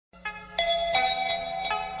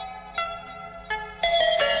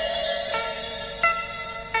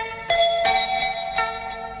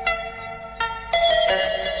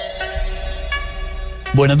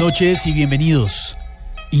Buenas noches y bienvenidos.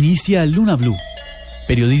 Inicia Luna BLU,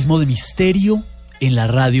 periodismo de misterio en la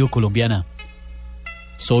radio colombiana.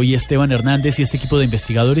 Soy Esteban Hernández y este equipo de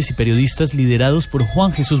investigadores y periodistas liderados por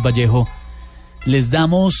Juan Jesús Vallejo les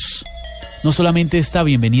damos no solamente esta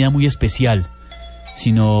bienvenida muy especial,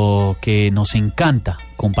 sino que nos encanta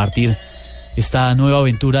compartir esta nueva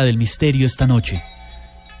aventura del misterio esta noche.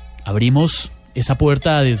 Abrimos esa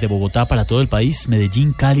puerta desde Bogotá para todo el país: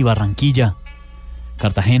 Medellín, Cali, Barranquilla,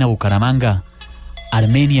 Cartagena, Bucaramanga,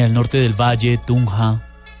 Armenia, el norte del Valle, Tunja,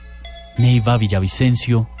 Neiva,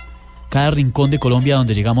 Villavicencio, cada rincón de Colombia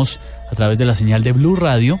donde llegamos a través de la señal de Blue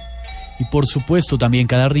Radio, y por supuesto también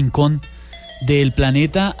cada rincón del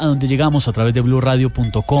planeta a donde llegamos a través de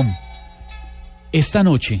bluradio.com. Esta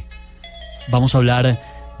noche vamos a hablar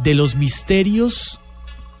de los misterios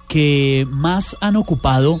que más han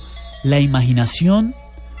ocupado la imaginación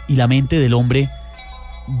y la mente del hombre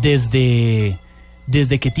desde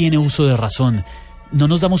que tiene uso de razón. No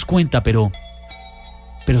nos damos cuenta, pero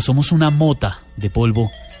somos una mota de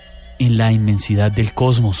polvo en la inmensidad del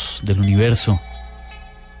cosmos, del universo.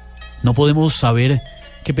 No podemos saber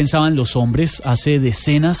qué pensaban los hombres hace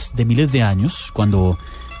decenas de miles de años, cuando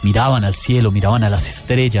miraban al cielo, miraban a las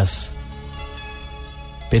estrellas.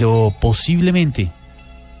 Pero posiblemente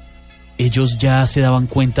ellos ya se daban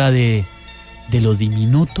cuenta de lo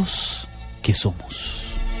diminutos que somos.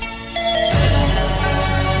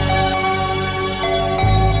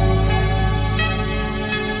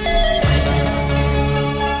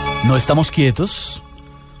 No estamos quietos,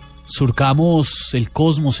 surcamos el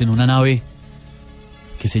cosmos en una nave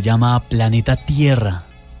que se llama Planeta Tierra.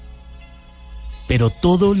 Pero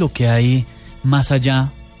todo lo que hay más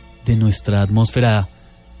allá de nuestra atmósfera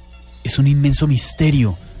es un inmenso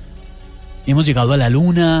misterio. Hemos llegado a la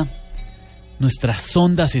Luna, nuestras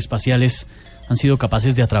sondas espaciales han sido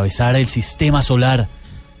capaces de atravesar el sistema solar.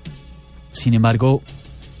 Sin embargo,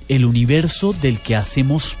 el universo del que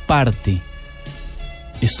hacemos parte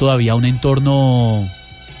es todavía un entorno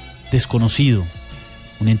desconocido,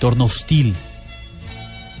 un entorno hostil,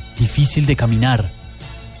 difícil de caminar.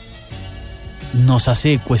 Nos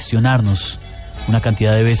hace cuestionarnos una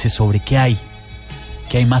cantidad de veces sobre qué hay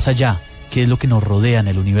más allá, qué es lo que nos rodea en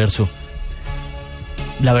el universo.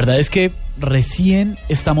 La verdad es que recién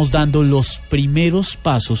estamos dando los primeros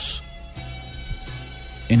pasos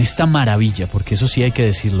en esta maravilla, porque eso sí hay que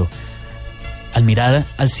decirlo. Al mirar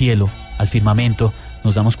al cielo, al firmamento,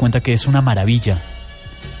 nos damos cuenta que es una maravilla,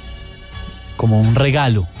 como un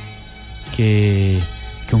regalo que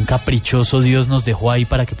un caprichoso Dios nos dejó ahí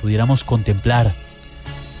para que pudiéramos contemplar,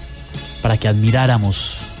 para que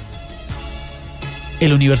admiráramos.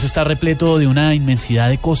 El universo está repleto de una inmensidad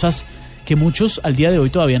de cosas que muchos al día de hoy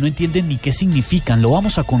todavía no entienden ni qué significan. Lo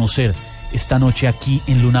vamos a conocer esta noche aquí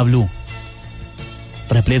en Luna BLU.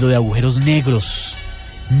 Repleto de agujeros negros,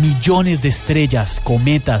 millones de estrellas,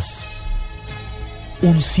 cometas,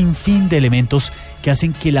 un sinfín de elementos que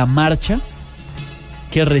hacen que la marcha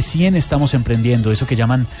que recién estamos emprendiendo, eso que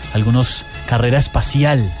llaman algunos carrera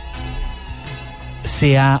espacial,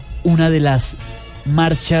 sea una de las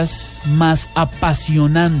marchas más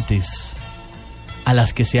apasionantes a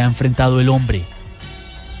las que se ha enfrentado el hombre.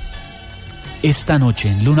 Esta noche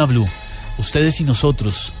en Luna BLU, ustedes y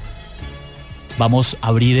nosotros vamos a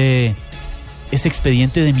abrir ese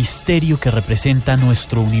expediente de misterio que representa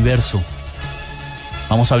nuestro universo.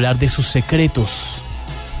 Vamos a hablar de sus secretos.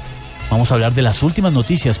 Vamos a hablar de las últimas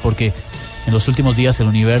noticias, porque en los últimos días el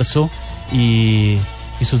universo y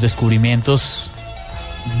sus descubrimientos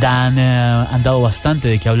han dado bastante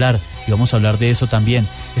de qué hablar, y vamos a hablar de eso también.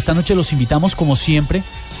 Esta noche los invitamos, como siempre,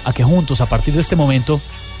 a que juntos, a partir de este momento,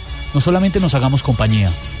 no solamente nos hagamos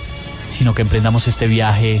compañía, sino que emprendamos este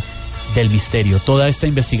viaje del misterio. Toda esta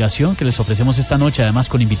investigación que les ofrecemos esta noche, además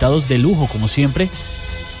con invitados de lujo, como siempre,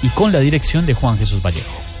 y con la dirección de Juan Jesús Vallejo.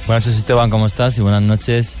 Buenas noches, Esteban, ¿cómo estás? Y buenas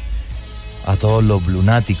noches a todos los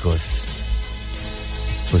blunáticos.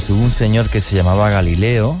 Pues hubo un señor que se llamaba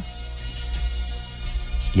Galileo,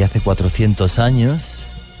 y hace 400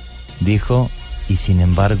 años dijo: y sin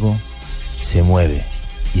embargo se mueve,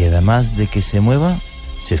 y además de que se mueva,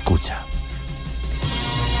 se escucha.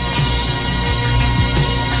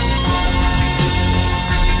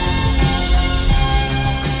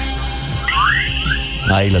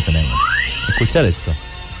 Ahí lo tenemos. Escuchar esto.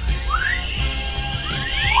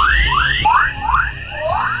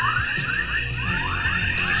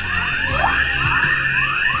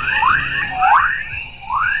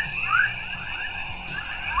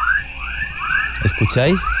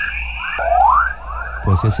 ¿Escucháis?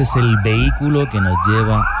 Pues ese es el vehículo que nos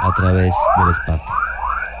lleva a través del espacio.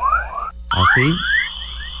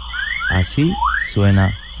 Así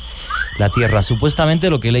suena la Tierra. Supuestamente,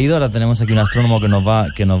 lo que he leído, ahora tenemos aquí un astrónomo que nos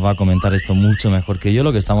va a comentar esto mucho mejor que yo.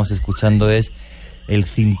 Lo que estamos escuchando es el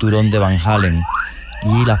cinturón de Van Allen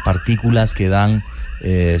y las partículas que dan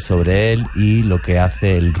sobre él y lo que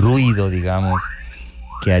hace el ruido, digamos,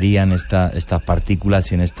 que harían estas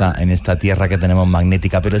partículas y en esta Tierra que tenemos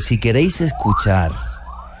magnética. Pero si queréis escuchar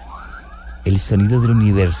el sonido del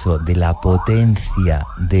universo, de la potencia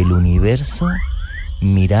del universo,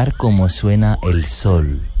 mirar cómo suena el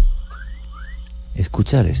Sol.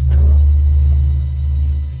 Escuchar esto.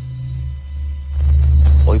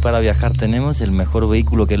 Hoy para viajar tenemos el mejor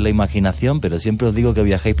vehículo, que es la imaginación, pero siempre os digo que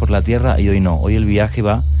viajéis por la Tierra y hoy no. Hoy el viaje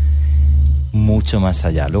va mucho más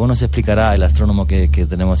allá. Luego nos explicará el astrónomo que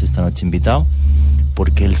tenemos esta noche invitado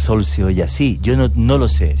por qué el Sol se oye así. Yo no lo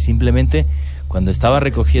sé. Simplemente cuando estaba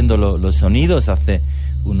recogiendo los sonidos hace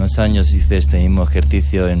unos años hice este mismo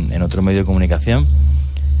ejercicio en otro medio de comunicación.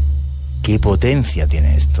 ¿Qué potencia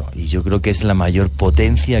tiene esto? Y yo creo que es la mayor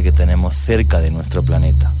potencia que tenemos cerca de nuestro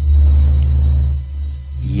planeta.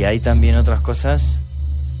 Y hay también otras cosas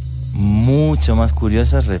mucho más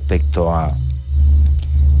curiosas respecto a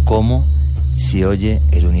cómo se oye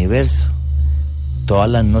el universo. Todas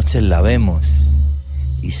las noches la vemos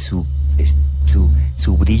y su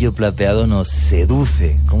brillo plateado nos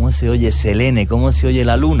seduce. ¿Cómo se oye Selene? ¿Cómo se oye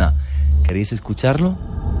la luna? ¿Queréis escucharlo?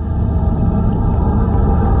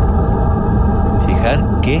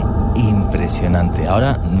 Fijar qué impresionante.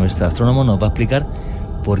 Ahora nuestro astrónomo nos va a explicar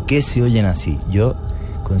por qué se oyen así. Yo,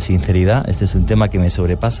 con sinceridad, este es un tema que me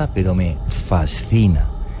sobrepasa, pero me fascina.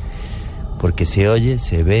 Porque se oye,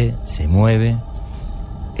 se ve, se mueve.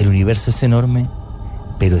 El universo es enorme,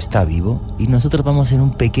 pero está vivo. Y nosotros vamos en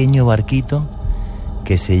un pequeño barquito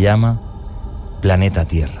que se llama Planeta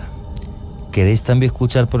Tierra. ¿Queréis también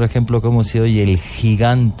escuchar, por ejemplo, cómo se oye el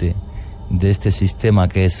gigante de este sistema,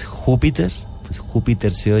 que es Júpiter? Pues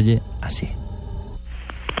Júpiter se oye así.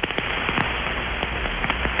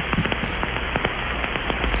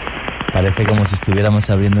 Parece como si estuviéramos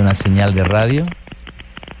abriendo una señal de radio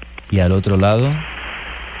y al otro lado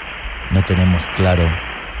no tenemos claro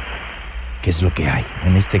qué es lo que hay.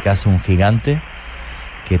 En este caso un gigante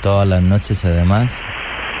que todas las noches, además,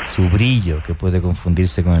 su brillo, que puede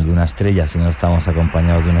confundirse con el de una estrella si no estamos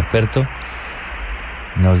acompañados de un experto,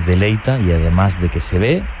 nos deleita, y además de que se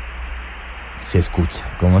ve, se escucha.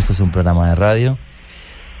 Como esto es un programa de radio,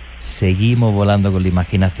 seguimos volando con la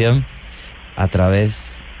imaginación a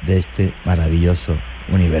través de este maravilloso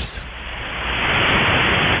universo.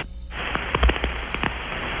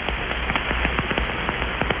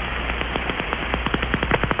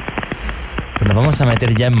 Pues nos vamos a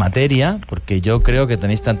meter ya en materia, porque yo creo que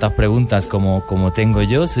tenéis tantas preguntas como tengo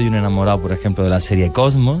yo. Soy un enamorado, por ejemplo, de la serie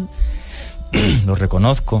Cosmos, lo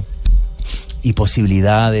reconozco, y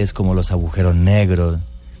posibilidades como los agujeros negros,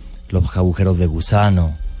 los agujeros de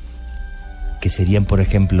gusano, que serían, por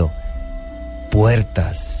ejemplo,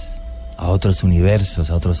 puertas a otros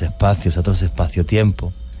universos, a otros espacios, a otros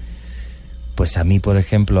espacio-tiempo. Pues a mí, por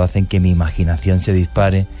ejemplo, hacen que mi imaginación se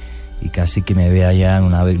dispare y casi que me vea ya en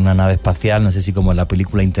una nave espacial, no sé si como en la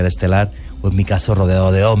película Interestelar, o en mi caso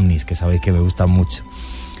rodeado de ovnis, que sabéis que me gustan mucho.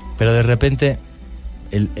 Pero de repente,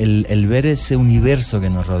 el ver ese universo que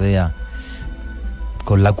nos rodea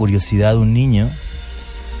con la curiosidad de un niño,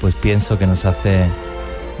 pues pienso que nos hace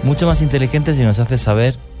mucho más inteligentes y nos hace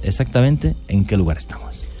saber exactamente en qué lugar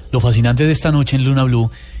estamos. Lo fascinante de esta noche en Luna Blue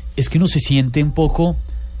es que uno se siente un poco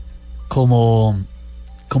como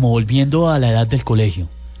volviendo a la edad del colegio,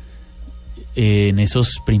 en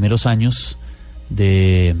esos primeros años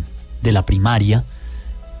de la primaria,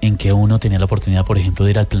 en que uno tenía la oportunidad, por ejemplo,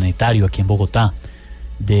 de ir al planetario aquí en Bogotá,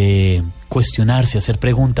 de cuestionarse, hacer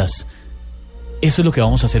preguntas. Eso es lo que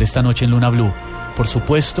vamos a hacer esta noche en Luna Blue. Por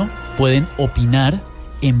supuesto, pueden opinar,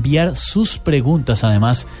 enviar sus preguntas,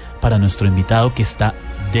 además, para nuestro invitado, que está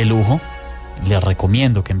de lujo. Les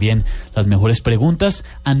recomiendo que envíen las mejores preguntas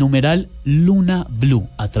a numeral Luna Blue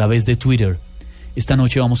a través de Twitter. Esta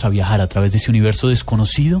noche vamos a viajar a través de ese universo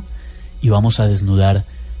desconocido y vamos a desnudar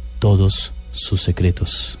todos sus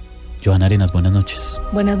secretos. Johanna Arenas, buenas noches.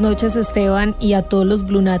 Buenas noches, Esteban, y a todos los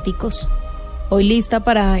blunáticos. Hoy lista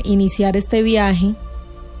para iniciar este viaje,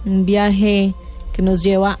 un viaje que nos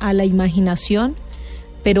lleva a la imaginación,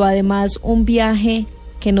 pero además un viaje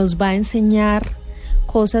que nos va a enseñar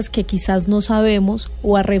cosas que quizás no sabemos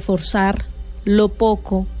o a reforzar lo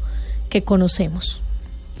poco que conocemos.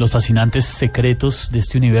 Los fascinantes secretos de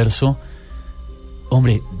este universo,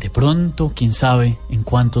 hombre, de pronto, quién sabe en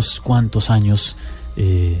cuántos años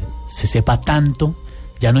se sepa tanto.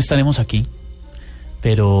 Ya no estaremos aquí,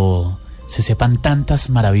 pero se sepan tantas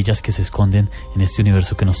maravillas que se esconden en este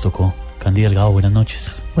universo que nos tocó. Candy Delgado, buenas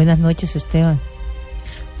noches. Buenas noches, Esteban.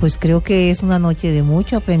 Pues creo que es una noche de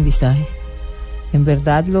mucho aprendizaje. En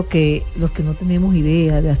verdad, los que no tenemos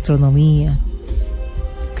idea de astronomía,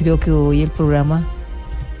 creo que hoy el programa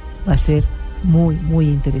va a ser muy, muy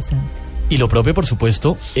interesante. Y lo propio, por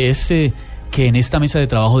supuesto, es que en esta mesa de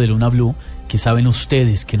trabajo de Luna BLU, que saben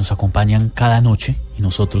ustedes que nos acompañan cada noche, y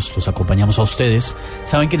nosotros los acompañamos a ustedes,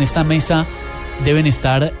 saben que en esta mesa deben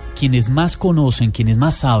estar quienes más conocen, quienes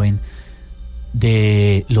más saben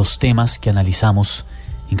de los temas que analizamos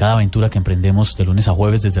en cada aventura que emprendemos de lunes a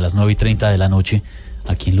jueves desde las 9:30 de la noche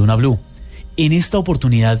aquí en Luna BLU. En esta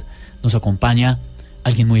oportunidad nos acompaña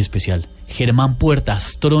alguien muy especial, Germán Puerta,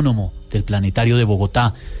 astrónomo del Planetario de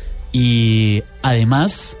Bogotá, y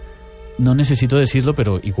además, no necesito decirlo,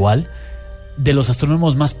 pero igual, de los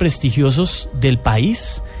astrónomos más prestigiosos del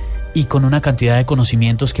país y con una cantidad de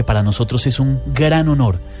conocimientos que para nosotros es un gran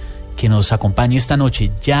honor que nos acompañe esta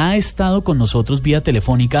noche. Ya ha estado con nosotros vía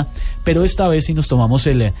telefónica, pero esta vez sí nos tomamos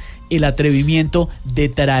el atrevimiento de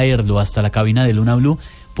traerlo hasta la cabina de Luna BLU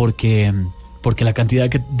porque la cantidad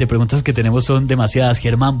de preguntas que tenemos son demasiadas.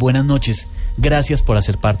 Germán, buenas noches. Gracias por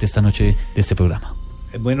hacer parte esta noche de este programa.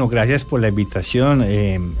 Bueno, gracias por la invitación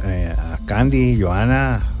a Candy,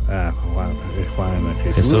 Joana, a Juan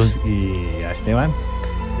Jesús y a Esteban.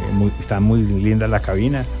 Está muy linda la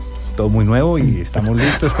cabina, todo muy nuevo y estamos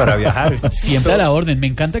listos para viajar. Siempre a la orden. Me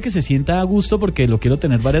encanta que se sienta a gusto porque lo quiero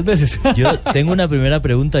tener varias veces. Yo tengo una primera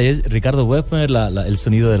pregunta y es, Ricardo, ¿puedes poner el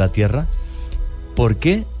sonido de la Tierra? ¿Por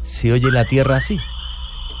qué se oye la Tierra así?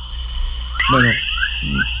 Bueno,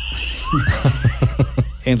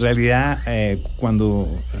 en realidad cuando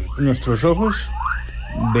nuestros ojos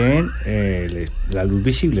ven la luz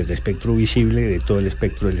visible, el espectro visible de todo el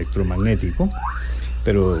espectro electromagnético,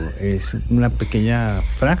 pero es una pequeña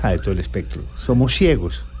franja de todo el espectro. Somos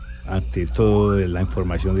ciegos ante toda la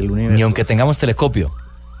información del universo. Ni aunque tengamos telescopio.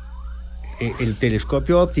 El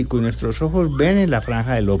telescopio óptico y nuestros ojos ven en la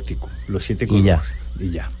franja del óptico, los 7 colores. Y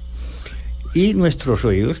ya. Y nuestros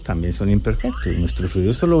oídos también son imperfectos. Nuestros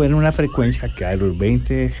oídos solo ven una frecuencia que va de los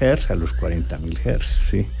 20 Hz a los 40.000 Hz,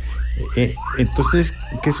 ¿sí? Entonces,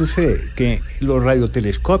 ¿qué sucede? Que los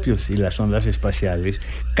radiotelescopios y las ondas espaciales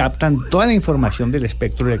captan toda la información del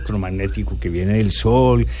espectro electromagnético que viene del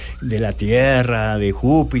Sol, de la Tierra, de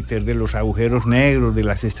Júpiter, de los agujeros negros, de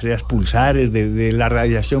las estrellas pulsares, de la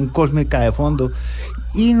radiación cósmica de fondo,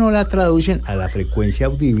 y no la traducen a la frecuencia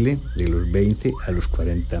audible de los 20 a los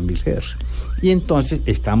 40.000 Hz. Y entonces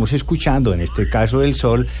estamos escuchando, en este caso del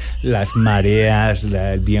Sol, las mareas,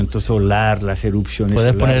 el viento solar, las erupciones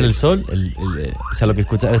 ¿Puedes solares. poner el Sol? O sea, lo que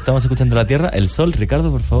estamos escuchando la Tierra, el Sol,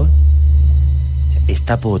 Ricardo, por favor.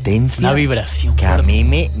 Esta potencia... Una vibración que fuerte. a mí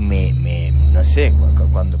me no sé,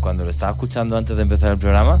 cuando lo estaba escuchando antes de empezar el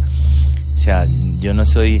programa, o sea, yo no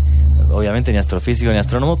soy, obviamente, ni astrofísico ni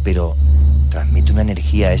astrónomo, pero transmite una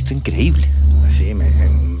energía, esto increíble. Sí, me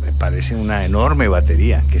parece una enorme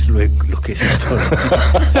batería, que es lo que es el Sol.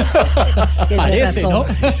 Parece, ¿no?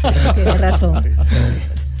 Tiene razón.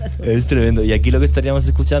 Es tremendo. Y aquí lo que estaríamos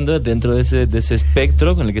escuchando dentro de ese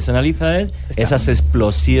espectro con el que se analiza es esas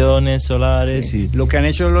explosiones solares. Sí. Y Lo que han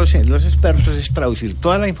hecho los expertos es traducir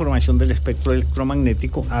toda la información del espectro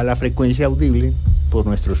electromagnético a la frecuencia audible por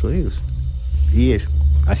nuestros oídos. Y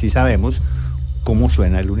así sabemos cómo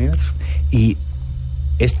suena el universo. Y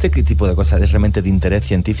 ¿qué tipo de cosas es realmente de interés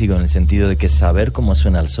científico en el sentido de que saber cómo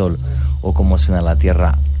suena el Sol o cómo suena la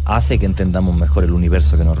Tierra hace que entendamos mejor el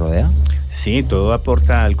universo que nos rodea? Sí, todo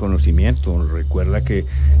aporta al conocimiento. Recuerda que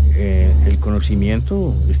el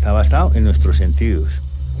conocimiento está basado en nuestros sentidos,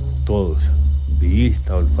 todos: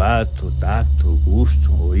 vista, olfato, tacto,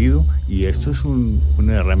 gusto, oído, y esto es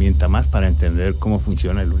una herramienta más para entender cómo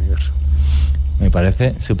funciona el universo. Me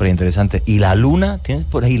parece súper interesante. Y la Luna, tienes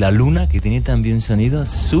por ahí la Luna, que tiene también un sonido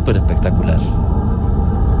súper espectacular.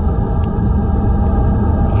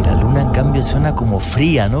 Y la Luna, en cambio, suena como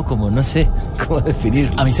fría, ¿no? Como, no sé cómo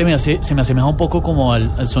definirlo. A mí se me asemeja un poco como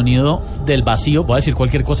al sonido del vacío. Voy a decir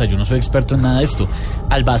cualquier cosa, yo no soy experto en nada de esto.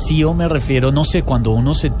 Al vacío me refiero, no sé, cuando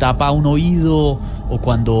uno se tapa un oído o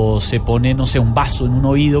cuando se pone, no sé, un vaso en un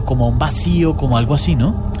oído, como un vacío, como algo así,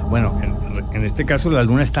 ¿no? Bueno, en este caso la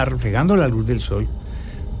Luna está reflejando la luz del Sol,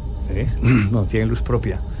 ¿ves? No tiene luz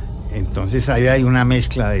propia. Entonces ahí hay una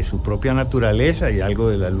mezcla de su propia naturaleza y algo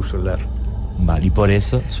de la luz solar. Vale, y por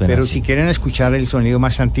eso suena Pero así. si quieren escuchar el sonido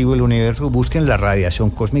más antiguo del universo, busquen la radiación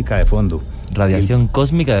cósmica de fondo. Radiación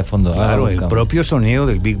cósmica de fondo. Claro, el buscamos. propio sonido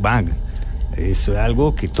del Big Bang. Es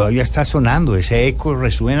algo que todavía está sonando, ese eco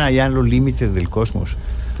resuena allá en los límites del cosmos.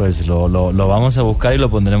 Pues lo vamos a buscar y lo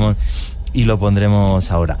pondremos y lo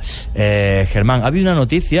pondremos ahora. Germán, ha habido una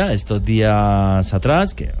noticia estos días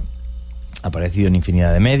atrás que ha aparecido en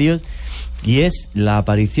infinidad de medios y es la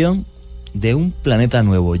aparición de un planeta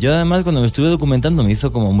nuevo. Yo además, cuando me estuve documentando, me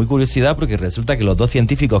hizo como muy curiosidad, porque resulta que los dos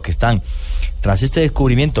científicos que están tras este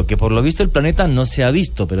descubrimiento, que por lo visto el planeta no se ha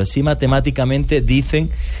visto, pero sí matemáticamente dicen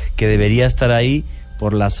que debería estar ahí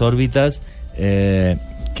por las órbitas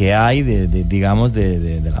que hay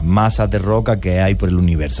de las masas de roca que hay por el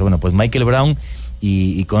universo. Bueno, pues Michael Brown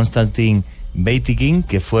y Konstantin Batygin,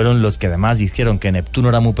 que fueron los que además dijeron que Neptuno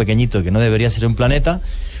era muy pequeñito y que no debería ser un planeta,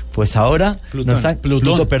 pues ahora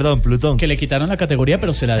Plutón. Que le quitaron la categoría,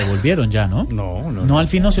 pero se la devolvieron ya, ¿no? No, al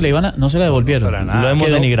fin no se la devolvieron. Para nada. Lo hemos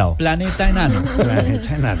Quedó denigrado. Planeta enano.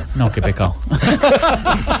 No, qué pecado.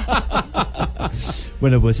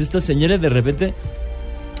 Bueno, pues estos señores de repente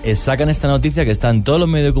sacan esta noticia que está en todos los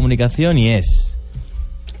medios de comunicación y es...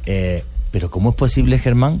 pero ¿cómo es posible,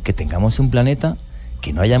 Germán, que tengamos un planeta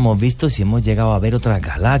que no hayamos visto si hemos llegado a ver otras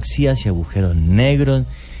galaxias y agujeros negros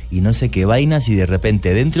y no sé qué vainas, y de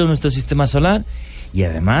repente dentro de nuestro sistema solar, y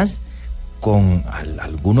además con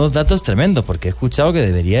algunos datos tremendos, porque he escuchado que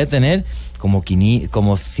debería de tener como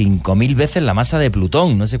 5.000 veces la masa de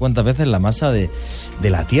Plutón, no sé cuántas veces la masa de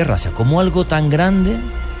la Tierra? O sea, ¿cómo algo tan grande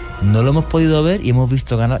no lo hemos podido ver y hemos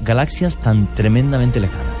visto galaxias tan tremendamente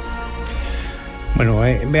lejanas? Bueno,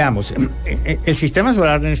 veamos. El sistema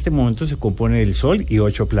solar en este momento se compone del Sol y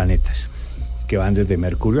 8 planetas, que van desde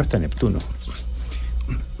Mercurio hasta Neptuno.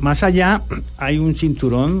 Más allá hay un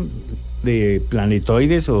cinturón de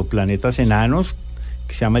planetoides o planetas enanos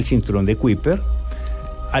que se llama el cinturón de Kuiper,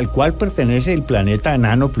 al cual pertenece el planeta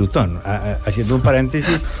enano Plutón. Haciendo un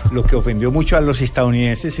paréntesis, lo que ofendió mucho a los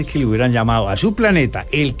estadounidenses es que le hubieran llamado a su planeta,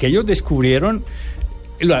 el que ellos descubrieron,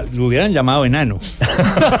 lo hubieran llamado enano.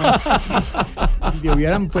 Le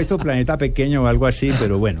hubieran puesto planeta pequeño o algo así,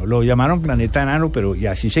 pero bueno, lo llamaron planeta enano, pero y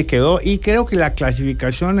así se quedó. Y creo que la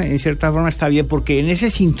clasificación en cierta forma está bien, porque en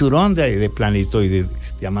ese cinturón de planetoides,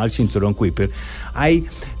 llamado el cinturón Kuiper, hay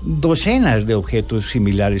docenas de objetos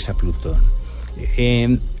similares a Plutón.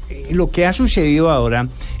 Lo que ha sucedido ahora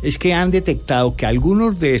es que han detectado que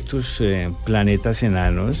algunos de estos planetas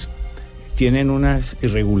enanos tienen unas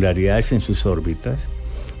irregularidades en sus órbitas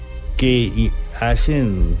que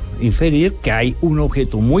hacen inferir que hay un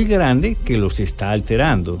objeto muy grande que los está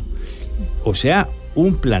alterando. O sea,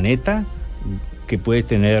 un planeta que puede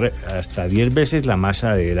tener hasta 10 veces la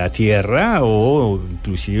masa de la Tierra o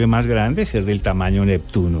inclusive más grande, ser del tamaño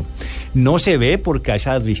Neptuno. No se ve porque a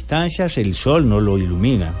esas distancias el Sol no lo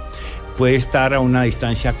ilumina. Puede estar a una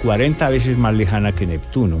distancia 40 veces más lejana que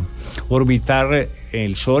Neptuno. Orbitar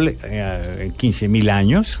el Sol en 15.000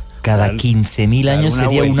 años. Cada 15.000 años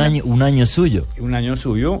sería un año suyo. Un año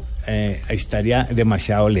suyo estaría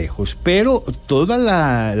demasiado lejos. Pero toda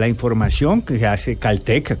la información que hace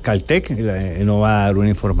Caltech no va a dar una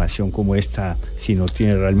información como esta si no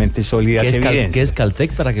tiene realmente sólidas evidencias. ¿Qué es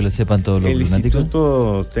Caltech, para que lo sepan todos los lunáticos? El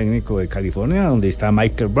Instituto Técnico de California, donde está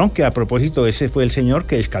Michael Brown, que a propósito ese fue el señor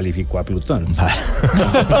que descalificó a Plutón.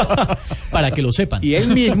 Para que lo sepan. Y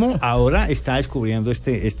él mismo ahora está descubriendo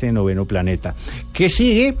este noveno planeta. ¿Qué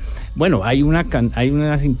sigue? Bueno, hay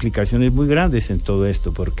unas implicaciones muy grandes en todo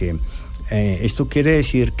esto, porque esto quiere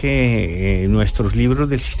decir que nuestros libros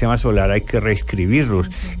del sistema solar hay que reescribirlos.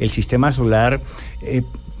 El sistema solar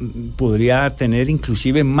podría tener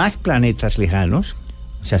inclusive más planetas lejanos.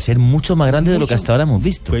 O sea, ser mucho más grande de lo que hasta ahora hemos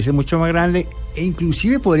visto. Puede ser mucho más grande, e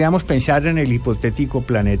inclusive podríamos pensar en el hipotético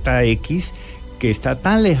planeta X, que está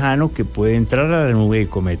tan lejano que puede entrar a la nube de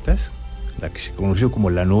cometas, la que se conoce como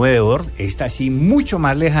la nube de Oort, está así mucho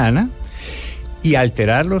más lejana, y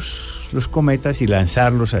alterar los cometas y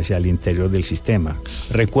lanzarlos hacia el interior del sistema.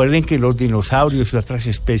 Recuerden que los dinosaurios y otras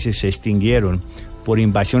especies se extinguieron por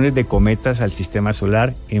invasiones de cometas al sistema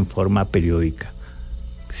solar en forma periódica.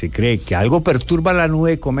 Se cree que algo perturba la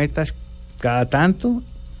nube de cometas cada tanto,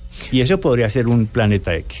 y eso podría ser un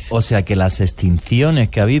planeta X. O sea que las extinciones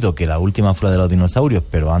que ha habido, que la última fue la de los dinosaurios,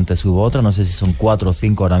 pero antes hubo otra, no sé si son 4 o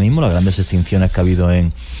 5 ahora mismo, las grandes extinciones que ha habido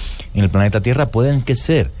en el planeta Tierra, pueden que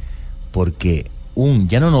ser porque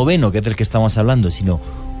ya no noveno, que es del que estamos hablando, sino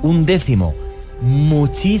un décimo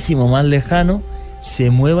muchísimo más lejano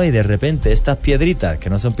se mueva, y de repente estas piedritas, que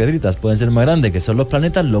no son piedritas, pueden ser más grandes, que son los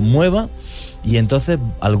planetas, los mueva, y entonces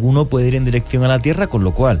alguno puede ir en dirección a la Tierra, con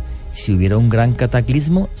lo cual, si hubiera un gran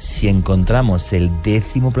cataclismo, si encontramos el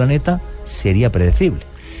 10º planeta, sería predecible.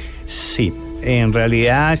 Sí, en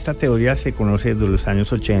realidad esta teoría se conoce desde los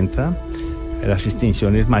años 80. Las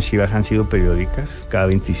extinciones masivas han sido periódicas, cada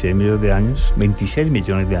 26 millones de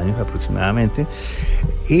años aproximadamente,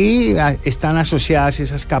 y están asociadas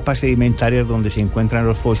esas capas sedimentarias donde se encuentran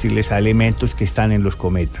los fósiles a elementos que están en los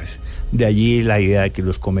cometas. De allí la idea de que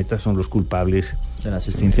los cometas son los culpables de las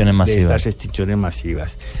extinciones masivas. De estas extinciones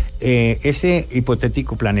masivas. Ese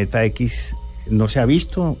hipotético planeta X no se ha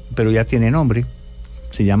visto, pero ya tiene nombre.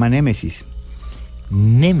 Se llama Némesis.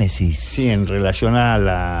 Némesis. Sí, en relación a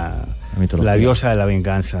la diosa de la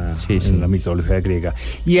venganza en la mitología griega.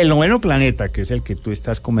 Y el noveno planeta, que es el que tú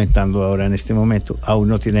estás comentando ahora en este momento, aún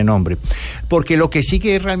no tiene nombre. Porque lo que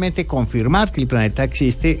sigue es realmente confirmar que el planeta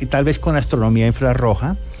existe, y tal vez con astronomía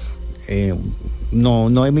infrarroja.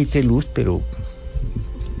 No emite luz, pero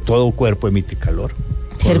todo cuerpo emite calor.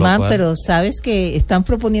 Germán, pero sabes que están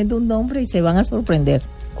proponiendo un nombre y se van a sorprender.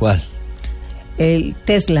 ¿Cuál? El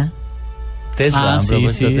Tesla. Tesla, sí,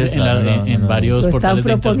 en varios portales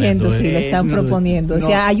de internet. Lo están proponiendo. O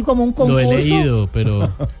sea, hay como un concurso. Lo he leído,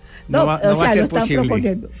 pero... lo están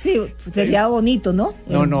proponiendo. Sí, sería bonito, ¿no?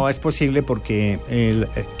 No es posible porque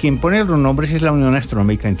quien pone los nombres es la Unión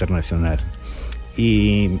Astronómica Internacional.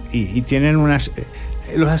 Y tienen unas...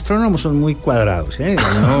 los astrónomos son muy cuadrados,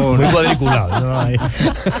 muy cuadriculados.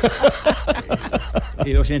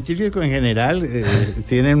 Y los científicos en general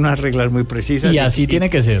tienen unas reglas muy precisas. Y así tiene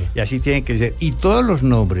que ser. Y así tiene que ser. Y todos los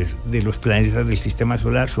nombres de los planetas del sistema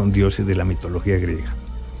solar son dioses de la mitología griega.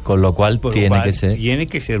 Con lo cual tiene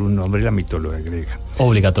que ser un nombre de la mitología griega.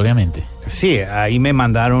 Obligatoriamente. Sí, ahí me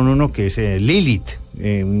mandaron uno que es Lilith,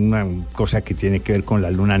 una cosa que tiene que ver con la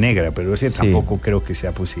luna negra, pero ese tampoco creo que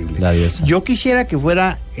sea posible. La diosa. Yo quisiera que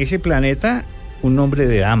fuera ese planeta un nombre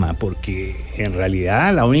de dama, porque en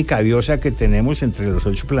realidad la única diosa que tenemos entre los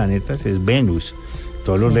 8 planetas es Venus.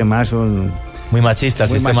 Todos los demás son... Muy machistas,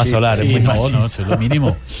 el sistema solar. Sí, no, eso es lo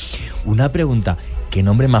mínimo. Una pregunta. ¿Qué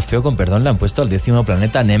nombre más feo, con perdón, le han puesto al 10º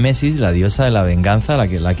planeta? Némesis, la diosa de la venganza,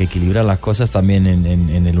 la que equilibra las cosas también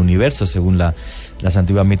en el universo, según las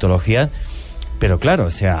antiguas mitologías. Pero claro, o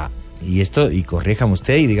sea, y corríjame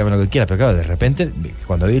usted y dígame lo que quiera, pero claro, de repente,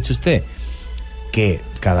 cuando ha dicho usted que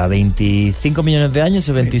cada 25 millones de años,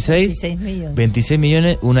 26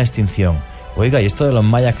 millones, una extinción. Oiga, ¿y esto de los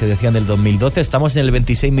mayas que decían del 2012? ¿Estamos en el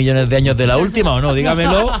 26 millones de años de la última o no?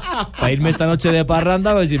 Dígamelo, para irme esta noche de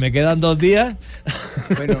parranda, a ver si me quedan 2 días.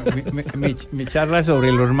 Bueno, mi charla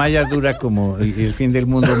sobre los mayas dura como... el fin del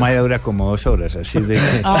mundo maya dura como 2 horas, así de...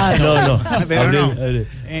 No. Pero no,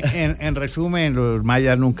 en resumen, los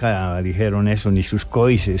mayas nunca dijeron eso, ni sus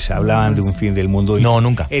códices hablaban de un fin del mundo. No,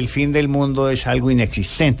 nunca. El fin del mundo es algo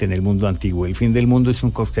inexistente en el mundo antiguo. El fin del mundo es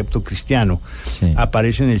un concepto cristiano. Sí.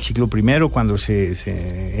 Aparece en el siglo I, cuando se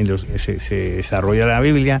desarrolla la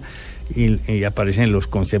Biblia, y aparecen los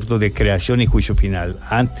conceptos de creación y juicio final.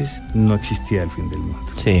 Antes no existía el fin del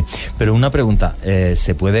mundo. Sí, pero una pregunta,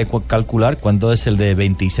 ¿se puede calcular cuánto es el de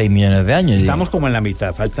 26 millones de años? Estamos como en la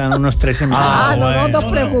mitad, faltan unos 13 millones. No nos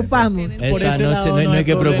preocupamos. Esta noche no hay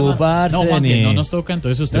que preocuparse. No, Juan, no nos toca,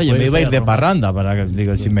 entonces usted yo me iba a ir de parranda,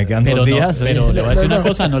 si me quedan 2 días. Pero le voy a decir una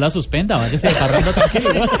cosa, no la suspenda, váyase de parranda tranquilo.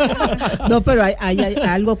 No, pero hay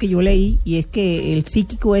algo que yo leí, y es que el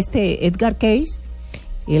psíquico Edgar Cayce,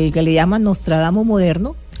 el que le llaman Nostradamus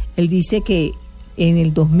moderno, él dice que en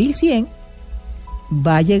el 2100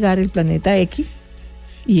 va a llegar el planeta X,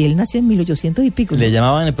 y él nació en 1800 y pico. Le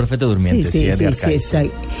llamaban el profeta durmiente. Sí,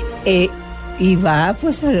 y va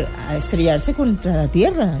pues a estrellarse contra la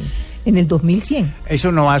Tierra en el 2100.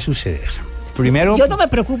 Eso no va a suceder. Primero, yo no me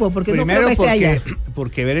preocupo porque no creo que esté allá.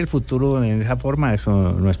 Porque ver el futuro en esa forma,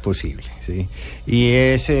 eso no es posible, ¿sí? Y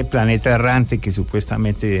ese planeta errante que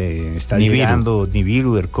supuestamente está llegando,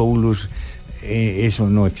 Nibiru, Hercólus, eso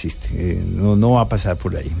no existe, no va a pasar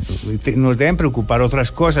por ahí. Nos deben preocupar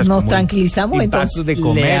otras cosas. Nos tranquilizamos entonces. De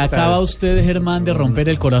cometas. Le acaba usted, Germán, de romper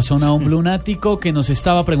el corazón a un lunático que nos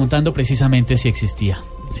estaba preguntando precisamente si existía.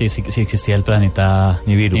 Sí, existía el planeta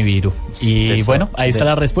Nibiru. Y bueno, ahí está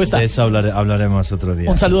la respuesta. De eso hablaremos otro día.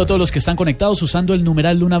 Un saludo a todos los que están conectados usando el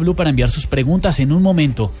numeral Luna BLU para enviar sus preguntas. En un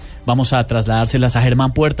momento vamos a trasladárselas a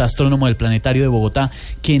Germán Puerta, astrónomo del Planetario de Bogotá,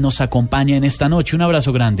 que nos acompaña en esta noche. Un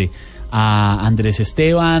abrazo grande a Andrés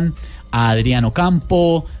Esteban, a Adriano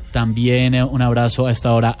Campo, también un abrazo a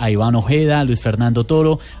esta hora a Iván Ojeda, a Luis Fernando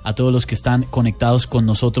Toro, a todos los que están conectados con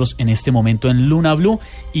nosotros en este momento en Luna BLU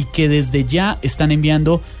y que desde ya están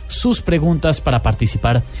enviando sus preguntas para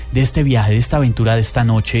participar de este viaje, de esta aventura de esta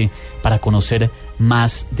noche, para conocer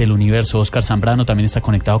más del universo. Oscar Zambrano también está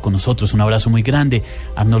conectado con nosotros. Un abrazo muy grande.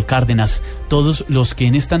 Arnold Cárdenas, todos los que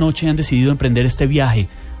en esta noche han decidido emprender este viaje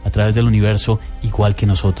a través del universo igual que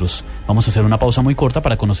nosotros. Vamos a hacer una pausa muy corta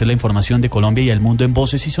para conocer la información de Colombia y el mundo en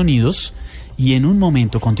voces y sonidos, y en un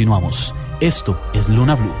momento continuamos. Esto es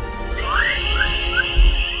Luna Blue.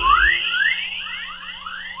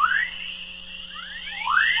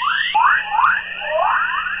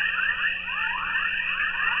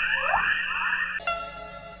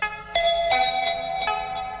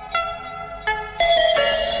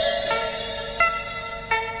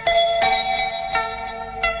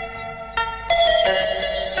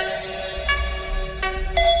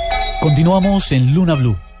 Continuamos en Luna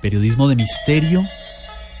Blue, periodismo de misterio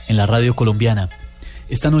en la radio colombiana.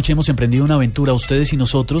 Esta noche hemos emprendido una aventura, ustedes y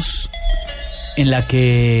nosotros, en la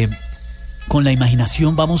que con la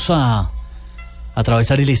imaginación vamos a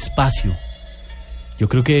atravesar el espacio. Yo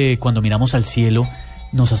creo que cuando miramos al cielo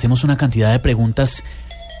nos hacemos una cantidad de preguntas,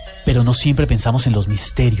 pero no siempre pensamos en los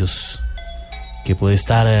misterios que puede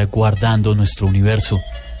estar guardando nuestro universo.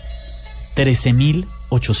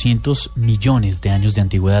 13.800 millones de años de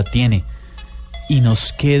antigüedad tiene, y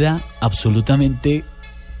nos queda absolutamente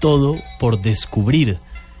todo por descubrir.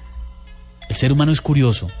 El ser humano es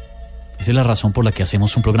curioso. Esa es la razón por la que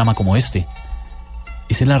hacemos un programa como este.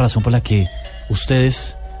 Esa es la razón por la que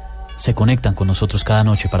ustedes se conectan con nosotros cada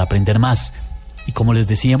noche para aprender más. Y como les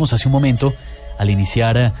decíamos hace un momento, al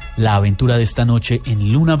iniciar la aventura de esta noche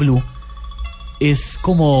en Luna Blue, es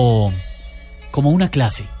como una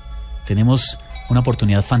clase. Tenemos una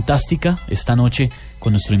oportunidad fantástica esta noche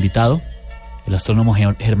con nuestro invitado, el astrónomo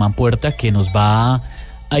Germán Puerta, que nos va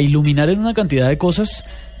a iluminar en una cantidad de cosas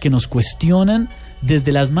que nos cuestionan,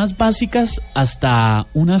 desde las más básicas hasta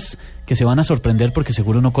unas que se van a sorprender porque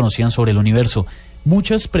seguro no conocían sobre el universo.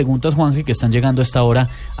 Muchas preguntas, Juanje, que están llegando a esta hora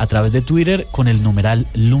a través de Twitter con el numeral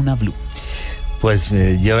Luna Blue. Pues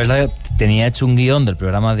yo, ¿verdad?, tenía hecho un guión del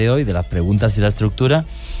programa de hoy, de las preguntas y la estructura,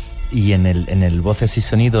 y en el Voces y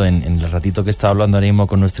Sonido, en el ratito que estaba hablando ahora mismo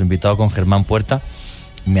con nuestro invitado, con Germán Puerta,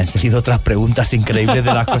 me han salido otras preguntas increíbles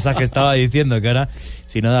de las cosas que estaba diciendo, que ahora,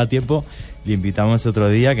 si no da tiempo, le invitamos otro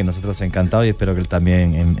día, que nosotros encantados, y espero que él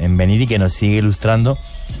también en venir, y que nos siga ilustrando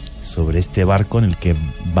sobre este barco en el que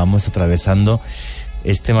vamos atravesando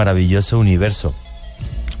este maravilloso universo.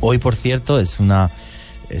 Hoy, por cierto, es una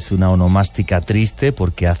onomástica triste,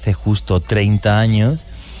 porque hace justo 30 años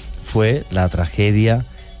fue la tragedia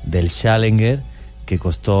del Challenger, que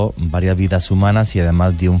costó varias vidas humanas y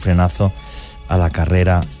además dio un frenazo a la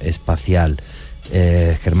carrera espacial.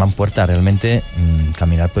 Germán Puerta, realmente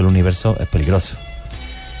caminar por el universo es peligroso.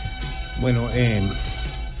 Bueno,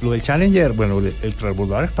 lo del Challenger, bueno, el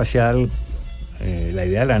transbordador espacial, la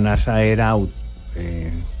idea de la NASA era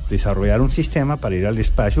desarrollar un sistema para ir al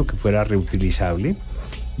espacio que fuera reutilizable,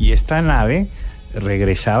 y esta nave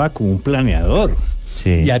regresaba como un planeador, sí,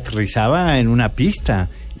 y aterrizaba en una pista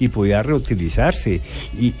y podía reutilizarse,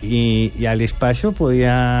 y al espacio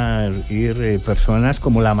podía ir personas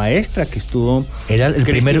como la maestra que estuvo. Era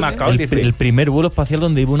el primer vuelo espacial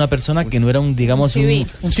donde iba una persona que no era un civil,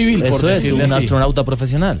 eso es, un astronauta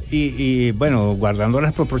profesional. Y bueno, guardando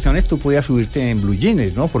las proporciones, tú podías subirte en blue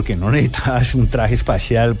jeans, ¿no? Porque no necesitabas un traje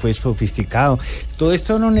espacial pues sofisticado. Todo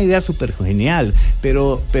esto era una idea súper genial,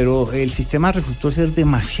 pero el sistema resultó ser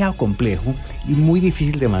demasiado complejo y muy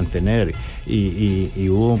difícil de mantener, y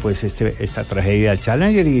hubo pues esta tragedia del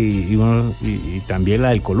Challenger y también la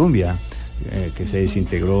del Columbia, que se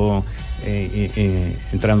desintegró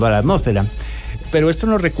entrando a la atmósfera. Pero esto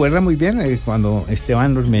nos recuerda muy bien cuando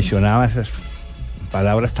Esteban nos mencionaba esas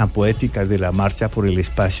palabras tan poéticas de la marcha por el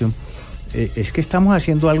espacio. Es que estamos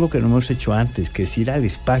haciendo algo que no hemos hecho antes, que es ir al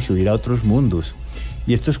espacio, ir a otros mundos.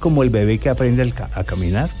 Y esto es como el bebé que aprende a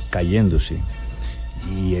caminar cayéndose.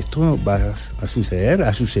 Y esto va a suceder,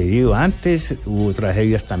 ha sucedido antes, hubo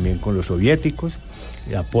tragedias también con los soviéticos.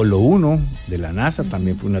 Apolo 1 de la NASA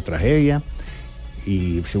también fue una tragedia,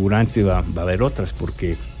 y seguramente va a haber otras,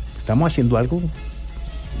 porque estamos haciendo algo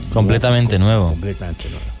completamente nuevo. Completamente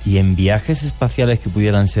nuevo. Y en viajes espaciales que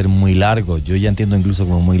pudieran ser muy largos, yo ya entiendo incluso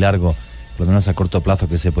como muy largo, por lo menos a corto plazo,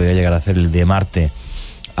 que se podría llegar a hacer el de Marte,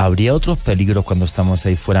 ¿habría otros peligros cuando estamos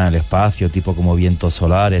ahí fuera en el espacio, tipo como vientos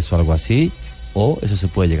solares o algo así? ¿O eso se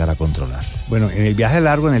puede llegar a controlar? Bueno, en el viaje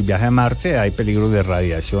largo, en el viaje a Marte, hay peligros de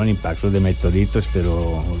radiación, impactos de meteoritos,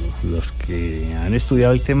 pero los que han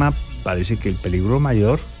estudiado el tema parece que el peligro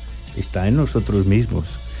mayor está en nosotros mismos.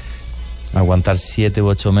 Aguantar 7 u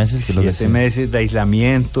 8 meses. 7 meses de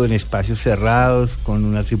aislamiento en espacios cerrados, con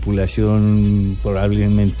una tripulación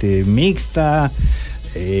probablemente mixta.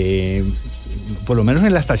 Por lo menos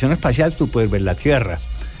en la estación espacial tú puedes ver la Tierra,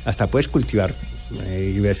 hasta puedes cultivar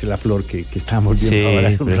y ves la flor que estábamos viendo ahora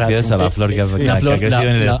hace un rato. Preciosa la flor que ha crecido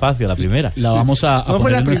en el espacio, la primera. La vamos a no fue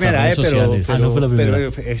poner la en nuestras primera, redes sociales. No fue la primera.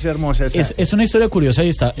 pero es hermosa esa. Es una historia curiosa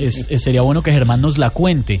y sería bueno que Germán nos la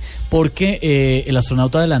cuente, porque el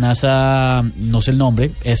astronauta de la NASA, no sé el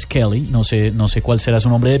nombre, es Kelly, no sé cuál será su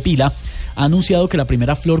nombre de pila, ha anunciado que la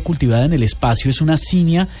primera flor cultivada en el espacio es una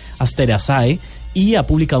Zinnia asteraceae, y ha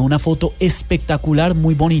publicado una foto espectacular,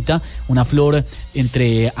 muy bonita, una flor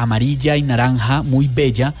entre amarilla y naranja, muy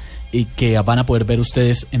bella, que van a poder ver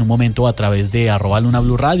ustedes en un momento a través de @Luna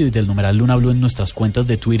BLU Radio y del numeral Luna BLU en nuestras cuentas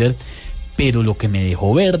de Twitter. Pero lo que me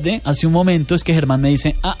dejó verde hace un momento es que Germán me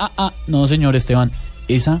dice, no señor Esteban,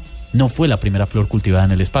 esa no fue la primera flor cultivada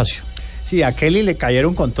en el espacio. Sí, a Kelly le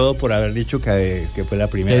cayeron con todo por haber dicho que fue la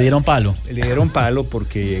primera. Le dieron palo. Le dieron palo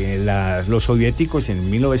porque los soviéticos en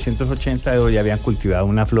 1982 ya habían cultivado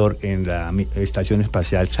una flor en la estación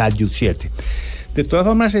espacial Salyut 7. De todas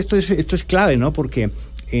formas, esto es clave, ¿no? Porque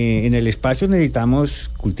en el espacio necesitamos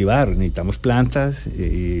cultivar, necesitamos plantas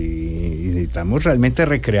y necesitamos realmente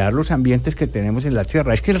recrear los ambientes que tenemos en la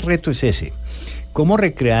Tierra. Es que el reto es ese. ¿Cómo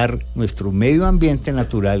recrear nuestro medio ambiente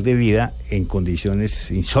natural de vida en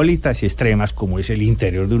condiciones insólitas y extremas como es el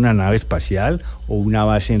interior de una nave espacial o una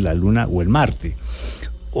base en la Luna o en Marte?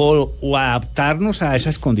 O adaptarnos a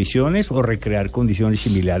esas condiciones o recrear condiciones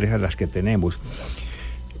similares a las que tenemos.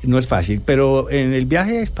 No es fácil, pero en el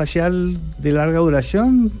viaje espacial de larga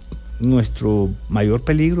duración, nuestro mayor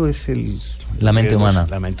peligro es la mente humana.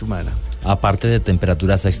 La mente humana. Aparte de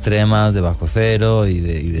temperaturas extremas, de bajo cero y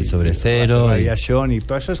de sobre cero. Radiación y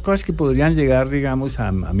todas esas cosas que podrían llegar, digamos,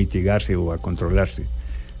 a mitigarse o a controlarse.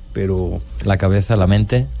 Pero la cabeza, la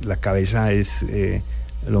mente. La cabeza es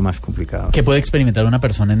lo más complicado. ¿Qué puede experimentar una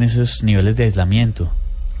persona en esos niveles de aislamiento?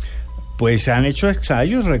 Pues se han hecho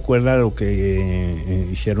ensayos, recuerda lo que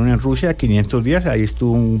hicieron en Rusia, 500 días, ahí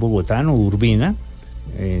estuvo un bogotano, Urbina,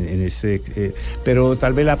 pero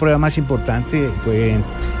tal vez la prueba más importante fue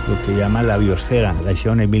lo que llama la biosfera, la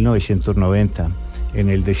hicieron en 1990. En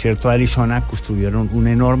el desierto de Arizona construyeron un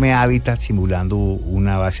enorme hábitat simulando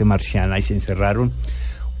una base marciana y se encerraron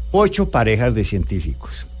 8 parejas de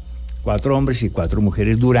científicos, 4 hombres y 4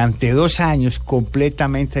 mujeres, durante 2 años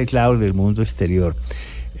completamente aislados del mundo exterior.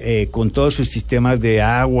 Con todos sus sistemas de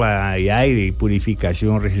agua y aire y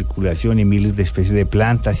purificación, recirculación y miles de especies de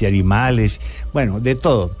plantas y animales, bueno, de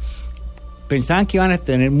todo. Pensaban que iban a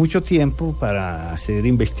tener mucho tiempo para hacer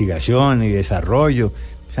investigación y desarrollo.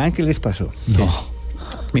 ¿Saben qué les pasó? No.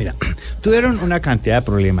 Mira, tuvieron una cantidad de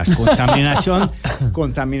problemas,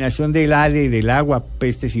 contaminación del aire y del agua,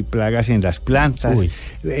 pestes y plagas en las plantas,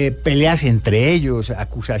 peleas entre ellos,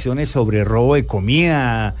 acusaciones sobre robo de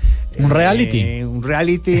comida, un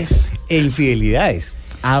reality e infidelidades.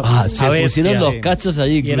 Se pusieron los cachos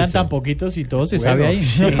allí. Y eran tan poquitos y todo se sabe ahí.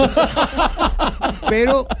 Sí.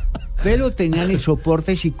 Pero tenían el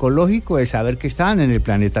soporte psicológico de saber que estaban en el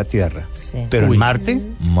planeta Tierra. Sí. Pero en Marte,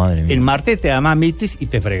 madre mía, en Marte te da mamitis y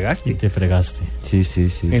te fregaste. Sí.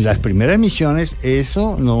 En las primeras misiones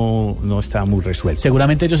eso no estaba muy resuelto.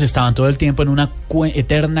 Seguramente ellos estaban todo el tiempo en una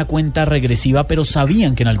eterna cuenta regresiva, pero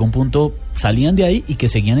sabían que en algún punto salían de ahí y que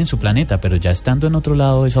seguían en su planeta, pero ya estando en otro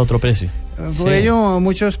lado es a otro precio. Por ello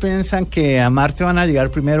muchos piensan que a Marte van a llegar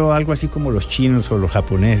primero algo así como los chinos o los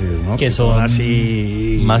japoneses, ¿no? Que son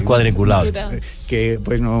así más cuadriculados. Que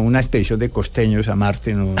pues no, una expedición de costeños a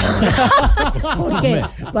Marte no. ¿Por qué?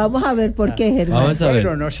 Vamos a ver por qué, Germán. Vamos a ver.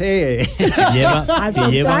 Bueno, no sé. Al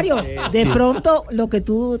contrario, de pronto lo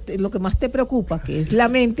que más te preocupa, que es la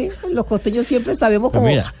mente, los costeños siempre sabemos cómo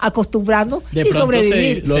acostumbrarnos y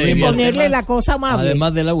sobrevivir, ponerle la cosa amable.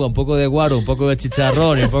 Además del agua, un poco de guaro, un poco de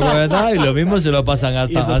chicharrón y un poco de tal, y lo mismo se lo pasan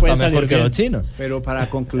hasta mejor que los chinos. Pero para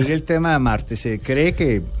concluir el tema de Marte, se cree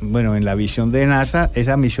que, bueno, en la visión de NASA,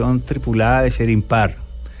 esa misión tripulada de ser impar,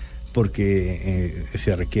 porque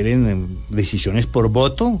se requieren decisiones por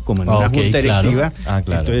voto, como en una junta directiva.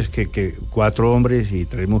 Claro. Entonces, que 4 hombres y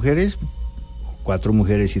 3 mujeres, 4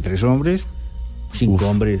 mujeres y 3 hombres, 5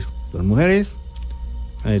 hombres, 2 mujeres,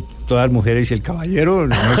 todas mujeres y el caballero,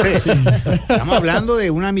 no sé. Estamos hablando de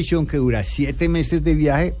una misión que dura 7 meses de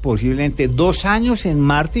viaje, posiblemente 2 años en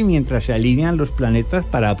Marte mientras se alinean los planetas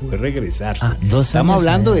para poder regresarse. Estamos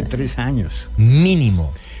hablando de 3 años.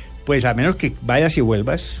 Mínimo. Pues a menos que vayas y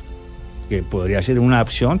vuelvas, que podría ser una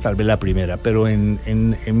opción, tal vez la primera, pero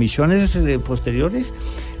en misiones posteriores,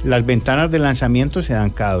 las ventanas de lanzamiento se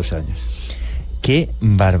dan cada 2 años. ¡Qué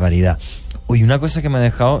barbaridad! Uy, una cosa que me ha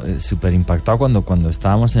dejado súper impactado cuando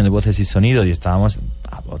estábamos en el Voces y Sonido y estábamos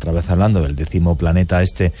otra vez hablando del 10º planeta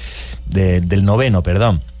del 9º,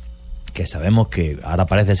 perdón, que sabemos que ahora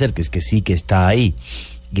parece ser que es que sí que está ahí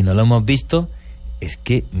y no lo hemos visto, es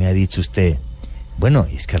que me ha dicho usted Bueno,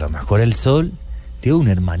 y es que a lo mejor el Sol tiene un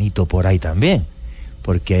hermanito por ahí también,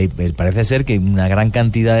 porque parece ser que hay una gran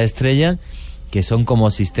cantidad de estrellas que son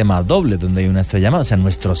como sistemas dobles, donde hay una estrella más. O sea,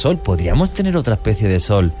 nuestro Sol, ¿podríamos tener otra especie de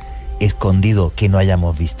Sol escondido que no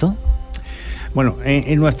hayamos visto? Bueno,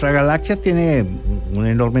 en nuestra galaxia tiene un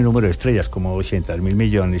enorme número de estrellas, como 200.000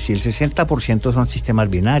 millones, y el 60% son sistemas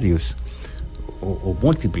binarios o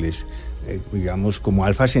múltiples. Digamos, como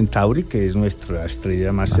Alfa Centauri, que es nuestra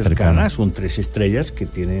estrella más cercana, son 3 estrellas que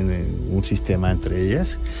tienen un sistema entre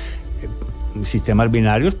ellas. Sistemas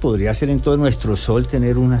binarios, podría ser entonces nuestro Sol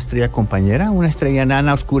tener una estrella compañera, una estrella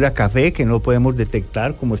enana oscura café que no podemos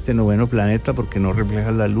detectar como este 9º planeta porque no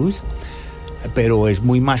refleja la luz, pero es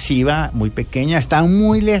muy masiva, muy pequeña, está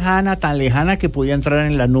muy lejana, tan lejana que podía entrar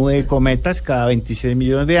en la nube de cometas cada 26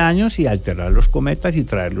 millones de años y alterar los cometas y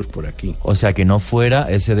traerlos por aquí. O sea, que no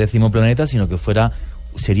fuera ese 10º planeta, sino que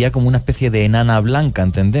sería como una especie de enana blanca,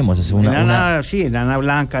 entendemos. Es Sí, enana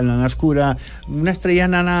blanca, enana oscura. Una estrella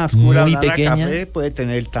enana oscura muy pequeña, café puede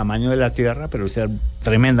tener el tamaño de la Tierra, pero ser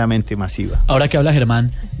tremendamente masiva. Ahora que habla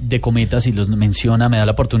Germán de cometas y los menciona, me da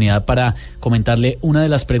la oportunidad para comentarle una de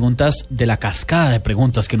las preguntas de la cascada de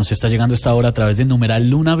preguntas que nos está llegando a esta hora a través del numeral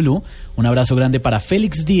Luna BLU. Un abrazo grande para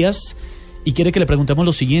Félix Díaz y quiere que le preguntemos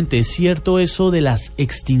lo siguiente: ¿es cierto eso de las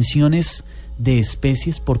extinciones de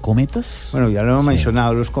especies por cometas? Bueno, ya lo hemos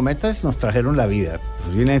mencionado, los cometas nos trajeron la vida,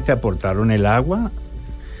 posiblemente aportaron el agua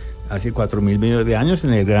hace 4.000 millones de años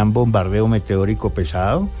en el gran bombardeo meteórico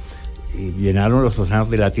pesado, y llenaron los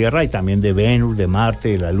océanos de la Tierra y también de Venus, de Marte,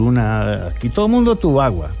 de la Luna. Aquí todo el mundo tuvo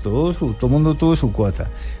agua, todo el mundo tuvo su cuota.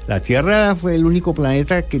 La Tierra fue el único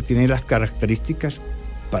planeta que tiene las características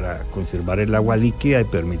para conservar el agua líquida y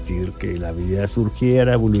permitir que la vida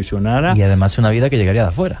surgiera, evolucionara. Y además una vida que llegaría de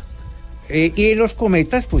afuera. Y los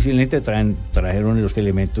cometas posiblemente trajeron los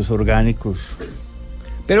elementos orgánicos,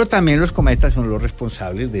 pero también los cometas son los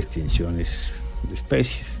responsables de extinciones de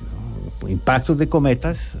especies, ¿no? Impactos de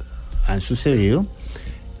cometas han sucedido.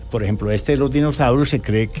 Por ejemplo, de los dinosaurios, se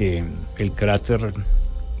cree que el cráter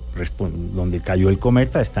donde cayó el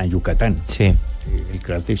cometa está en Yucatán. Sí. El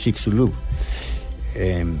cráter Chicxulub,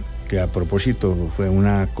 que a propósito fue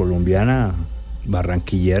una colombiana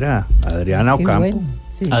barranquillera, Adriana Ocampo. Bueno.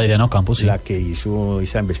 Sí. Adriana Ocampo, sí. La que hizo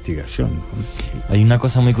esa investigación. Hay una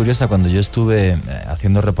cosa muy curiosa, cuando yo estuve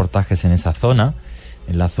haciendo reportajes en esa zona,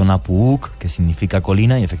 en la zona Puuc, que significa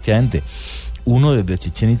colina, y efectivamente, uno desde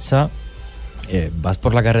Chichén Itzá, vas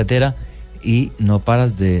por la carretera y no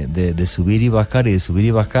paras de subir y bajar y de subir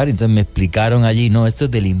y bajar, y entonces me explicaron allí, no, esto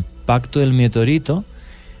es del impacto del meteorito,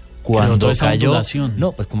 cuando cayó,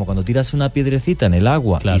 no, pues como cuando tiras una piedrecita en el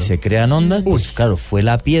agua, claro, y se crean ondas, pues claro, fue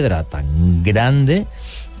la piedra tan grande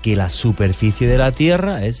que la superficie de la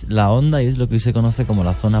Tierra es la onda y es lo que hoy se conoce como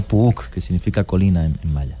la zona Puuc, que significa colina en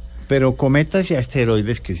maya. Pero cometas y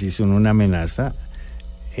asteroides, que sí son una amenaza,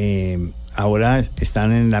 ahora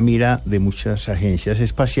están en la mira de muchas agencias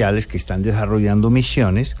espaciales que están desarrollando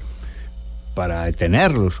misiones para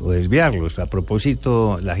detenerlos o desviarlos. A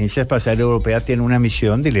propósito, la Agencia Espacial Europea tiene una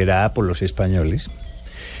misión liderada por los españoles.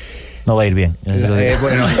 No va a ir bien.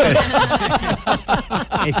 Bueno,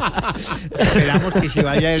 esperamos que se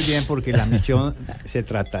vaya a ir bien, porque la misión se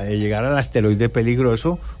trata de llegar al asteroide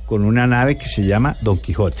peligroso con una nave que se llama Don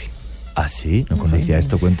Quijote. Ah, sí, no conocía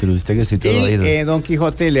esto, cuéntelo usted que soy todo oído. Don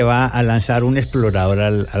Quijote le va a lanzar un explorador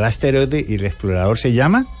al asteroide, y el explorador se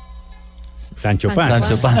llama Sancho Panza.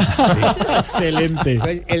 Sancho Panza. Sí. Excelente.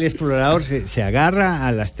 Entonces, el explorador se agarra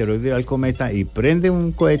al asteroide o al cometa y prende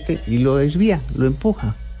un cohete y lo desvía, lo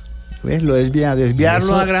empuja. ¿Ves? Lo desvía.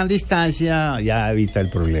 Desviarlo a gran distancia ya evita el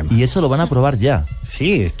problema. ¿Y eso lo van a probar ya?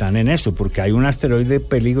 Sí, están en eso, porque hay un asteroide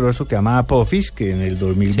peligroso que se llama Apophis, que en el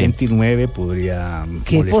 2029 podría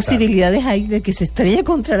 ¿Qué molestar. posibilidades hay de que se estrelle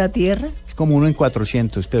contra la Tierra? Es como 1 en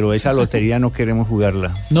 400, pero esa lotería no queremos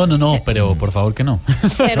jugarla. No, pero por favor que no.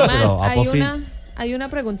 Germán, hay una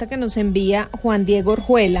pregunta que nos envía Juan Diego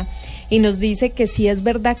Orjuela y nos dice que si es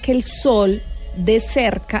verdad que el Sol de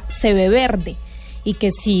cerca se ve verde, y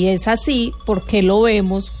que si es así, ¿por qué lo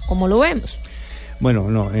vemos como lo vemos?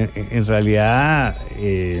 Bueno, no, en realidad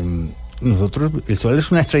nosotros, el Sol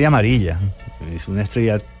es una estrella amarilla, es una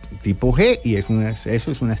estrella tipo G, y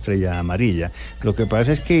eso es una estrella amarilla. Lo que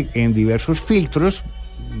pasa es que en diversos filtros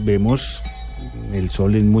vemos el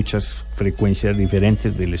Sol en muchas frecuencias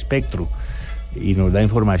diferentes del espectro y nos da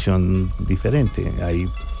información diferente. Ahí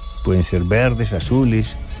pueden ser verdes,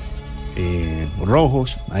 azules,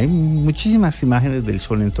 rojos. Hay muchísimas imágenes del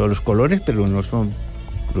Sol en todos los colores, pero no son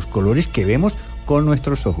los colores que vemos con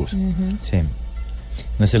nuestros ojos. Sí.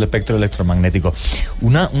 No es el espectro electromagnético.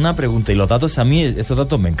 Una pregunta, y los datos, a mí esos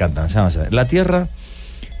datos me encantan. O sea, vamos a ver, la Tierra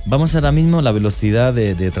Vamos ahora mismo a la velocidad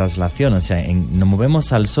de traslación, o sea, nos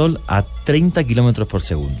movemos al Sol a 30 kilómetros por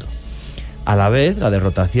segundo. A la vez, la de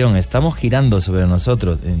rotación, estamos girando sobre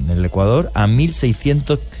nosotros en el Ecuador a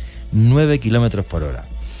 1.609 kilómetros por hora.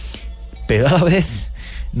 Pero a la vez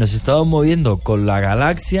nos estamos moviendo con la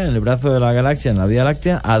galaxia, en el brazo de la galaxia, en la Vía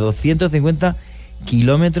Láctea, a 250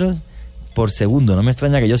 kilómetros por segundo. No me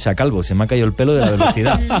extraña que yo sea calvo, se me ha caído el pelo de la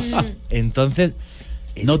velocidad. Entonces...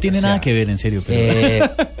 no tiene nada que ver, en serio. Pero...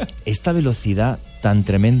 esta velocidad tan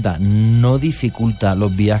tremenda no dificulta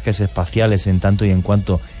los viajes espaciales en tanto y en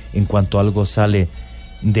cuanto algo sale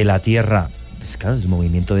de la Tierra. Pues claro, el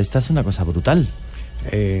movimiento de esta es una cosa brutal.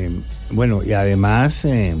 Bueno, y además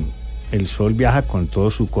el Sol viaja con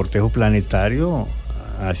todo su cortejo planetario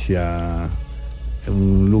hacia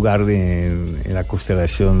un lugar en la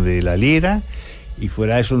constelación de la Lira, y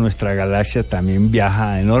fuera de eso nuestra galaxia también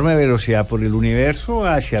viaja a enorme velocidad por el universo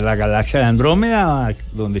hacia la galaxia de Andrómeda,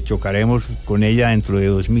 donde chocaremos con ella dentro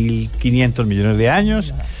de 2.500 millones de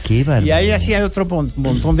años. ¡Qué barbaridad! Y ahí así hay otro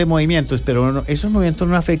montón de movimientos, pero esos movimientos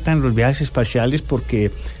no afectan los viajes espaciales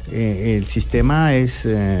porque el sistema es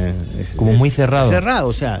como muy cerrado. Cerrado,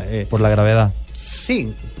 o sea... por la gravedad.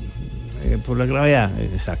 Sí, por la gravedad,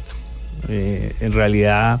 exacto. En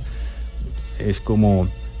realidad es como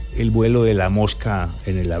el vuelo de la mosca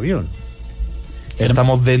en el avión.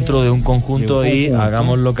 Estamos dentro de un conjunto y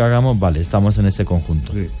hagamos lo que hagamos, vale, estamos en ese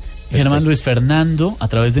conjunto. Sí. Germán Luis Fernando, a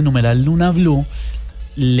través de numeral Luna BLU,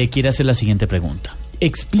 le quiere hacer la siguiente pregunta.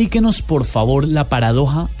 Explíquenos, por favor, la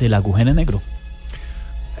paradoja del agujero negro.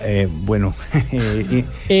 Bueno,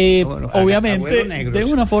 obviamente de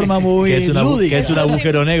una forma muy lúdica. Que es un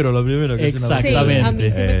agujero negro, lo primero. Que exactamente. Sí, a mí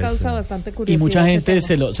sí me causa bastante curiosidad. Y mucha gente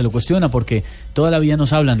se lo cuestiona porque toda la vida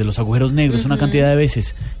nos hablan de los agujeros negros una cantidad de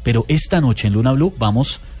veces, pero esta noche en Luna BLU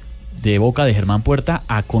vamos de boca de Germán Puerta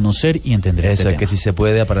a conocer y entender este tema. Que si se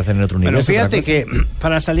puede aparecer en otro universo. Bueno, fíjate que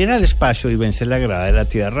para salir al espacio y vencer la gravedad de la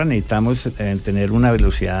Tierra necesitamos tener una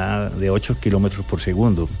velocidad de 8 kilómetros por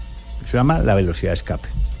segundo. Se llama la velocidad de escape.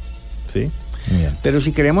 ¿Sí? Bien. Pero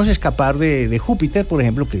si queremos escapar de Júpiter, por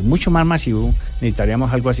ejemplo, que es mucho más masivo,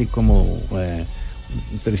 necesitaríamos algo así como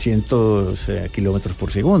 300 kilómetros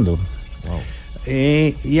por segundo. Wow.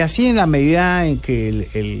 Y así, en la medida en que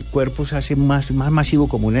el cuerpo se hace más masivo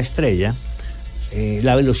como una estrella,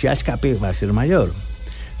 la velocidad de escape va a ser mayor.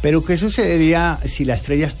 Pero ¿qué sucedería si la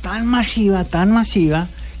estrella es tan masiva,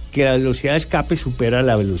 que la velocidad de escape supera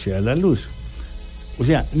la velocidad de la luz? O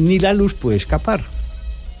sea, ni la luz puede escapar.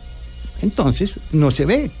 Entonces no se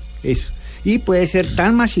ve eso. Y puede ser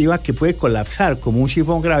tan masiva que puede colapsar, como un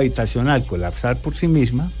sifón gravitacional, colapsar por sí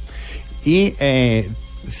misma y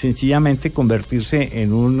sencillamente convertirse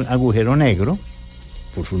en un agujero negro,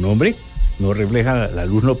 por su nombre, no refleja, la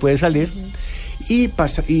luz no puede salir,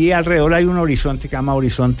 y alrededor hay un horizonte que se llama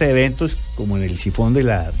horizonte de eventos, como en el sifón de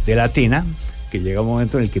la tina, que llega un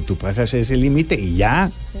momento en el que tú pasas ese límite y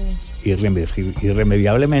ya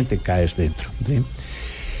irremediablemente caes dentro, ¿sí?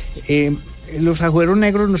 Los agujeros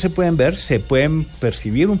negros no se pueden ver, se pueden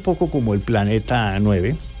percibir un poco como el planeta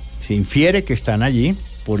 9. Se infiere que están allí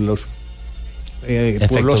por los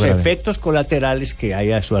efectos colaterales que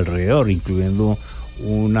hay a su alrededor, incluyendo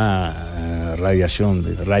una radiación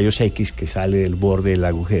de rayos X que sale del borde del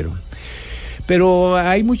agujero. Pero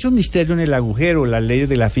hay muchos misterios en el agujero. Las leyes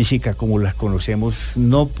de la física como las conocemos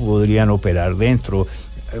no podrían operar dentro.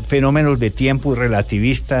 Fenómenos de tiempo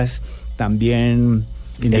relativistas también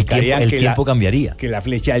indicarían el tiempo cambiaría. Que la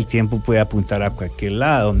flecha del tiempo puede apuntar a cualquier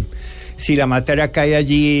lado. Si la materia cae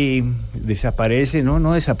allí, desaparece.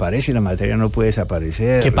 No desaparece, la materia no puede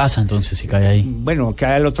desaparecer. ¿Qué pasa entonces si cae ahí? Bueno,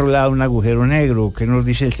 cae al otro lado un agujero negro. ¿Qué nos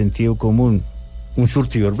dice el sentido común? Un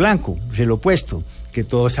surtidor blanco, es el opuesto, que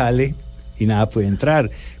todo sale y nada puede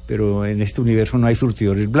entrar. Pero en este universo no hay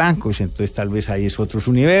surtidores blancos, entonces tal vez hay otros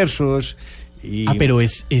universos. Pero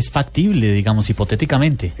es factible, digamos,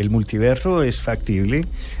 hipotéticamente. El multiverso es factible.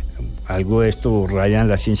 Algo de esto raya en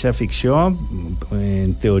la ciencia ficción,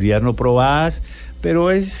 en teorías no probadas,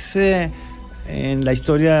 pero es en la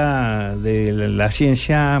historia de la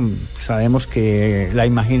ciencia sabemos que la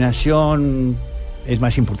imaginación es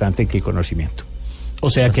más importante que el conocimiento. O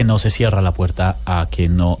sea que no se cierra la puerta a que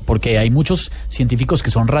no, porque hay muchos científicos que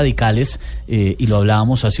son radicales, y lo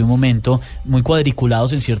hablábamos hace un momento, muy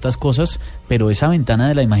cuadriculados en ciertas cosas, pero esa ventana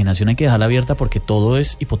de la imaginación hay que dejarla abierta porque todo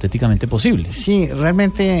es hipotéticamente posible. Sí,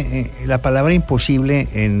 realmente la palabra imposible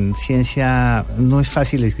en ciencia no es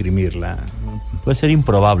fácil esgrimirla. Puede ser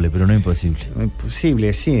improbable, pero no imposible.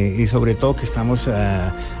 Imposible, sí, y sobre todo que estamos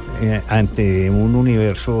ante un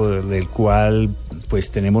universo del cual pues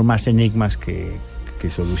tenemos más enigmas que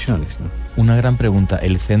soluciones, ¿no? Una gran pregunta,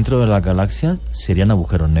 ¿el centro de la galaxia serían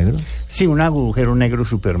agujeros negros? Sí, un agujero negro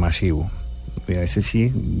supermasivo. Ese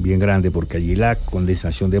sí, bien grande, porque allí la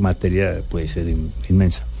condensación de materia puede ser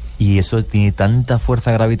inmensa. Y eso tiene tanta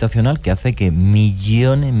fuerza gravitacional que hace que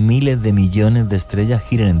millones, miles de millones de estrellas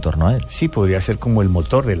giren en torno a él. Sí, podría ser como el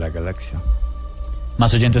motor de la galaxia.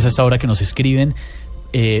 Más oyentes a esta hora que nos escriben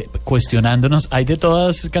cuestionándonos. Hay de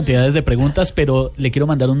todas cantidades de preguntas, pero le quiero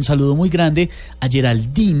mandar un saludo muy grande a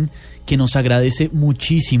Geraldine, que nos agradece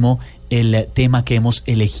muchísimo el tema que hemos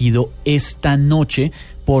elegido esta noche,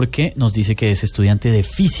 porque nos dice que es estudiante de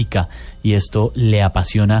física y esto le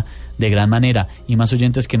apasiona de gran manera. Y más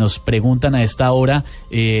oyentes que nos preguntan a esta hora,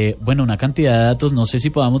 bueno, una cantidad de datos, no sé si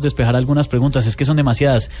podamos despejar algunas preguntas, es que son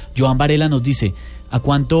demasiadas. Joan Varela nos dice, ¿a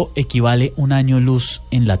cuánto equivale un año luz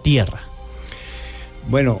en la Tierra?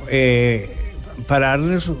 Bueno, para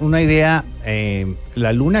darles una idea,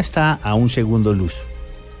 la Luna está a 1 segundo luz.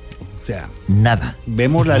 O sea, nada.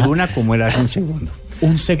 Vemos la Luna como era hace 1 segundo.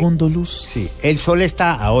 1 segundo luz. Sí, el Sol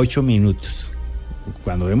está a 8 minutos.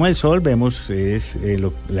 Cuando vemos el Sol, vemos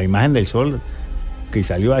la imagen del Sol que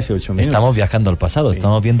salió hace 8 minutos. Estamos viajando al pasado, sí.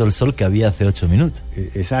 Estamos viendo el Sol que había hace 8 minutos.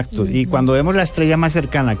 Exacto. Y cuando vemos la estrella más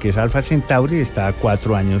cercana, que es Alfa Centauri, está a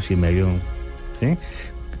 4 años y medio. ¿Sí?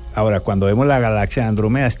 Ahora, cuando vemos la galaxia de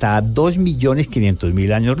Andrómeda, está a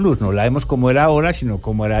 2.500.000 años luz. No la vemos como era ahora, sino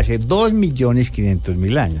como era hace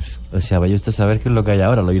 2.500.000 años. O sea, vaya usted a saber qué es lo que hay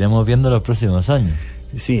ahora. Lo iremos viendo en los próximos años.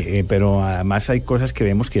 Sí, pero además hay cosas que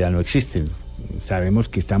vemos que ya no existen. Sabemos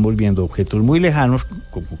que estamos viendo objetos muy lejanos,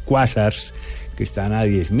 como cuásars, que están a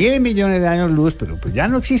 10.000 millones de años luz, pero pues ya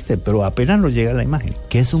no existen, pero apenas nos llega la imagen.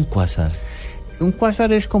 ¿Qué es un cuásar? Un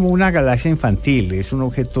cuásar es como una galaxia infantil, es un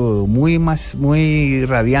objeto muy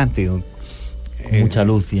radiante. Mucha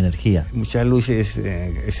luz y energía. Mucha luz, esa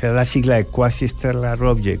es la sigla de Quasi-Stellar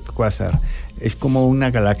Object, cuásar. Es como una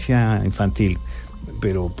galaxia infantil,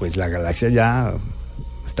 pero pues la galaxia ya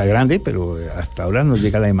está grande, pero hasta ahora nos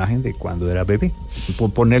llega la imagen de cuando era bebé.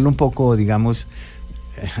 Por ponerlo un poco, digamos,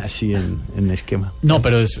 así en esquema. No,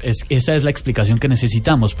 pero esa es la explicación que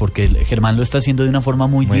necesitamos, porque Germán lo está haciendo de una forma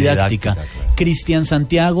muy didáctica. Claro. Cristian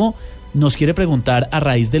Santiago nos quiere preguntar, a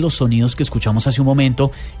raíz de los sonidos que escuchamos hace un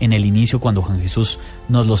momento en el inicio, cuando Juan Jesús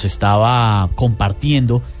nos los estaba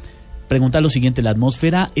compartiendo, pregunta lo siguiente: ¿la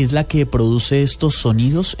atmósfera es la que produce estos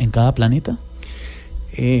sonidos en cada planeta?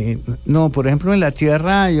 No, por ejemplo, en la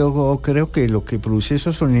Tierra yo creo que lo que produce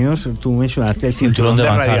esos sonidos, tú mencionaste el cinturón de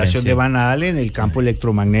radiación de Van Allen, el campo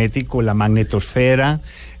electromagnético, la magnetosfera.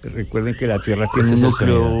 Recuerden que la Tierra tiene un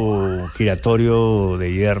núcleo giratorio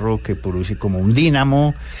de hierro que produce como un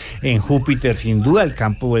dínamo. En Júpiter, sin duda, el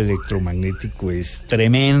campo electromagnético es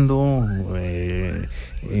tremendo,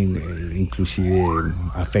 inclusive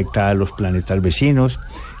afecta a los planetas vecinos.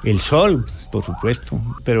 El Sol, por supuesto,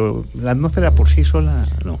 pero la atmósfera por sí sola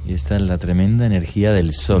no. Y esta es la tremenda energía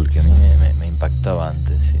del Sol, que a mí me impactaba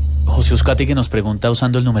antes. Sí. José Uzcati, que nos pregunta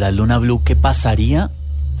usando el numeral Luna BLU, ¿qué pasaría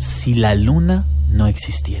si la Luna no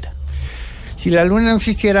existiera? Si la Luna no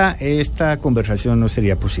existiera, esta conversación no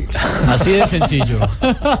sería posible. Así de sencillo.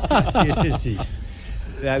 Así de sencillo.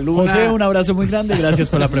 La Luna, José, un abrazo muy grande, gracias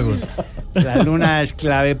por la pregunta. La Luna es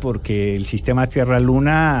clave porque el sistema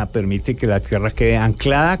Tierra-Luna permite que la Tierra quede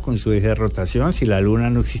anclada con su eje de rotación. Si la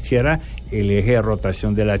Luna no existiera, el eje de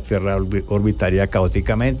rotación de la Tierra orbitaría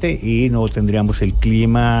caóticamente y no tendríamos el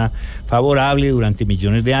clima favorable durante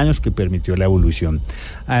millones de años que permitió la evolución.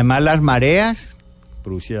 Además, las mareas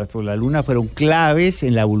producidas por la Luna fueron claves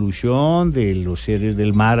en la evolución de los seres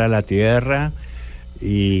del mar a la Tierra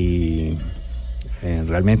y...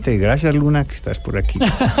 realmente, gracias Luna que estás por aquí.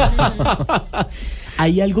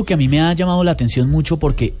 Hay algo que a mí me ha llamado la atención mucho,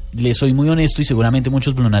 porque le soy muy honesto y seguramente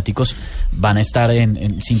muchos lunáticos van a estar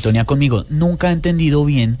en sintonía conmigo. Nunca he entendido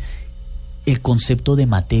bien el concepto de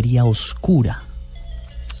materia oscura.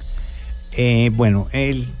 Bueno,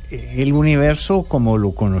 el universo como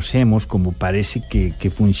lo conocemos, como parece que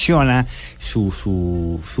funciona,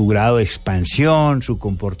 su grado de expansión, su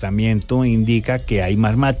comportamiento indica que hay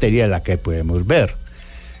más materia de la que podemos ver.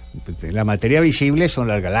 La materia visible son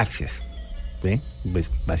las galaxias, ¿sí? Pues,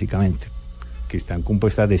 básicamente, que están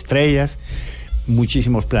compuestas de estrellas,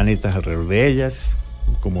 muchísimos planetas alrededor de ellas,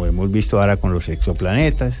 como hemos visto ahora con los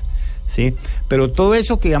exoplanetas, ¿sí? Pero todo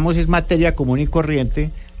eso que digamos es materia común y corriente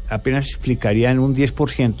apenas explicaría en un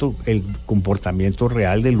 10% el comportamiento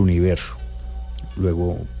real del universo.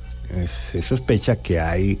 Luego se sospecha que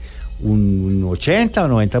hay un 80 o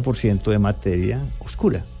 90% de materia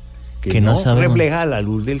oscura, que no refleja la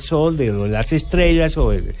luz del sol, de las estrellas o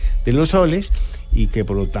de los soles, y que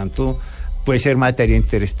por lo tanto puede ser materia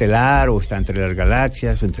interestelar o está entre las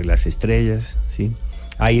galaxias o entre las estrellas, ¿sí?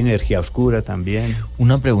 Hay energía oscura también.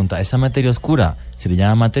 Una pregunta, ¿esa materia oscura se le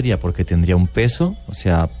llama materia porque tendría un peso? O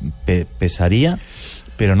sea, pesaría,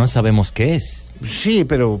 pero no sabemos qué es. Sí,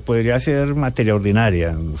 pero podría ser materia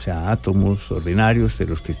ordinaria, o sea, átomos ordinarios de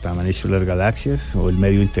los que estaban hechos las galaxias o el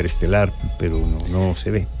medio interestelar, pero no se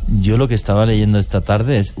ve. Yo lo que estaba leyendo esta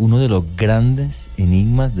tarde es uno de los grandes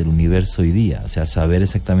enigmas del universo hoy día, o sea, saber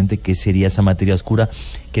exactamente qué sería esa materia oscura,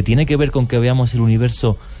 que tiene que ver con que veamos el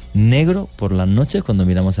universo negro por las noches cuando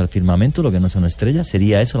miramos al firmamento, lo que no son estrellas.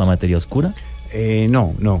 ¿Sería eso la materia oscura?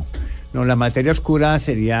 No, la materia oscura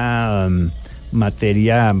sería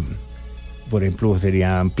materia... Por ejemplo,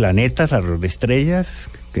 serían planetas alrededor de estrellas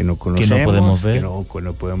que no conocemos, que no podemos ver. Que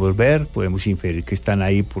no podemos ver. Podemos inferir que están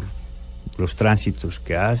ahí por los tránsitos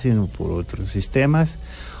que hacen o por otros sistemas.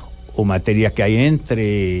 O materia que hay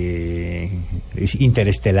entre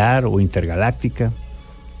interestelar o intergaláctica.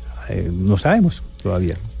 No sabemos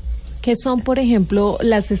todavía. ¿Qué son, por ejemplo,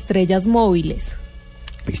 las estrellas móviles?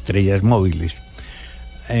 Estrellas móviles.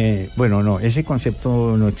 Bueno, no, ese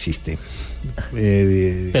concepto no existe.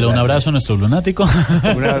 Pero un abrazo a nuestro lunático.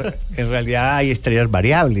 En realidad hay estrellas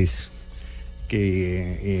variables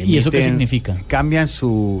que ¿y eso qué significa? Cambian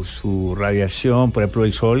su radiación. Por ejemplo,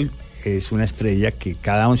 el Sol es una estrella que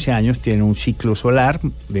cada 11 años tiene un ciclo solar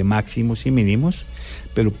de máximos y mínimos,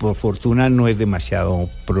 pero por fortuna no es demasiado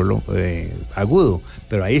agudo.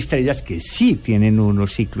 Pero hay estrellas que sí tienen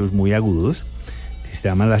unos ciclos muy agudos, que se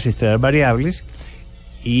llaman las estrellas variables,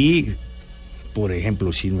 y por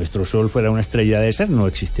ejemplo, si nuestro Sol fuera una estrella de esas, no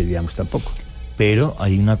existiríamos tampoco. Pero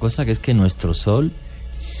hay una cosa, que es que nuestro Sol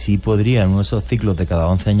sí podría, en uno de esos ciclos de cada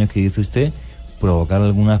 11 años que dice usted, provocar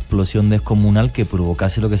alguna explosión descomunal que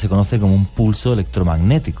provocase lo que se conoce como un pulso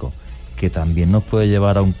electromagnético, que también nos puede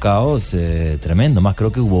llevar a un caos tremendo. Más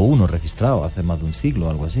creo que hubo uno registrado hace más de un siglo o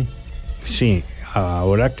algo así. Sí,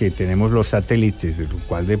 ahora que tenemos los satélites, de lo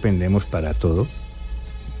cual dependemos para todo,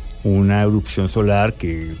 una erupción solar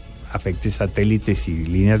que afecte satélites y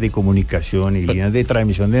líneas de comunicación y líneas de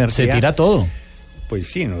transmisión de energía. Se tira todo. Pues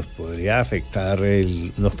sí, nos podría afectar,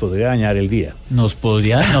 nos podría dañar el día. Nos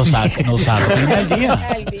arruina el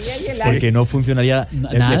día. Porque no funcionaría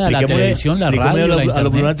nada, la televisión, la radio, la internet. A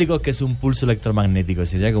los lunáticos, que es un pulso electromagnético.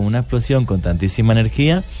 Sería como una explosión con tantísima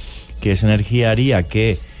energía, que esa energía haría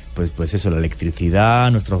que pues eso, la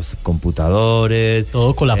electricidad, nuestros computadores,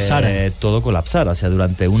 todo colapsara. Todo colapsara. O sea,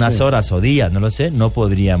 durante unas horas o días, no lo sé, no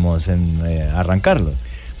podríamos arrancarlo.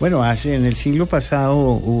 Bueno, en el siglo pasado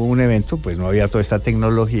hubo un evento, pues no había toda esta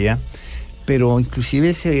tecnología, pero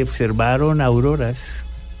inclusive se observaron auroras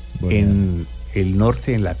en el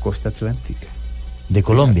norte, en la costa atlántica. ¿De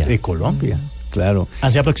Colombia? De Colombia, claro.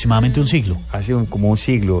 Hace aproximadamente un siglo. Hace como un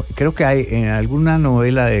siglo. Creo que hay en alguna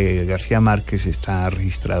novela de García Márquez está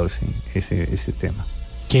registrado ese tema.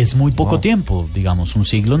 Que es muy poco tiempo, digamos, un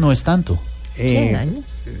siglo no es tanto. 100 años.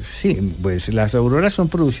 Sí, pues las auroras son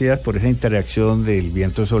producidas por esa interacción del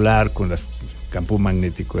viento solar con los campos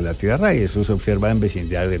magnéticos de la Tierra, y eso se observa en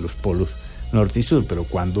vecindad de los polos norte y sur, pero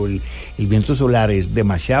cuando el viento solar es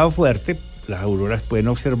demasiado fuerte, las auroras pueden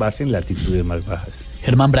observarse en latitudes más bajas.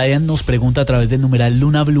 Germán Bryan nos pregunta a través del numeral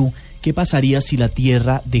Luna BLU, ¿qué pasaría si la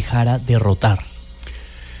Tierra dejara de rotar?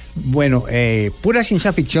 Bueno, pura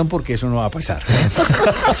ciencia ficción, porque eso no va a pasar.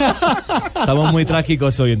 Estamos muy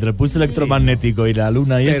trágicos hoy, entre el pulso electromagnético y la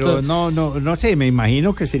luna y pero esto. No sé, me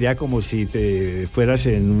imagino que sería como si te fueras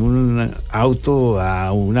en un auto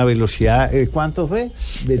a una velocidad, ¿cuánto fue?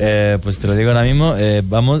 Pues te lo digo ahora mismo,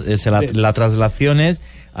 la traslación es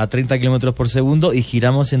a 30 kilómetros por segundo y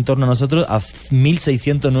giramos en torno a nosotros a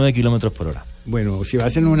 1.609 kilómetros por hora. Bueno, si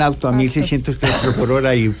vas en un auto a 1.600 kilómetros por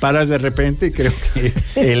hora y paras de repente, creo que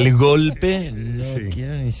el golpe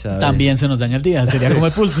también se nos daña el día, sería como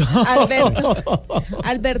el pulso.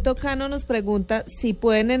 Alberto Cano nos pregunta si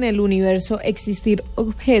pueden en el universo existir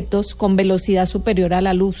objetos con velocidad superior a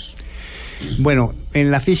la luz. Bueno,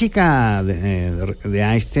 en la física de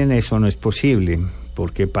Einstein eso no es posible,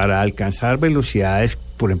 porque para alcanzar velocidades,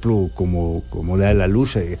 por ejemplo, como la de la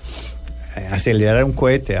luz, acelerar un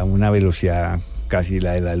cohete a una velocidad casi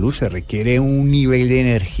la de la luz, se requiere un nivel de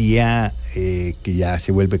energía que ya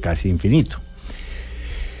se vuelve casi infinito.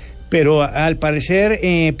 Pero al parecer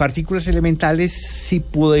partículas elementales sí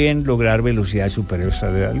pueden lograr velocidades superiores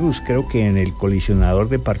a la luz. Creo que en el colisionador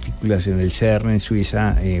de partículas en el CERN en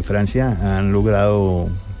Suiza, Francia, han logrado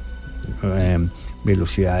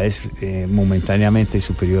velocidades momentáneamente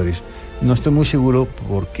superiores. No estoy muy seguro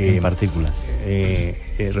porque en partículas.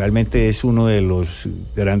 Realmente es uno de los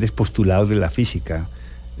grandes postulados de la física.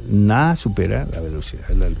 Nada supera la velocidad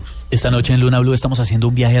de la luz. Esta noche en Luna BLU estamos haciendo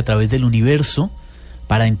un viaje a través del universo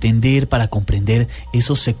para entender, para comprender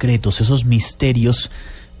esos secretos, esos misterios,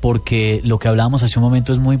 porque lo que hablábamos hace un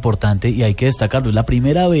momento es muy importante y hay que destacarlo. Es la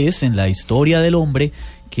primera vez en la historia del hombre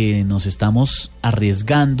que nos estamos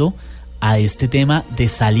arriesgando a este tema de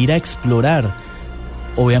salir a explorar.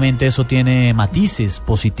 Obviamente eso tiene matices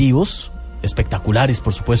positivos, espectaculares,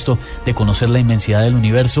 por supuesto, de conocer la inmensidad del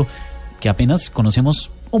universo, que apenas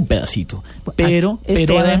conocemos un pedacito. Pero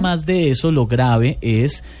además de eso, lo grave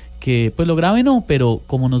es que, pues lo grave no, pero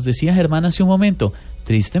como nos decía Germán hace un momento,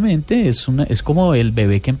 tristemente es como el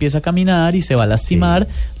bebé que empieza a caminar y se va a lastimar.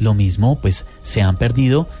 Sí. Lo mismo, pues se han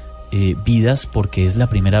perdido vidas porque es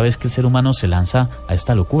la primera vez que el ser humano se lanza a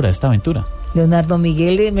esta locura, a esta aventura. Leonardo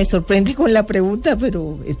Miguel me sorprende con la pregunta,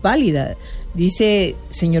 pero es válida. Dice,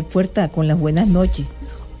 señor Puerta, con las buenas noches,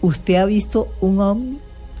 ¿usted ha visto un ovni?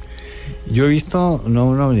 Yo he visto, no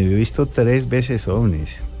un ovni, he visto 3 veces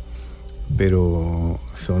ovnis, pero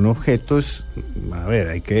son objetos, a ver,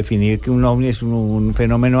 hay que definir que un ovni es un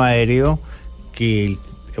fenómeno aéreo que el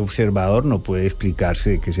observador no puede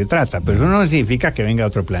explicarse de qué se trata, pero eso no significa que venga a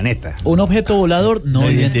otro planeta. Un objeto volador no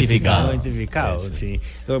identificado. No identificado, sí.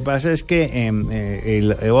 Lo que pasa es que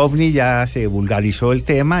el ovni ya se vulgarizó el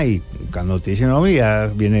tema y cuando te dicen ovni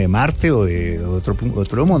ya viene de Marte o de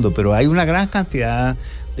otro mundo, pero hay una gran cantidad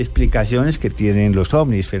de explicaciones que tienen los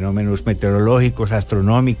ovnis, fenómenos meteorológicos,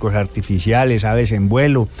 astronómicos, artificiales, aves en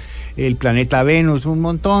vuelo, el planeta Venus, un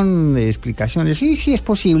montón de explicaciones. Sí, es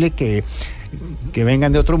posible que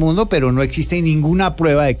vengan de otro mundo, pero no existe ninguna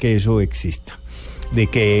prueba de que eso exista, de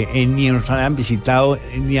que ni nos hayan visitado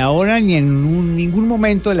ni ahora ni en ningún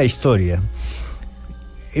momento de la historia.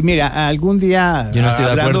 Mira, algún día... Yo no estoy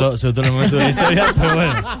de acuerdo sobre todo en el momento de la historia, pero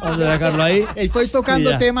bueno, vamos a dejarlo ahí. Estoy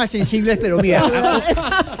tocando temas sensibles, pero mira,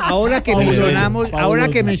 ahora que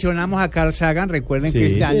mencionamos a Carl Sagan, recuerden que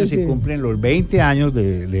este año se cumplen los 20 años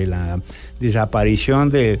de la desaparición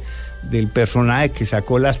del personaje que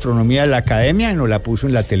sacó la astronomía de la academia y nos la puso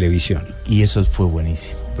en la televisión. Y eso fue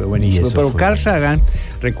buenísimo. Fue buenísimo. Pero Carl Sagan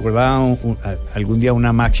recordaba algún día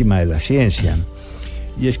una máxima de la ciencia,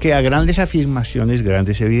 y es que a grandes afirmaciones,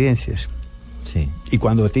 grandes evidencias. Sí. Y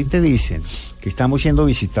cuando a ti te dicen que estamos siendo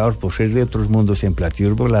visitados por seres de otros mundos en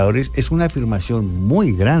platillos voladores, es una afirmación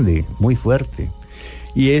muy grande, muy fuerte.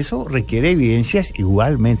 Y eso requiere evidencias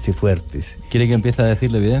igualmente fuertes. ¿Quiere que empiece a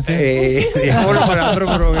decir la evidencia? Dejémoslo para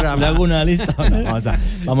otro programa. ¿Le hago una lista? No,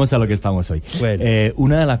 vamos a lo que estamos hoy. Bueno.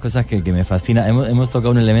 Una de las cosas que me fascina, hemos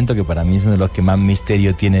tocado un elemento que para mí es uno de los que más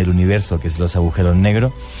misterio tiene el universo, que es los agujeros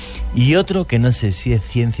negros, y otro que no sé si es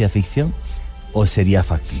ciencia ficción o sería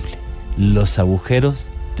factible: los agujeros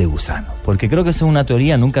de gusano. Porque creo que eso es una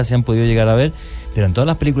teoría, nunca se han podido llegar a ver, pero en todas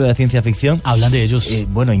las películas de ciencia ficción hablan de ellos.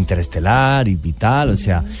 Bueno, Interestelar y Vital, o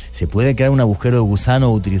sea, se puede crear un agujero de gusano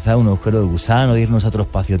o utilizar un agujero de gusano, irnos a otro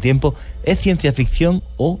espacio-tiempo. ¿Es ciencia ficción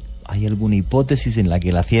o hay alguna hipótesis en la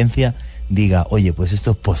que la ciencia diga, oye, pues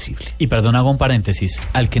esto es posible? Y perdón, hago un paréntesis,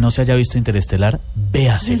 al que no se haya visto Interestelar,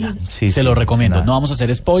 véasela. Se lo recomiendo. No vamos a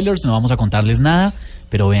hacer spoilers, no vamos a contarles nada,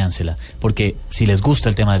 pero véansela, porque si les gusta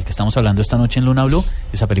el tema del que estamos hablando esta noche en Luna BLU,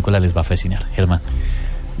 esa película les va a fascinar. Germán.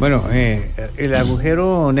 Bueno, el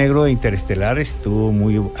agujero negro Interestelar estuvo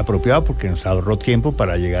muy apropiado porque nos ahorró tiempo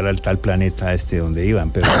para llegar al tal planeta donde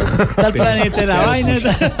iban. Pero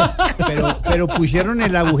pero pusieron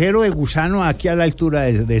el agujero de gusano aquí a la altura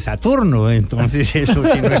de Saturno, entonces eso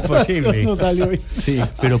sí no es posible. No salió bien. Sí.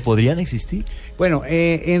 Pero podrían existir. Bueno,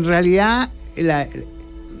 en realidad,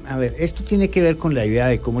 a ver, esto tiene que ver con la idea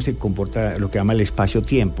de cómo se comporta lo que llama el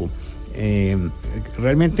espacio-tiempo.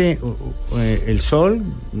 Realmente el Sol,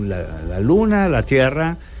 la Luna, la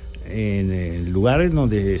Tierra, en lugares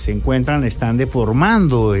donde se encuentran están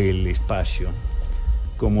deformando el espacio,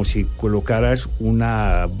 como si colocaras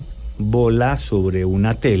una bola sobre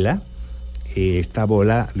una tela. Esta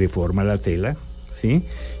bola deforma la tela, ¿sí?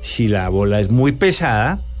 Si la bola es muy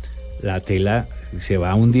pesada, la tela se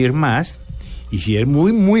va a hundir más, y si es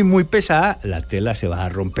muy, muy, muy pesada, la tela se va a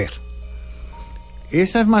romper.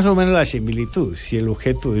 Esa es más o menos la similitud. Si el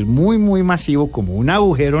objeto es muy, muy masivo, como un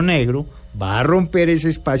agujero negro, va a romper ese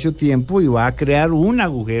espacio-tiempo y va a crear un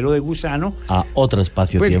agujero de gusano. A otro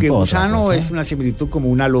espacio-tiempo. Pues que gusano es una similitud como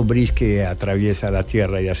una lombriz que atraviesa la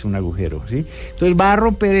Tierra y hace un agujero, ¿sí? Entonces va a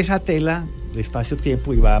romper esa tela de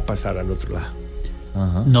espacio-tiempo y va a pasar al otro lado.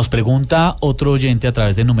 Ajá. Nos pregunta otro oyente a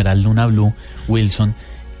través de numeral Luna BLU, Wilson,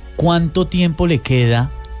 ¿cuánto tiempo le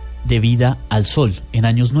queda de vida al Sol en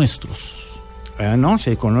años nuestros? No,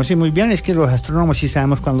 se conoce muy bien, es que los astrónomos sí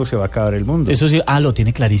sabemos cuándo se va a acabar el mundo. Eso sí, lo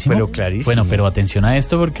tiene clarísimo. Pero clarísimo. Bueno, pero atención a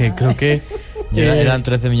esto porque creo que... eran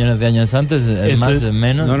 13 millones de años antes, es más, es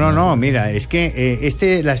menos. No, mira, es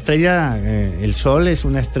que la estrella, el Sol es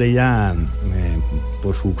una estrella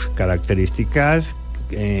por sus características.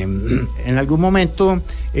 En algún momento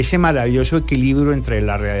ese maravilloso equilibrio entre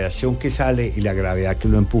la radiación que sale y la gravedad que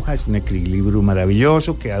lo empuja es un equilibrio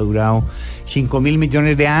maravilloso que ha durado 5.000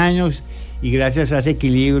 millones de años, y gracias a ese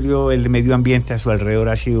equilibrio el medio ambiente a su alrededor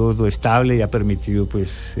ha sido estable y ha permitido pues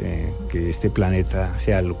que este planeta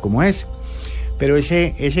sea como es. Pero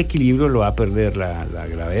ese equilibrio lo va a perder la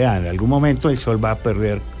gravedad. En algún momento el Sol va a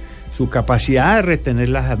perder su capacidad de retener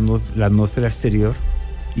la atmósfera exterior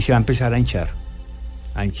y se va a empezar a hinchar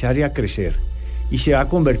y a crecer, y se va a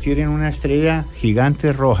convertir en una estrella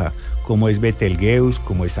gigante roja, como es Betelgeuse,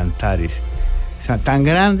 como es Antares. O sea, tan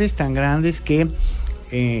grandes que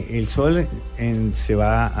el Sol se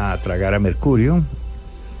va a tragar a Mercurio,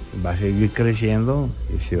 va a seguir creciendo,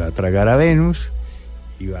 y se va a tragar a Venus,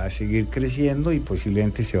 y va a seguir creciendo, y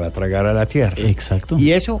posiblemente se va a tragar a la Tierra. Exacto.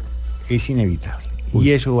 Y eso es inevitable. Uy.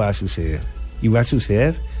 Y eso va a suceder. Y va a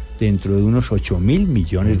suceder dentro de unos 8.000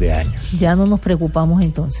 millones de años. Ya no nos preocupamos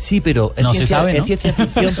entonces. Sí, pero No se sabe, ¿no? es ciencia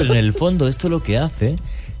ficción, pero en el fondo esto lo que hace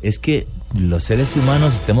es que los seres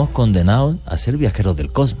humanos estemos condenados a ser viajeros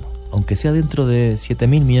del cosmos, aunque sea dentro de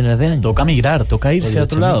 7.000 millones de años. Toca migrar, toca irse a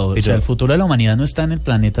otro lado. O sea, el futuro de la humanidad no está en el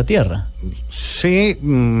planeta Tierra. Sí,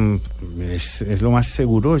 es lo más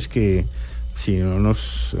seguro, es que si no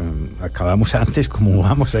nos acabamos antes, como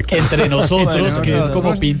vamos aquí. Entre nosotros, Bueno, que es como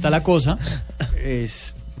nosotros, pinta la cosa.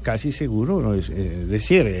 Es casi seguro, ¿no? Es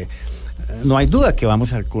decir, no hay duda que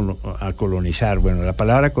vamos a colonizar. Bueno, la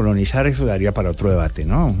palabra colonizar, eso daría para otro debate,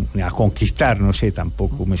 ¿no? A conquistar, no sé,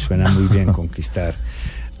 tampoco me suena muy bien conquistar.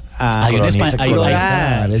 Hay un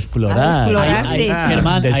explorar. Explorar, sí.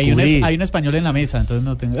 Germán, descubrir. hay un español en la mesa, entonces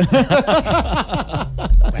no tengo...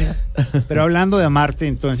 Bueno, pero hablando de Marte,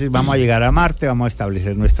 entonces vamos a llegar a Marte, vamos a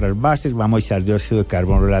establecer nuestras bases, vamos a echar dióxido de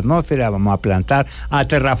carbono a la atmósfera, vamos a plantar, a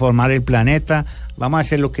terraformar el planeta, vamos a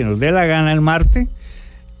hacer lo que nos dé la gana en Marte.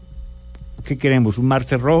 ¿Qué queremos? ¿Un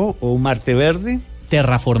Marte rojo o un Marte verde?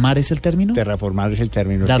 ¿Terraformar es el término? Terraformar es el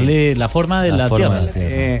término. Darle la forma de la forma Tierra.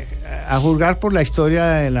 de A juzgar por la historia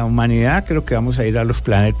de la humanidad, creo que vamos a ir a los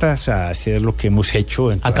planetas a hacer lo que hemos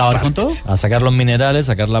hecho en todas ¿Acabar con todo? partes. A sacar los minerales,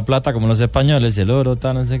 sacar la plata como los españoles, el oro,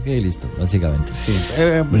 tal, no sé qué, y listo, básicamente. Sí.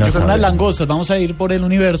 No Son sabemos. unas langostas, vamos a ir por el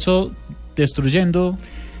universo destruyendo.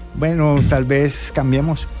 Bueno, tal vez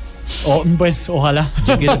cambiemos. Pues ojalá.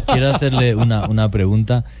 Yo quiero hacerle una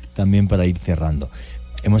pregunta también para ir cerrando.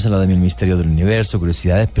 Hemos hablado del misterio del universo,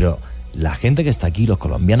 curiosidades, pero la gente que está aquí, los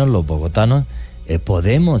colombianos, los bogotanos,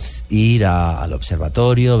 podemos ir al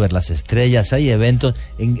observatorio, ver las estrellas, hay eventos.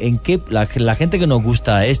 ¿En qué la gente que nos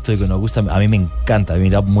gusta esto y que nos gusta, a mí me encanta,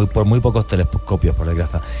 mira, por muy pocos telescopios, por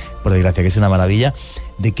desgracia, que es una maravilla?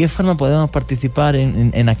 ¿De qué forma podemos participar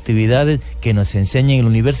en actividades que nos enseñen el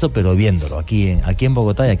universo, pero viéndolo aquí en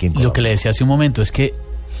Bogotá y aquí en Colombia? Lo que le decía hace un momento es que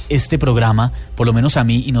este programa, por lo menos a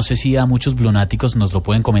mí, y no sé si a muchos blunáticos nos lo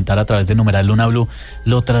pueden comentar a través de numeral Luna BLU,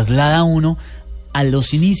 lo traslada a uno a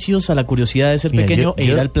los inicios, a la curiosidad de ser pequeño e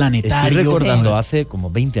ir al planetario. Estoy recordando hace como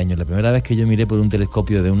 20 años, la primera vez que yo miré por un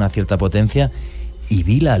telescopio de una cierta potencia y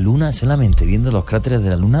vi la luna, solamente viendo los cráteres de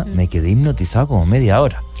la luna, me quedé hipnotizado como media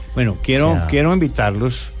hora. Bueno, quiero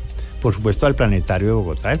invitarlos, por supuesto, al Planetario de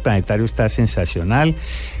Bogotá. El planetario está sensacional,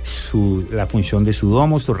 la función de su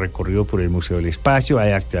domo, su recorrido por el Museo del Espacio,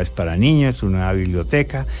 hay actividades para niños, una nueva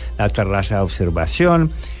biblioteca, la terraza de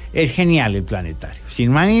observación. Es genial el planetario. Si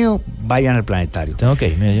no han ido, vayan al planetario. Tengo que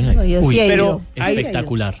ir, mira, yo no he ido. No, yo Uy, sí he pero ido.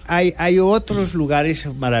 espectacular. Hay otros lugares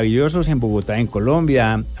maravillosos en Bogotá, en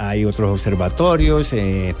Colombia, hay otros observatorios,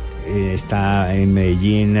 está en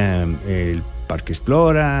Medellín el Parque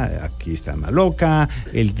Explora, aquí está Maloca,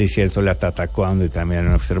 el desierto de la Tatacoa, donde también hay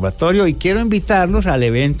un observatorio, y quiero invitarlos al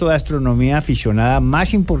evento de astronomía aficionada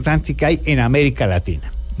más importante que hay en América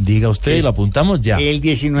Latina. Diga usted y lo apuntamos ya. El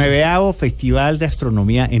 19º Festival de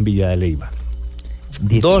Astronomía en Villa de Leyva.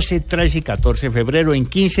 12, 13 y 14 de febrero, en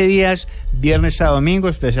 15 días, viernes a domingo,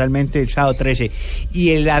 especialmente el sábado 13.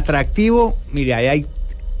 Y el atractivo, mire,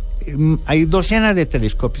 hay docenas de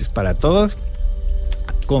telescopios para todos,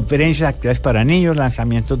 conferencias, actividades para niños,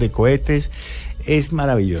 lanzamientos de cohetes, es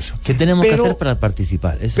maravilloso. ¿Qué tenemos que hacer para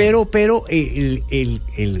participar? Eso. Pero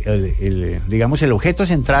digamos, el objeto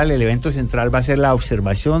central, el evento central va a ser la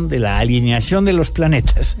observación de la alineación de los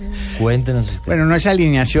planetas. Cuéntenos usted. Bueno, no es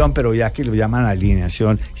alineación, pero ya que lo llaman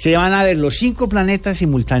alineación, se van a ver los 5 planetas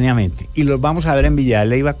simultáneamente y los vamos a ver en Villa de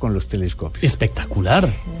Leyva con los telescopios. Espectacular.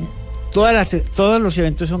 Todos los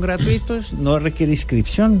eventos son gratuitos, no requiere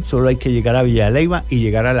inscripción, solo hay que llegar a Villa de Leyva y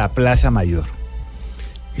llegar a la Plaza Mayor.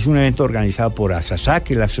 Es un evento organizado por ASASA,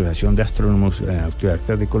 que es la Asociación de Astrónomos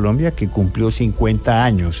Autodidactas de Colombia, que cumplió 50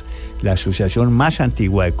 años, la asociación más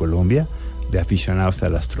antigua de Colombia de aficionados a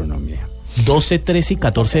la astronomía. 12, 13 y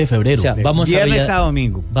 14 de febrero. O sea, Viernes a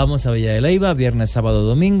domingo. Vamos a Villa de Leyva, viernes, sábado,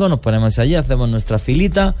 domingo, nos ponemos allí, hacemos nuestra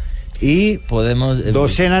filita y podemos...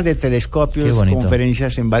 Docenas de telescopios,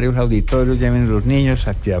 conferencias en varios auditorios, lleven los niños,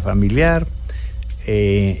 actividad familiar.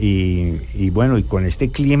 Y bueno, y con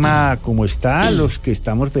este clima como está, los que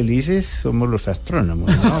estamos felices somos los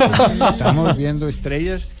astrónomos, ¿no? Estamos viendo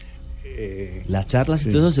estrellas. Las charlas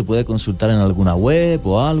y todo eso se puede consultar en alguna web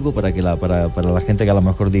o algo para que para la gente que a lo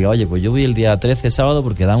mejor diga, oye, pues yo voy el día 13 sábado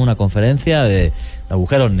porque dan una conferencia de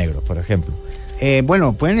agujeros negros, por ejemplo.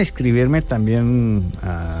 Bueno, pueden escribirme también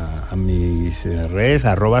a mis redes,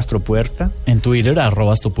 @astropuerta. En Twitter,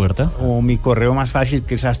 @astropuerta. O mi correo más fácil,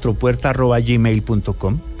 que es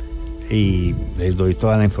astropuerta@gmail.com. Y les doy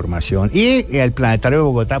toda la información. Y el planetario de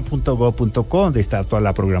Bogotá.gov.co, donde está toda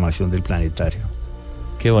la programación del planetario.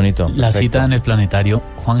 Qué bonito. La perfecto. cita en el planetario,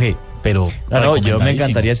 Juan G. Pero no, yo me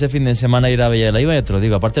encantaría ese fin de semana ir a Villa de Leyva, ya te lo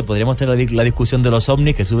digo. Aparte, podríamos tener la discusión de los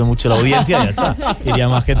ovnis, que sube mucho la audiencia, y ya está. Iría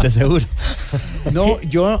más gente seguro. No,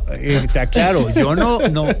 yo, te aclaro, yo no.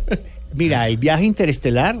 Mira, el viaje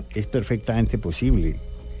interestelar es perfectamente posible.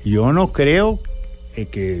 Yo no creo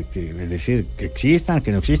que es decir, que existan,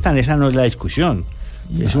 que no existan, esa no es la discusión.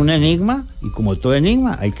 No. Es un enigma, y como todo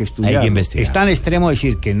enigma, hay que estudiarlo. Hay que investigar. Es tan extremo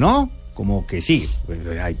decir que no, como que sí, pues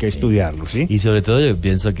hay que estudiarlo, ¿sí? Y sobre todo yo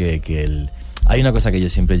pienso que hay una cosa que yo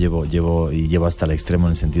siempre llevo hasta el extremo,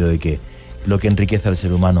 en el sentido de que lo que enriquece al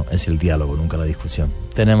ser humano es el diálogo, nunca la discusión.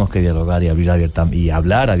 Tenemos que dialogar y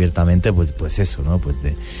hablar abiertamente, pues eso, ¿no? Pues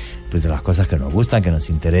de las cosas que nos gustan, que nos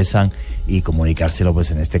interesan, y comunicárselo,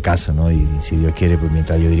 pues en este caso, ¿no? Y si Dios quiere, pues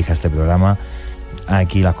mientras yo dirija este programa,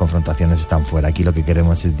 aquí las confrontaciones están fuera. Aquí lo que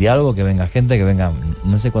queremos es diálogo, que venga gente, que venga,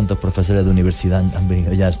 no sé cuántos profesores de universidad han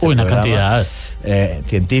venido ya a este una programa. Cantidad.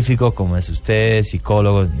 Científicos, como es usted,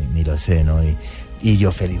 psicólogos, ni lo sé, ¿no? Y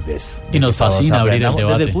yo feliz de eso. Y nos fascina abrir el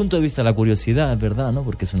debate. Desde el punto de vista de la curiosidad, es verdad, ¿no?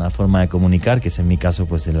 Porque es una forma de comunicar, que es en mi caso,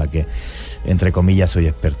 pues en la que, entre comillas, soy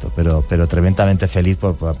experto. Pero tremendamente feliz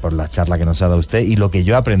por la charla que nos ha dado usted y lo que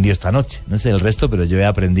yo he aprendido esta noche. No sé el resto, pero yo he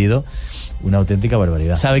aprendido una auténtica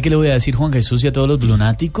barbaridad. ¿Sabe qué le voy a decir, Juan Jesús, y a todos los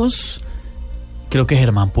lunáticos? Creo que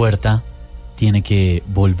Germán Puerta tiene que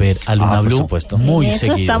volver a Luna Blue, por supuesto. Muy en eso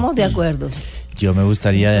seguido. Estamos de acuerdo. Yo me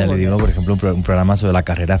gustaría, le digo, por ejemplo, un programa sobre la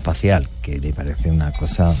carrera espacial, que le parece una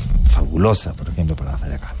cosa fabulosa, por ejemplo, para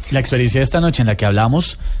hacer acá. La experiencia de esta noche en la que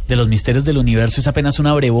hablamos de los misterios del universo es apenas un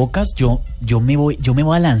abrebocas. Yo me voy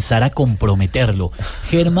a lanzar a comprometerlo.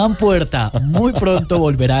 Germán Puerta muy pronto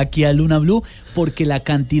volverá aquí a Luna Blue, porque la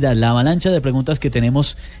avalancha de preguntas que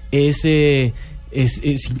tenemos es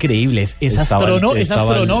increíble, es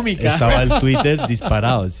astronómica. Estaba el Twitter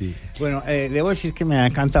disparado, sí. Bueno, debo decir que me ha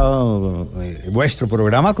encantado vuestro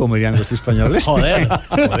programa, como dirían los españoles. Joder.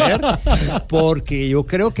 Porque yo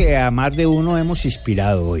creo que a más de uno hemos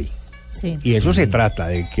inspirado hoy. Sí. Y eso se trata,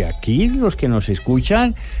 de que aquí los que nos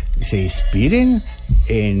escuchan se inspiren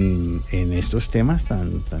en estos temas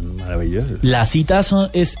tan maravillosos. La cita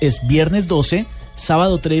es viernes 12,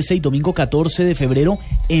 sábado 13 y domingo 14 de febrero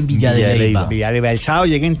en Villa de Leyva. El sábado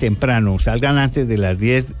lleguen temprano, salgan antes de las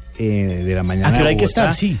 10 de la mañana. ¿A qué hora hay que Bogotá.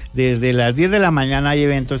 estar? Sí. Desde las 10 de la mañana hay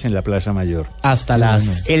eventos en la Plaza Mayor. Hasta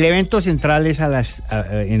las... El evento central es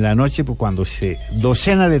en la noche, pues, cuando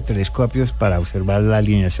docenas de telescopios para observar la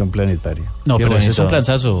alineación planetaria. No, Qué pero bonito. eso es un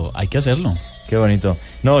planzazo, hay que hacerlo. Qué bonito.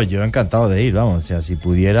 No, yo encantado de ir, vamos. O sea, si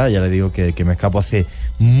pudiera, ya le digo que me escapo. Hace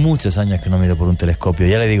muchos años que no me he ido por un telescopio.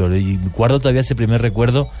 Ya le digo, y guardo todavía ese primer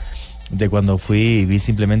recuerdo de cuando fui y vi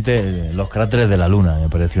simplemente los cráteres de la Luna. Me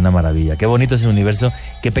pareció una maravilla. Qué bonito es el universo,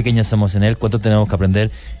 qué pequeños somos en él, cuánto tenemos que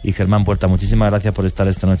aprender. Y Germán Puerta, muchísimas gracias por estar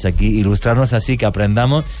esta noche aquí, ilustrarnos así, que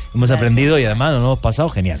aprendamos. Hemos aprendido y además nos hemos pasado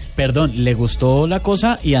genial. Perdón, le gustó la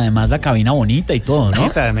cosa y además la cabina bonita y todo,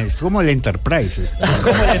 ¿no? Es como el Enterprise. Es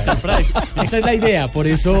como el Enterprise. Esa es la idea, por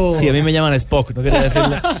eso... Sí, a mí me llaman Spock, no quería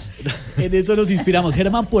decirle. En eso nos inspiramos.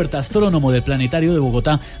 Germán Puerta, astrónomo del Planetario de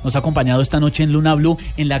Bogotá, nos ha acompañado esta noche en Luna Blue,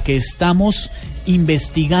 en la que estamos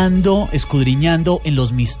investigando, escudriñando en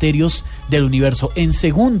los misterios del universo. En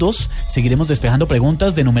segundos seguiremos despejando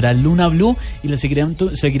preguntas de numeral Luna Blue y les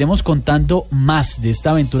seguiremos contando más de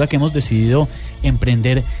esta aventura que hemos decidido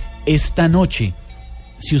emprender esta noche.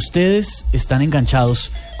 Si ustedes están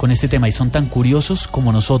enganchados con este tema y son tan curiosos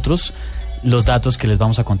como nosotros, los datos que les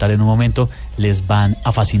vamos a contar en un momento les van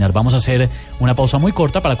a fascinar. Vamos a hacer una pausa muy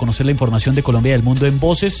corta para conocer la información de Colombia y del mundo en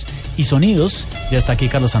voces y sonidos. Ya está aquí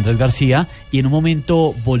Carlos Andrés García y en un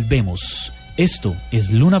momento volvemos. Esto es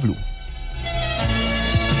Luna Blue.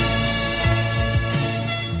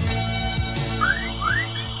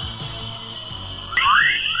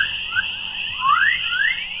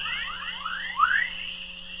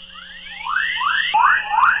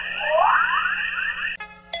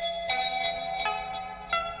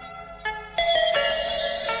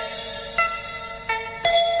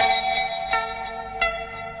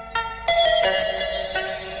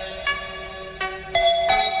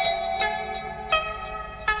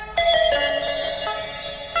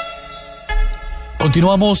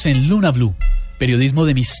 Continuamos en Luna BLU, periodismo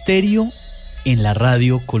de misterio en la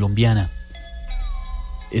radio colombiana.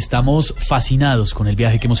 Estamos fascinados con el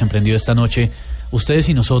viaje que hemos emprendido esta noche, ustedes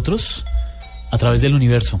y nosotros, a través del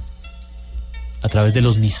universo, a través de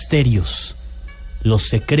los misterios, los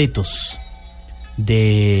secretos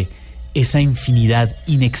de esa infinidad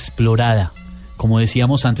inexplorada. Como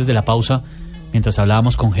decíamos antes de la pausa, mientras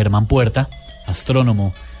hablábamos con Germán Puerta,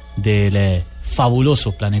 astrónomo del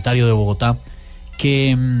fabuloso planetario de Bogotá,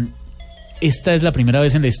 que esta es la primera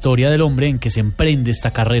vez en la historia del hombre en que se emprende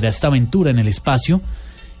esta carrera, esta aventura en el espacio,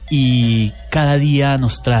 y cada día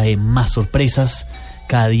nos trae más sorpresas,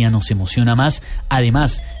 cada día nos emociona más.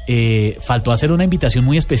 Además, faltó hacer una invitación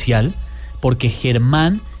muy especial, porque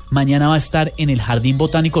Germán mañana va a estar en el Jardín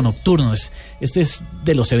Botánico Nocturno. Este es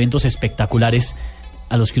de los eventos espectaculares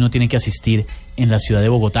a los que uno tiene que asistir en la ciudad de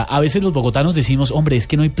Bogotá. A veces los bogotanos decimos, hombre, es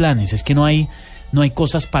que no hay planes, es que no hay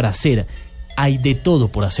cosas para hacer. Hay de todo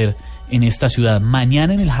por hacer en esta ciudad.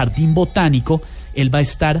 Mañana en el Jardín Botánico, él va a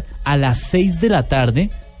estar a las 6 de la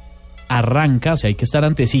tarde, arranca, o sea, hay que estar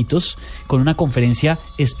antecitos, con una conferencia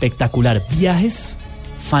espectacular, viajes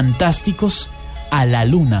fantásticos a la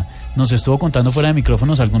luna. Nos estuvo contando fuera de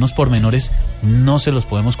micrófonos algunos pormenores, no se los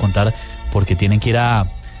podemos contar porque tienen que ir a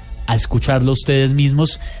escucharlo ustedes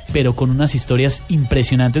mismos, pero con unas historias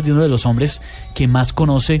impresionantes de uno de los hombres que más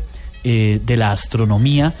conoce de la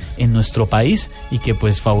astronomía en nuestro país, y que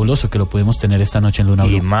pues fabuloso que lo pudimos tener esta noche en Luna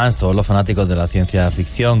BLU. Y más todos los fanáticos de la ciencia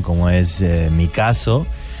ficción, como es mi caso,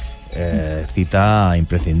 cita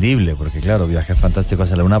imprescindible, porque claro, viajes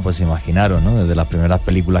fantásticos a la luna, pues imaginaron, ¿no? Desde las primeras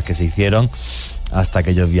películas que se hicieron hasta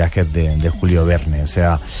aquellos viajes de Julio Verne. O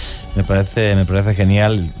sea, me parece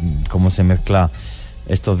genial cómo se mezcla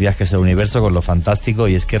estos viajes al universo con lo fantástico,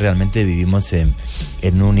 y es que realmente vivimos en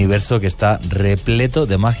un universo que está repleto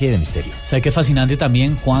de magia y de misterio. ¿Sabe qué fascinante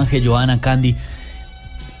también, Juanje, Joana, Candy?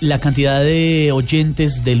 La cantidad de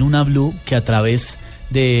oyentes de Luna BLU que a través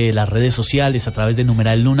de las redes sociales, a través de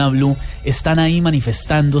numeral Luna BLU, están ahí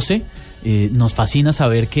manifestándose. Nos fascina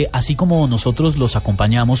saber que así como nosotros los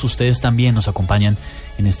acompañamos, ustedes también nos acompañan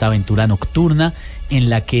en esta aventura nocturna en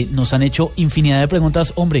la que nos han hecho infinidad de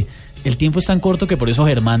preguntas. Hombre, el tiempo es tan corto que por eso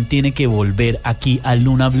Germán tiene que volver aquí a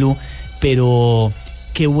Luna BLU, pero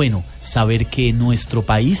qué bueno saber que nuestro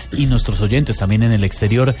país y nuestros oyentes también en el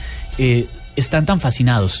exterior están tan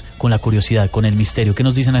fascinados con la curiosidad, con el misterio. ¿Qué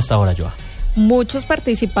nos dicen a esta hora, Joa? Muchos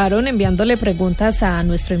participaron enviándole preguntas a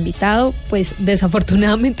nuestro invitado, pues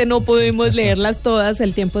desafortunadamente no pudimos leerlas todas,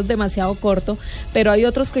 el tiempo es demasiado corto, pero hay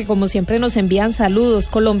otros que como siempre nos envían saludos.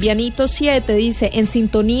 Colombianito 7 dice, en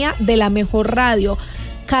sintonía de la mejor radio.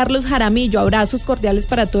 Carlos Jaramillo, abrazos cordiales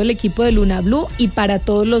para todo el equipo de Luna BLU y para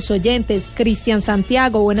todos los oyentes. Cristian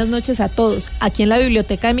Santiago, buenas noches a todos. Aquí en la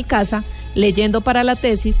biblioteca de mi casa, leyendo para la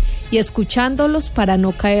tesis y escuchándolos para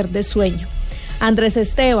no caer de sueño. Andrés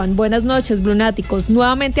Esteban, buenas noches, Blunáticos.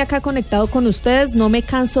 Nuevamente acá conectado con ustedes, no me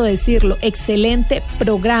canso de decirlo. Excelente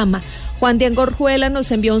programa. Juan Diego Orjuela nos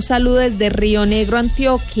envió un saludo desde Río Negro,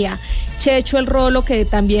 Antioquia. Checho el Rolo, que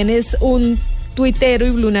también es un tuitero y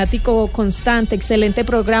blunático constante. Excelente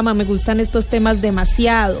programa, me gustan estos temas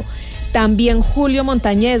demasiado. También Julio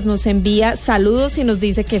Montañez nos envía saludos y nos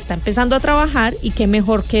dice que está empezando a trabajar y qué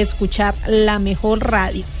mejor que escuchar la mejor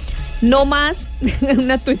radio. No Más,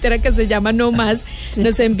 una tuitera que se llama No Más, sí,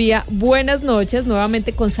 nos envía buenas noches,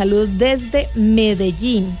 nuevamente con saludos desde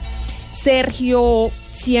Medellín. Sergio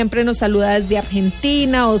siempre nos saluda desde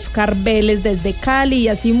Argentina, Oscar Vélez desde Cali, y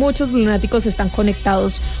así muchos lunáticos están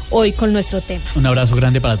conectados hoy con nuestro tema. Un abrazo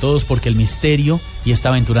grande para todos, porque el misterio y esta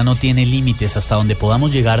aventura no tiene límites. Hasta donde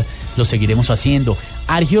podamos llegar, lo seguiremos haciendo.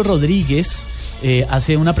 Argio Rodríguez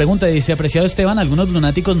hace una pregunta y dice, apreciado Esteban, algunos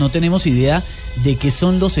lunáticos no tenemos idea de qué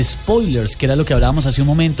son los spoilers, que era lo que hablábamos hace un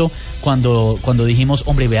momento cuando dijimos,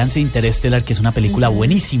 hombre, véanse Interestelar, que es una película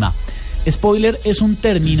buenísima. Spoiler es un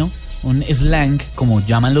término, un slang, como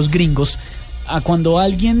llaman los gringos, a cuando a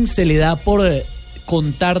alguien se le da por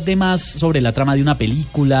contar de más sobre la trama de una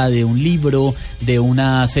película, de un libro, de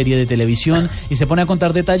una serie de televisión, y se pone a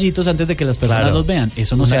contar detallitos antes de que las personas los vean.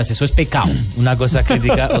 Eso no se hace, eso es pecado. Una cosa es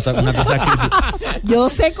criticar, una cosa es criticar. Yo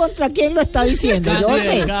sé contra quién lo está diciendo, yo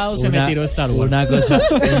sé. Se me tiró Star Wars. Una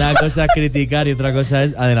cosa es criticar y otra cosa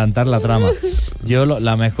es adelantar la trama. Yo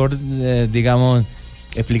la mejor, digamos,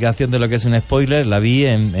 explicación de lo que es un spoiler la vi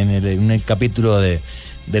en el capítulo de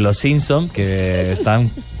Los Simpsons, que están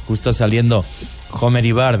justo saliendo Homer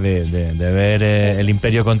y Bart de ver El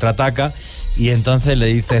Imperio Contraataca, Y entonces le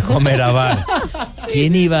dice Homer a Bart: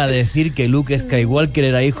 ¿quién iba a decir que Luke Skywalker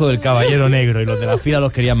era hijo del Caballero Negro? Y los de la fila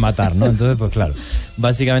los querían matar, ¿no? Entonces, pues claro,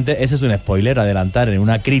 básicamente eso es un spoiler, adelantar en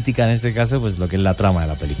una crítica en este caso, pues lo que es la trama de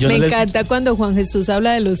la película. Me encanta cuando Juan Jesús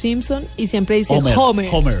habla de los Simpson y siempre dice Homer.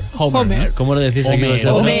 ¿Cómo lo decís aquí?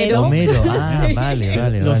 Homero. Ah,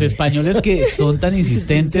 vale. Los españoles que son tan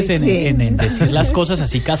insistentes en decir las cosas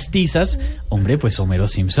así castizas, hombre, pues Homero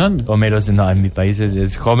Simpson. No, en mi país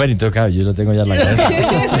es Homer, entonces claro, yo lo tengo ya en la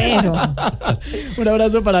cabeza. Un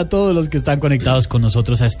abrazo para todos los que están conectados con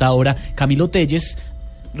nosotros a esta hora. Camilo Telles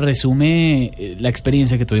resume la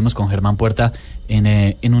experiencia que tuvimos con Germán Puerta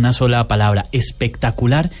en una sola palabra: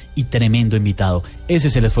 espectacular y tremendo invitado. Ese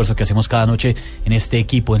es el esfuerzo que hacemos cada noche en este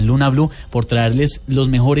equipo en Luna BLU por traerles los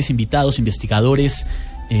mejores invitados, investigadores,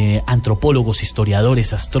 antropólogos,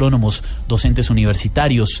 historiadores, astrónomos, docentes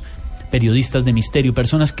universitarios, periodistas de misterio,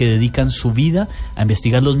 personas que dedican su vida a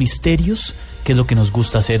investigar los misterios, que es lo que nos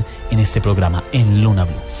gusta hacer en este programa, en Luna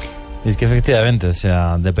BLU. Es que efectivamente, o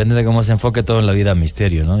sea, depende de cómo se enfoque todo en la vida,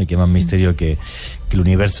 misterio, ¿no? Y qué más misterio que el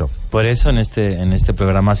universo. Por eso en este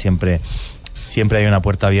programa siempre hay una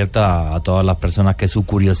puerta abierta a todas las personas que su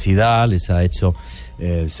curiosidad les ha hecho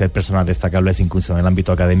ser personas destacables incluso en el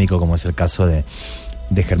ámbito académico, como es el caso de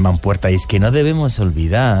Germán Puerta. Y es que no debemos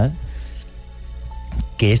olvidar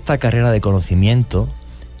que esta carrera de conocimiento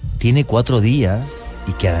tiene 4 días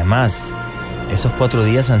y que además esos 4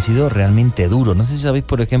 días han sido realmente duros. No sé si sabéis,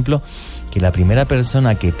 por ejemplo, que la primera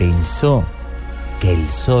persona que pensó que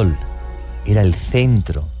el Sol era el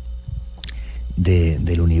centro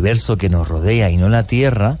del universo que nos rodea y no la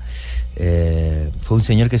Tierra, fue un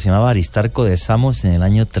señor que se llamaba Aristarco de Samos en el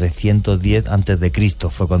año 310 a.C.,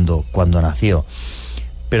 fue cuando nació.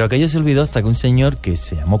 Pero aquello se olvidó hasta que un señor que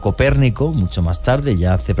se llamó Copérnico, mucho más tarde,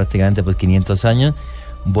 ya hace prácticamente 500 años,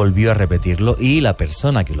 volvió a repetirlo, y la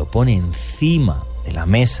persona que lo pone encima de la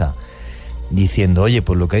mesa diciendo: oye,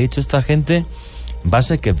 pues lo que ha dicho esta gente va a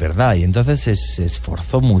ser que es verdad. Y entonces se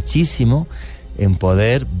esforzó muchísimo en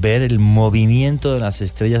poder ver el movimiento de las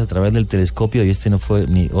estrellas a través del telescopio, y este no fue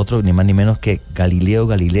ni otro ni más ni menos que Galileo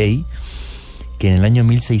Galilei, que en el año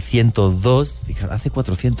 1602, fijaros, hace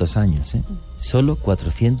 400 años, solo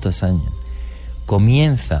 400 años,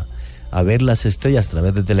 comienza a ver las estrellas a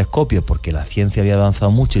través del telescopio, porque la ciencia había avanzado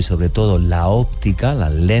mucho y sobre todo la óptica,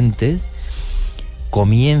 las lentes.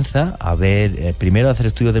 Comienza a ver, primero a hacer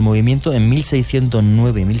estudios de movimiento en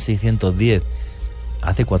 1609 y 1610,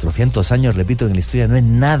 hace 400 años, repito, que en la historia no es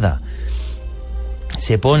nada.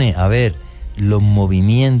 Se pone a ver los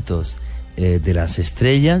movimientos de las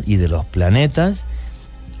estrellas y de los planetas,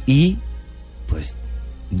 y pues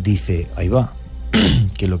dice: ahí va,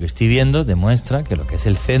 que lo que estoy viendo demuestra que lo que es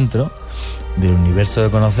el centro del universo que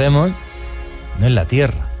conocemos no es la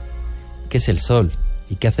Tierra, que es el Sol.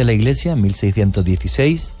 ¿Y qué hace la Iglesia en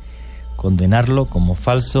 1616? Condenarlo como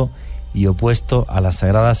falso y opuesto a las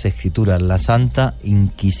Sagradas Escrituras. La Santa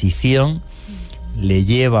Inquisición le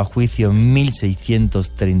lleva a juicio en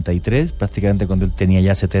 1633, prácticamente cuando él tenía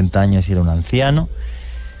ya 70 años y era un anciano.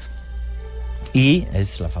 Y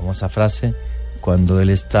es la famosa frase cuando él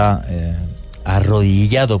está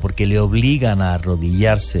arrodillado, porque le obligan a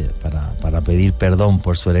arrodillarse para pedir perdón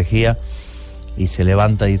por su herejía, y se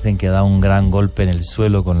levanta, dicen que da un gran golpe en el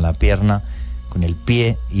suelo con la pierna, con el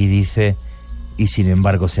pie, y dice: y sin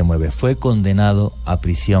embargo se mueve. Fue condenado a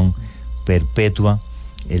prisión perpetua.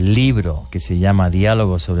 El libro, que se llama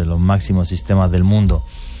Diálogos sobre los máximos sistemas del mundo,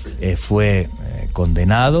 fue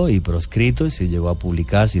condenado y proscrito, y se llegó a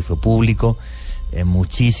publicar, se hizo público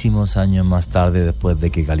muchísimos años más tarde, después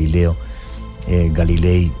de que Galilei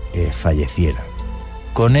falleciera.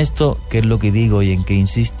 Con esto, ¿qué es lo que digo y en qué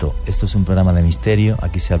insisto? Esto es un programa de misterio.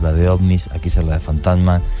 Aquí se habla de ovnis, aquí se habla de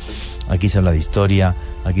fantasmas, aquí se habla de historia,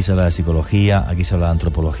 aquí se habla de psicología, aquí se habla de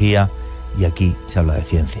antropología, y aquí se habla de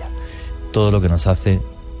ciencia. Todo lo que nos hace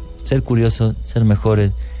ser curiosos, ser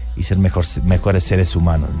mejores y ser mejores seres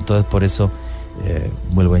humanos. Entonces, por eso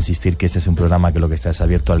vuelvo a insistir que este es un programa que lo que está es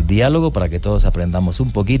abierto al diálogo, para que todos aprendamos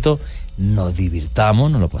un poquito, nos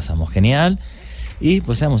divirtamos, nos lo pasamos genial y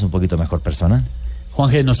pues seamos un poquito mejor personas. Juan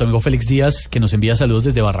G., nuestro amigo Félix Díaz, que nos envía saludos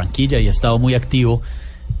desde Barranquilla y ha estado muy activo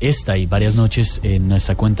esta y varias noches en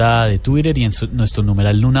nuestra cuenta de Twitter y en nuestro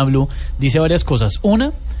numeral Luna BLU, dice varias cosas.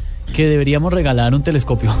 Una, que deberíamos regalar un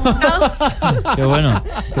telescopio. Qué bueno,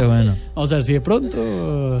 qué bueno. Vamos a ver si de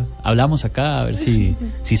pronto hablamos acá, a ver si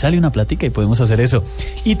sale una plática y podemos hacer eso.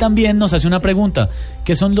 Y también nos hace una pregunta: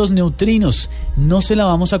 ¿qué son los neutrinos? No se la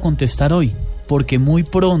vamos a contestar hoy, porque muy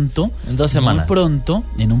pronto, en 2 semanas, muy pronto,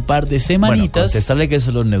 en un par de semanitas, bueno, contestarle que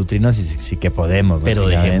son los neutrinos sí que podemos, pero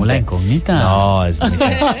dejemos la incógnita. No, es muy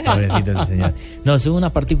pobrecito ese señor. No, son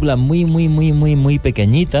unas partículas muy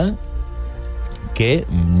pequeñitas que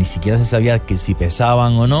ni siquiera se sabía que si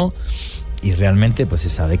pesaban o no, y realmente pues se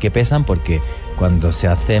sabe que pesan porque cuando se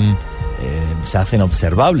hacen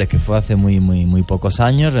observables, que fue hace muy pocos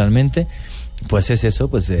años realmente, pues es eso,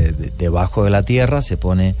 pues debajo de la Tierra se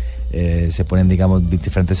ponen, digamos,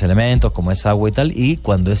 diferentes elementos como es agua y tal, y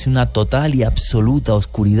cuando es una total y absoluta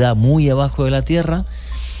oscuridad muy abajo de la Tierra,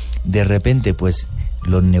 de repente pues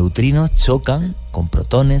los neutrinos chocan con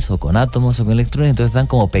protones o con átomos o con electrones, entonces dan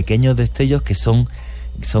como pequeños destellos que son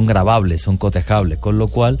grabables, son cotejables, con lo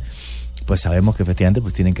cual pues sabemos que efectivamente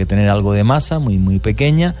pues tienen que tener algo de masa muy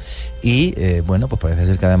pequeña y bueno, pues parece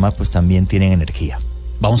ser que además pues también tienen energía.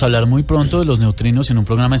 Vamos a hablar muy pronto de los neutrinos en un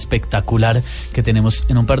programa espectacular que tenemos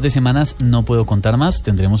en un par de semanas. No puedo contar más.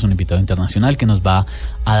 Tendremos un invitado internacional que nos va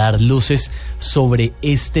a dar luces sobre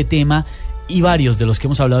este tema y varios de los que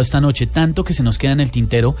hemos hablado esta noche, tanto que se nos queda en el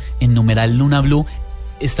tintero en numeral Luna BLU.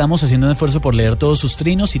 Estamos haciendo un esfuerzo por leer todos sus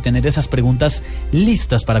trinos y tener esas preguntas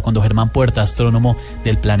listas para cuando Germán Puerta, astrónomo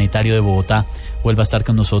del Planetario de Bogotá, vuelva a estar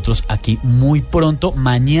con nosotros aquí muy pronto.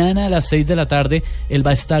 Mañana a las 6 de la tarde él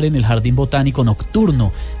va a estar en el Jardín Botánico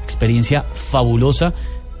Nocturno, experiencia fabulosa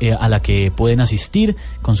a la que pueden asistir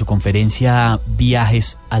con su conferencia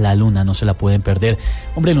Viajes a la Luna, no se la pueden perder.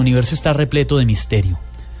 Hombre, el universo está repleto de misterio,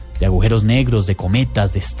 de agujeros negros, de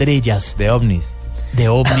cometas, de estrellas, de ovnis. De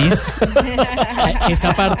ovnis.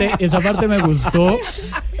 Esa parte me gustó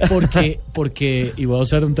porque y voy a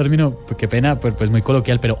usar un término, qué pena, pues muy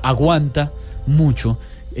coloquial, pero aguanta mucho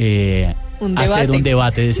hacer un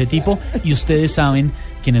debate de ese tipo. Y ustedes saben,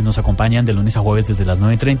 quienes nos acompañan de lunes a jueves desde las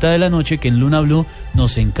 9:30 de la noche, que en Luna BLU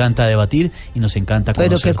nos encanta debatir y nos encanta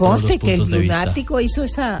conocer todos los puntos de vista. Pero que conste que el lunático hizo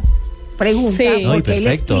esa pregunta, sí, porque él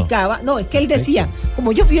explicaba, es que él decía,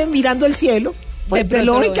 como ellos viven mirando el cielo, pues de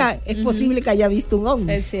lógica es posible que haya visto un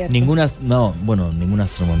ovni. Es cierto. Ningún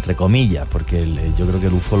astrónomo, entre comillas, porque yo creo que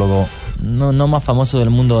el ufólogo no más famoso del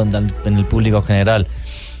mundo en el público general,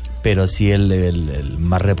 pero sí el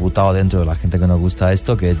más reputado dentro de la gente que nos gusta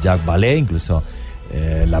esto, que es Jacques Vallée. Incluso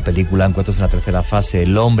la película Encuentros en la tercera fase,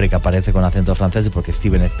 el hombre que aparece con acento francés, porque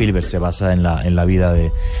Steven Spielberg se basa en la vida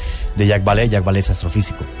de Jacques Vallée. Jacques Vallée es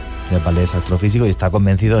astrofísico. Jacques Vallée es astrofísico y está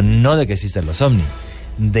convencido no de que existen los ovnis,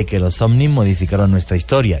 de que los ovnis modificaron nuestra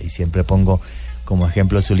historia, y siempre pongo como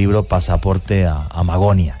ejemplo su libro Pasaporte a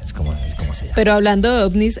Magonia, es como se llama. Pero hablando de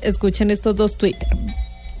ovnis, escuchen estos dos Twitter.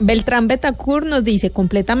 Beltrán Betancourt nos dice: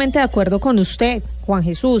 completamente de acuerdo con usted, Juan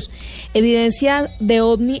Jesús. Evidencia de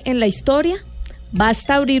ovni en la historia,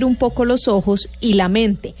 basta abrir un poco los ojos y la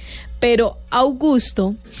mente. Pero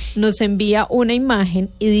Augusto nos envía una imagen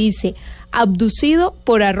y dice: abducido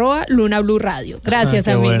por @Luna BLU Radio. Gracias,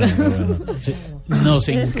 amigo. Bueno, qué bueno. Sí, nos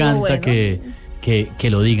encanta que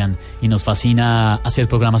lo digan, y nos fascina hacer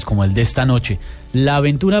programas como el de esta noche. La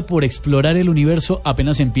aventura por explorar el universo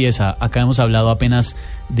apenas empieza. Acá hemos hablado apenas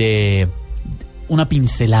de una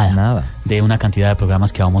pincelada de una cantidad de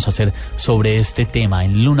programas que vamos a hacer sobre este tema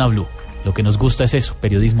en Luna BLU. Lo que nos gusta es eso,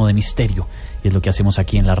 periodismo de misterio, y es lo que hacemos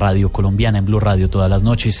aquí en la radio colombiana, en Blue Radio, todas las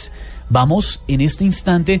noches. Vamos en este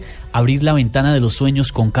instante a abrir la ventana de los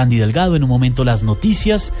sueños con Candy Delgado. En un momento las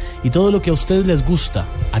noticias y todo lo que a ustedes les gusta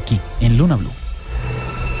aquí en Luna BLU.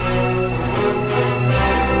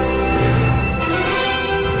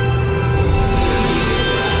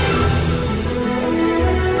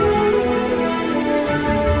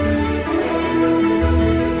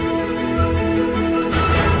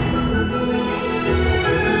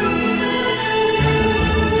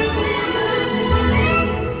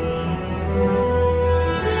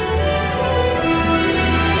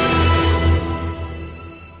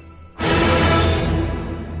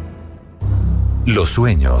 Los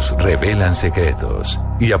sueños revelan secretos,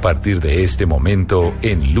 y a partir de este momento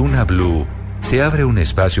en Luna BLU se abre un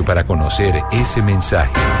espacio para conocer ese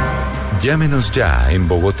mensaje. Llámenos ya en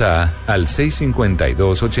Bogotá al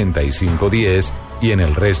 652-8510 y en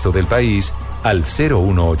el resto del país al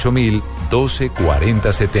 018.000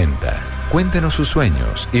 124070. Cuéntenos sus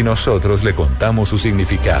sueños y nosotros le contamos su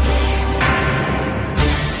significado.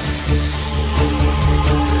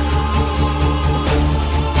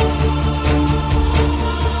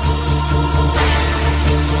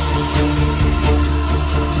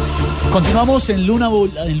 Continuamos en Luna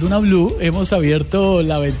BLU. Hemos abierto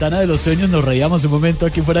la ventana de los sueños. Nos reíamos un momento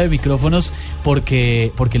aquí fuera de micrófonos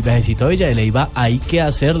porque el viajecito de Villa de Leyva hay que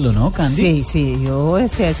hacerlo, ¿no, Candy? Sí,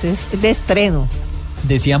 ese es de estreno.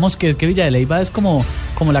 Decíamos que es que Villa de Leyva es como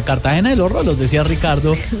la Cartagena de los rolos, decía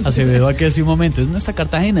Ricardo Acevedo aquí hace un momento. Es nuestra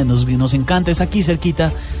Cartagena, nos encanta, es aquí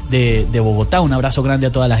cerquita de Bogotá. Un abrazo grande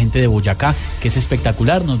a toda la gente de Boyacá, que es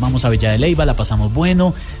espectacular. Nos vamos a Villa de Leyva, la pasamos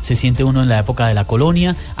bueno, se siente uno en la época de la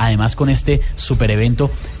colonia. Además, con este super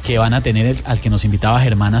evento que van a tener, al que nos invitaba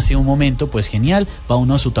Germán hace un momento, pues genial. Va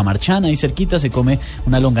uno a Sutamarchana, ahí cerquita, se come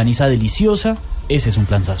una longaniza deliciosa. Ese es un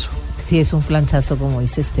planzazo. Sí, es un planchazo, como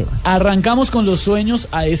dice Esteban. Arrancamos con los sueños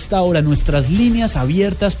a esta hora. Nuestras líneas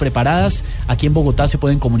abiertas, preparadas. Aquí en Bogotá se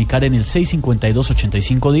pueden comunicar en el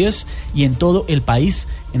 652-8510 y en todo el país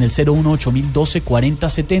en el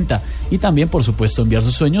 018-012-4070. Y también, por supuesto, enviar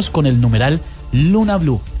sus sueños con el numeral Luna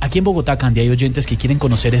BLU. Aquí en Bogotá, Candy, hay oyentes que quieren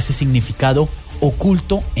conocer ese significado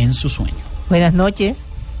oculto en su sueño. Buenas noches.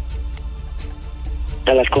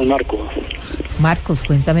 Hablas con Marco. Marcos,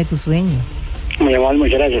 cuéntame tu sueño. Muy amable,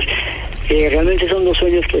 muchas gracias. Realmente son dos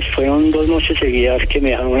sueños, pues fueron 2 noches seguidas que me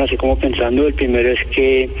dejaron así como pensando. El primero es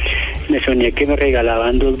que me soñé que me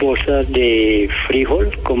regalaban 2 bolsas de frijol,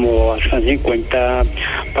 como hasta 50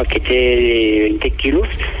 paquetes de 20 kilos,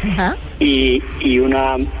 Ajá. y un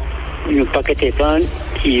paquete de pan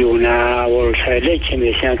y una bolsa de leche. Me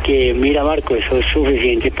decían que, mira Marco, eso es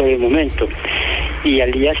suficiente por el momento. Y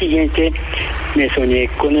al día siguiente me soñé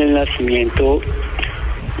con el nacimiento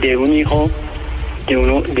de un hijo, de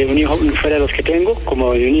un hijo fuera de los que tengo,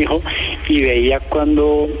 como de un hijo, y veía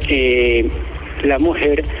cuando la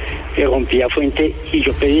mujer rompía fuente y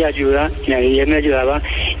yo pedía ayuda y nadie me ayudaba,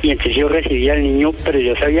 y entonces yo recibía al niño, pero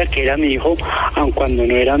yo sabía que era mi hijo, aun cuando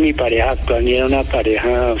no era mi pareja actual, ni era una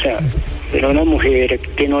pareja, o sea, era una mujer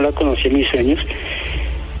que no la conocí en mis sueños.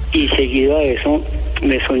 Y seguido a eso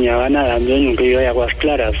me soñaba nadando en un río de aguas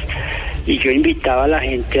claras. Y yo invitaba a la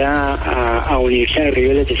gente a unirse al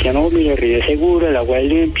río, les decía, no, mire, el río es seguro, el agua es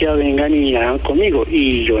limpia, vengan y nadan conmigo.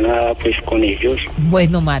 Y yo nadaba pues con ellos.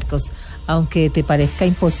 Bueno, Marcos, aunque te parezca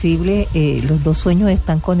imposible, los dos sueños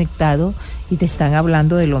están conectados y te están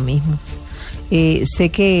hablando de lo mismo. Sé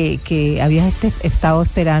que habías estado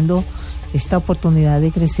esperando esta oportunidad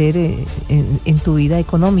de crecer en tu vida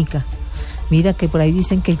económica. Mira que por ahí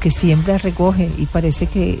dicen que el que siembra recoge, y parece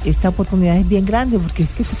que esta oportunidad es bien grande, porque es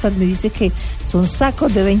que me dices que son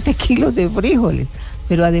sacos de 20 kilos de frijoles.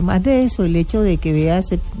 Pero además de eso, el hecho de que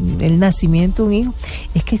veas el nacimiento de un hijo,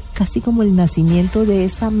 es que es casi como el nacimiento de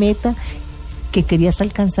esa meta que querías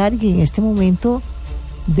alcanzar, y en este momento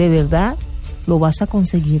de verdad lo vas a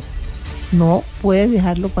conseguir. No puedes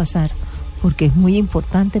dejarlo pasar, porque es muy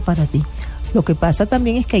importante para ti. Lo que pasa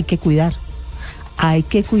también es que hay que cuidar. Hay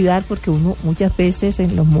que cuidar, porque uno muchas veces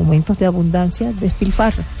en los momentos de abundancia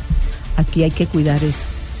despilfarra. Aquí hay que cuidar eso.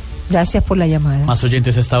 Gracias por la llamada. Más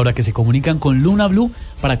oyentes a esta hora que se comunican con Luna BLU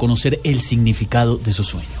para conocer el significado de su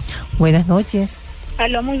sueño. Buenas noches.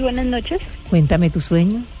 Aló, muy buenas noches. Cuéntame tu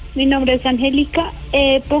sueño. Mi nombre es Angélica.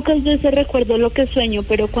 Pocas veces recuerdo lo que sueño,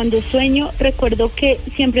 pero cuando sueño recuerdo que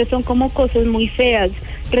siempre son como cosas muy feas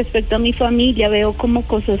respecto a mi familia. Veo como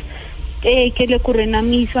cosas que le ocurren a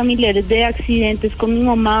mis familiares, de accidentes con mi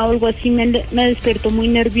mamá o algo así. Me despierto muy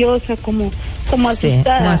nerviosa, como asustada. Sí,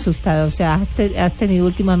 como asustada, o sea, has tenido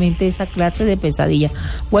últimamente esa clase de pesadilla.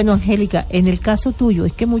 Bueno, Angélica, en el caso tuyo,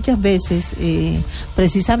 es que muchas veces,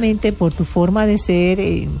 precisamente por tu forma de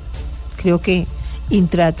ser, creo que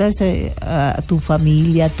intratas a tu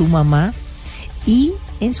familia, a tu mamá, y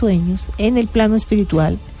en sueños, en el plano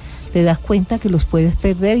espiritual, te das cuenta que los puedes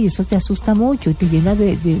perder, y eso te asusta mucho y te llena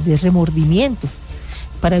de remordimiento.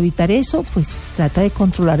 Para evitar eso, pues trata de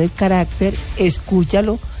controlar el carácter,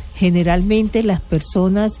 escúchalo. Generalmente las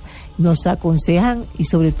personas nos aconsejan, y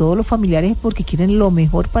sobre todo los familiares, porque quieren lo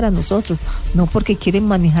mejor para nosotros, no porque quieren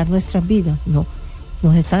manejar nuestras vidas, no.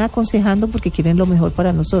 Nos están aconsejando porque quieren lo mejor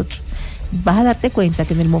para nosotros. Vas a darte cuenta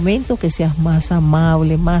que en el momento que seas más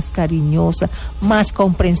amable, más cariñosa, más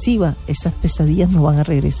comprensiva, esas pesadillas no van a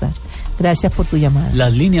regresar. Gracias por tu llamada.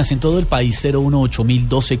 Las líneas en todo el país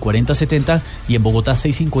 018-012-4070 y en Bogotá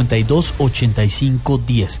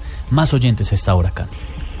 652-8510. Más oyentes a esta hora, Candy.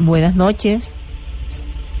 Buenas noches.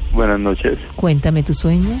 Buenas noches. Cuéntame tu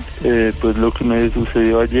sueño. Pues lo que me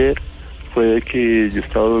sucedió ayer fue de que yo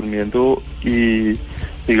estaba durmiendo y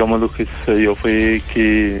digamos lo que sucedió fue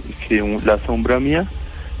que la sombra mía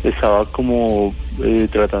estaba como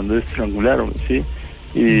tratando de estrangularme, ¿sí?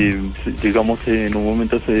 Y digamos en un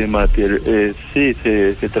momento se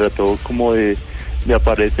trató como de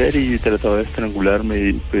aparecer y trataba de estrangularme,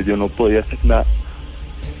 y pues yo no podía hacer nada.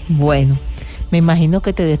 Bueno, me imagino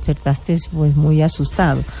que te despertaste pues muy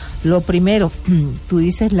asustado. Lo primero, tú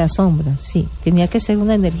dices la sombra, sí, tenía que ser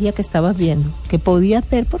una energía que estabas viendo, que podías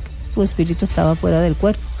ver porque tu espíritu estaba fuera del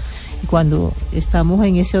cuerpo. Y cuando estamos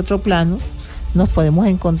en ese otro plano, nos podemos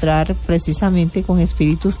encontrar precisamente con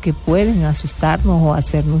espíritus que pueden asustarnos o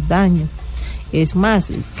hacernos daño. Es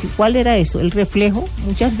más, ¿cuál era eso? El reflejo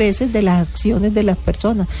muchas veces de las acciones de las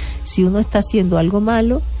personas. Si uno está haciendo algo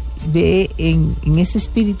malo, ve en ese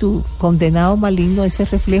espíritu condenado maligno ese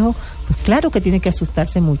reflejo, pues claro que tiene que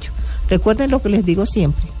asustarse mucho. Recuerden lo que les digo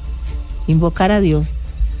siempre, invocar a Dios,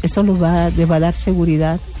 eso les va a dar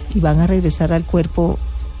seguridad y van a regresar al cuerpo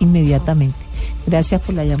inmediatamente. Gracias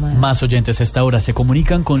por la llamada. Más oyentes a esta hora se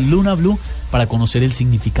comunican con Luna BLU para conocer el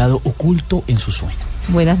significado oculto en su sueño.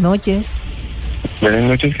 Buenas noches. Buenas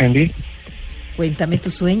noches, Candy. Cuéntame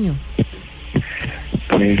tu sueño.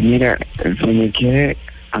 Pues mira, soñé que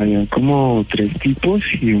habían como 3 tipos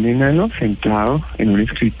y un enano sentado en un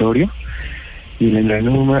escritorio, y el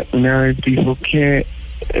enano una vez dijo que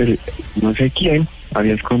no sé quién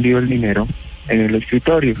había escondido el dinero en el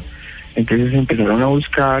escritorio. Entonces empezaron a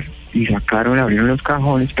buscar y abrieron los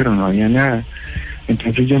cajones, pero no había nada.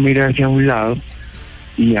 Entonces yo miré hacia un lado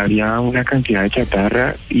y había una cantidad de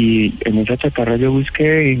chatarra, y en esa chatarra yo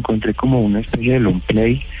busqué y encontré como una especie de long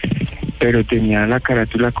play, pero tenía la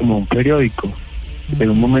carátula como un periódico. De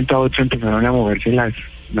un momento a otro empezaron a moverse las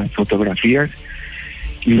fotografías,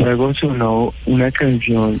 y luego sonó una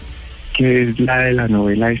canción que es la de la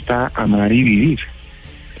novela esta, Amar y Vivir.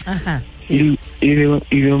 Ajá, sí. Y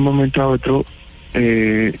de un momento a otro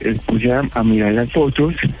puse a mirar las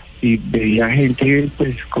fotos y veía gente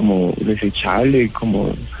pues como desechable,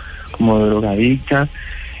 como drogadicta,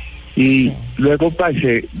 y sí. Luego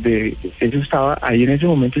pasé de eso, estaba ahí en ese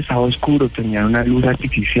momento, estaba oscuro, tenía una luz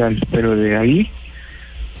artificial, pero de ahí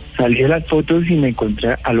salí de las fotos y me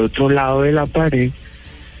encontré al otro lado de la pared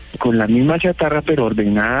con la misma chatarra pero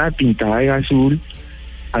ordenada, pintada de azul.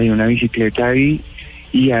 Había una bicicleta ahí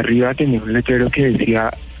y arriba tenía un letrero que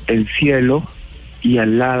decía el cielo, y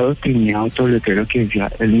al lado tenía otro letrero que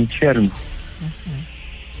decía el infierno.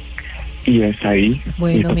 Uh-huh. Y hasta ahí.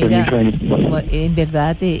 Bueno, mira, en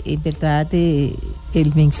verdad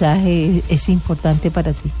el mensaje es importante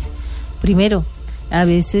para ti. Primero, a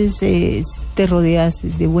veces te rodeas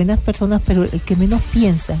de buenas personas, pero el que menos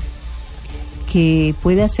piensa que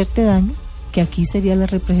puede hacerte daño, que aquí sería la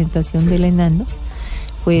representación del enano,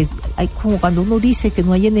 pues hay como cuando uno dice que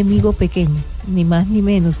no hay enemigo pequeño, ni más ni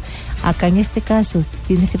menos. Acá en este caso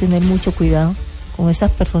tienes que tener mucho cuidado con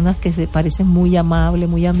esas personas que se parecen muy amables,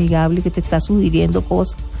 muy amigables, que te están sugiriendo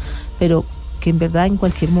cosas, pero que en verdad en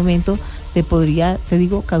cualquier momento te podría, te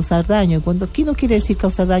digo, causar daño. Y cuando aquí no quiere decir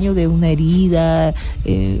causar daño de una herida,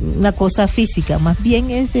 una cosa física, más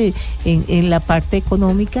bien es en la parte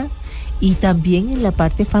económica y también en la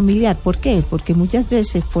parte familiar. ¿Por qué? Porque muchas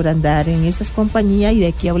veces por andar en esas compañías, y de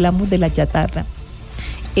aquí hablamos de la chatarra,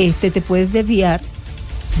 te puedes desviar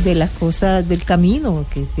de las cosas del camino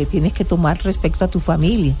que tienes que tomar respecto a tu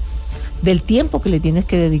familia, del tiempo que le tienes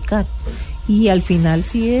que dedicar. Y al final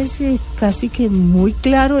sí es casi que muy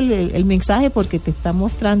claro el mensaje, porque te está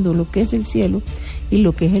mostrando lo que es el cielo y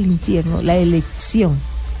lo que es el infierno, la elección.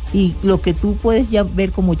 Y lo que tú puedes ya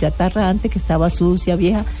ver como chatarra antes, que estaba sucia,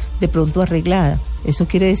 vieja, de pronto arreglada. Eso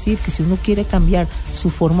quiere decir que si uno quiere cambiar su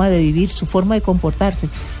forma de vivir, su forma de comportarse,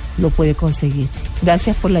 lo puede conseguir.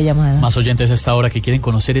 Gracias por la llamada. Más oyentes a esta hora que quieren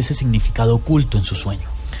conocer ese significado oculto en su sueño.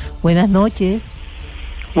 Buenas noches.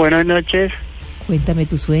 Buenas noches. Cuéntame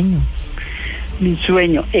tu sueño. Mi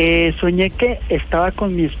sueño, soñé que estaba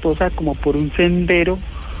con mi esposa como por un sendero,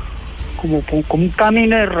 como un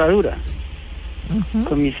camino de herradura. Uh-huh.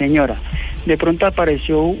 Con mi señora. De pronto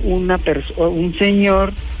apareció un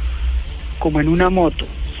señor como en una moto,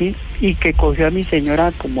 ¿sí? Y que cogió a mi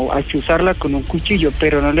señora como a chuzarla con un cuchillo,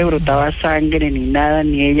 pero no le brotaba sangre ni nada,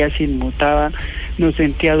 ni ella se inmutaba, no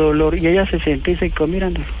sentía dolor, y ella se sentía y se quedó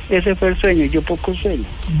mirando. Ese fue el sueño, yo poco sueño.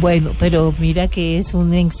 Bueno, pero mira que es un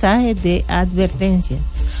mensaje de advertencia.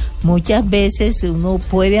 Muchas veces uno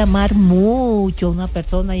puede amar mucho a una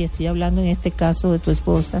persona, y estoy hablando en este caso de tu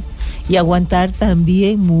esposa, y aguantar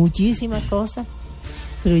también muchísimas cosas,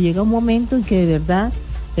 pero llega un momento en que de verdad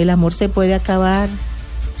el amor se puede acabar,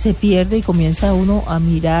 se pierde, y comienza uno a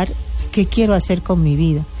mirar qué quiero hacer con mi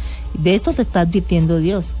vida. De esto te está advirtiendo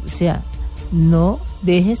Dios, o sea, no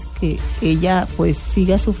dejes que ella pues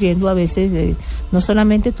siga sufriendo a veces no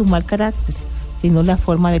solamente tu mal carácter, sino la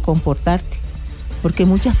forma de comportarte, porque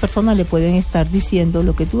muchas personas le pueden estar diciendo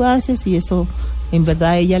lo que tú haces, y eso en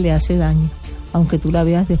verdad a ella le hace daño, aunque tú la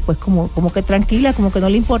veas después como que tranquila, como que no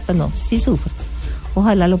le importa. No, sí sufre.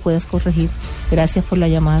 Ojalá lo puedas corregir. Gracias por la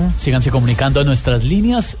llamada. Síganse comunicando a nuestras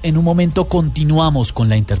líneas. En un momento continuamos con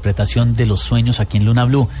la interpretación de los sueños aquí en Luna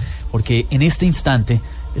BLU, porque en este instante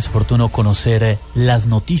es oportuno conocer las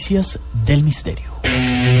noticias del misterio.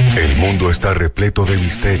 El mundo está repleto de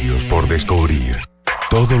misterios por descubrir.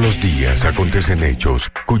 Todos los días acontecen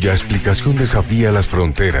hechos cuya explicación desafía las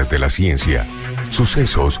fronteras de la ciencia.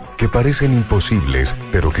 Sucesos que parecen imposibles,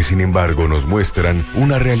 pero que sin embargo nos muestran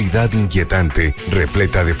una realidad inquietante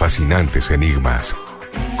repleta de fascinantes enigmas.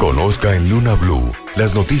 Conozca en Luna BLU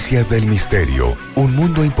las noticias del misterio, un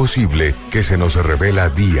mundo imposible que se nos revela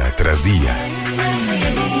día tras día.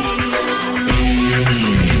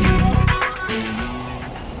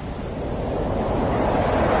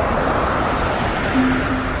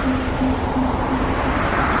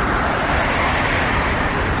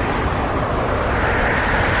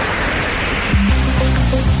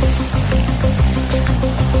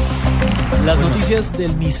 Las noticias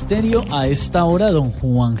del misterio a esta hora, don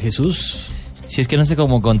Juan Jesús. Si es que no sé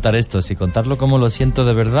cómo contar esto, si contarlo como lo siento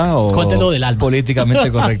de verdad o cuéntelo del alma.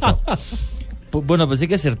 Políticamente correcto. Bueno, pues hay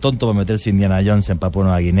que ser tonto para meterse Indiana Jones en Papua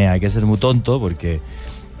Nueva Guinea, hay que ser muy tonto porque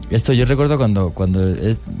esto yo recuerdo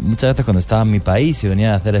muchas veces cuando estaba en mi país y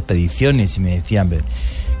venían a hacer expediciones y me decían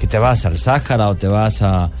que te vas al Sáhara o te vas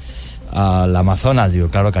al Amazonas. Digo,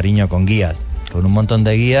 claro, cariño, con guías, con un montón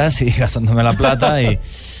de guías y gastándome la plata y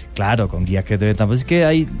claro, con guías que te metan. Pues es que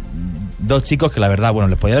hay dos chicos que la verdad, bueno,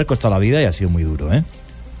 les podía haber costado la vida y ha sido muy duro, ¿eh?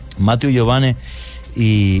 Matthew Giovanni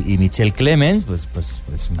y Michelle Clemens, pues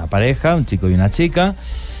una pareja, un chico y una chica.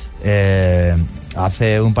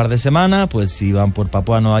 Hace un par de semanas, pues iban por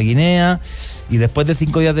Papua Nueva Guinea y después de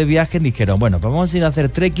 5 días de viaje dijeron, bueno, pues vamos a ir a hacer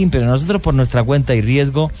trekking, pero nosotros por nuestra cuenta y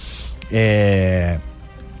riesgo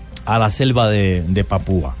a la selva de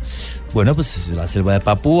Papúa. Bueno, pues la selva de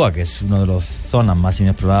Papúa, que es una de las zonas más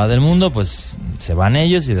inexploradas del mundo, pues se van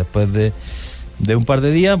ellos y después de un par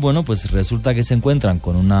de días, bueno, pues resulta que se encuentran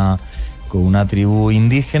con una tribu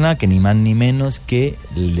indígena que ni más ni menos que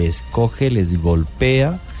les coge, les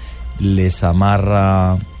golpea, les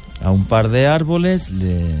amarra a un par de árboles,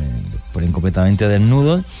 les ponen completamente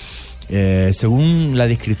desnudos. Según la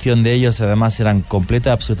descripción de ellos, además eran completamente,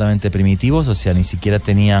 absolutamente primitivos, o sea, ni siquiera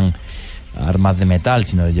tenían armas de metal,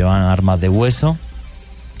 sino que llevaban armas de hueso,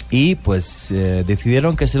 y pues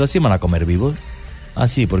decidieron que se los iban a comer vivos,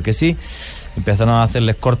 así, porque sí. Empezaron a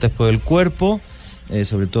hacerles cortes por el cuerpo,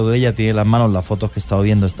 sobre todo ella tiene las manos, las fotos que he estado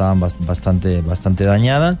viendo estaban bastante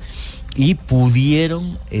dañadas, y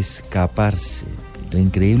pudieron escaparse. Lo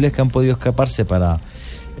increíble es que han podido escaparse para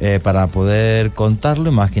poder contarlo.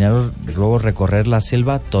 Imaginaros luego recorrer la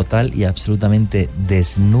selva total y absolutamente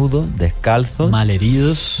desnudos, descalzos,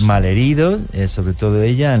 malheridos, sobre todo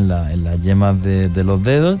ella en las yemas de los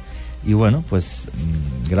dedos. Y bueno, pues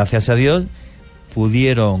gracias a Dios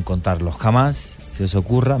pudieron contarlo. Jamás se os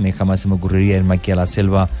ocurra, a mí jamás se me ocurriría irme aquí a la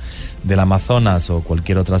selva del Amazonas o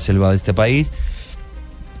cualquier otra selva de este país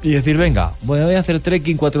y decir, venga, voy a hacer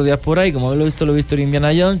trekking 4 días por ahí, como lo he visto en Indiana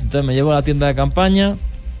Jones. Entonces me llevo a la tienda de campaña,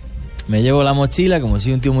 me llevo la mochila, como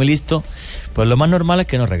soy un tío muy listo. Pues lo más normal es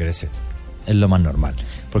que no regreses, es lo más normal,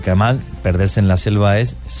 porque además perderse en la selva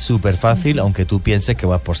es súper fácil, aunque tú pienses que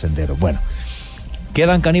vas por senderos. Bueno,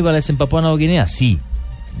 ¿quedan caníbales en Papua Nueva Guinea? Sí.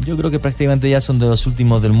 Yo creo que prácticamente ya son de los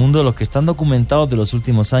últimos del mundo. Los que están documentados de los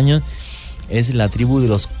últimos años es la tribu de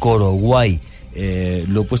los Corowai.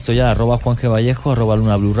 Lo he puesto ya, @JuanGVallejo,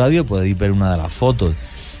 @Luna BLU Radio. Podéis ver una de las fotos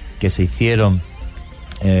que se hicieron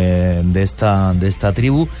de esta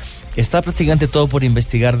tribu. Está prácticamente todo por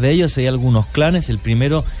investigar de ellos. Hay algunos clanes. El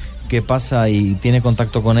primero que pasa y tiene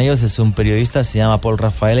contacto con ellos es un periodista, se llama Paul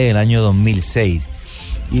Rafael, en el año 2006.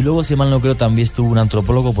 Y luego, si mal no creo, también estuvo un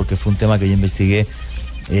antropólogo, porque fue un tema que yo investigué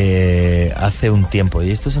hace un tiempo.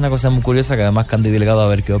 Y esto es una cosa muy curiosa, que además Candy Delgado a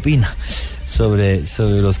ver qué opina sobre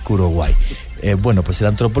los Kurowai. Bueno, pues el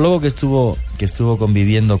antropólogo que estuvo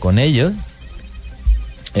conviviendo con ellos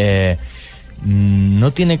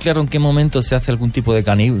no tiene claro en qué momento se hace algún tipo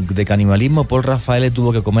de canibalismo. Paul Rafael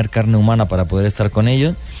tuvo que comer carne humana para poder estar con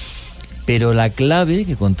ellos, pero la clave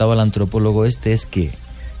que contaba el antropólogo es que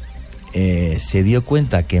se dio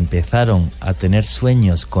cuenta que empezaron a tener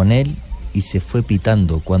sueños con él y se fue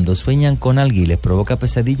pitando. Cuando sueñan con alguien y les provoca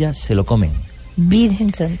pesadillas, se lo comen.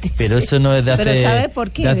 Virgen Santísima. Pero eso no es de hace, ¿sabe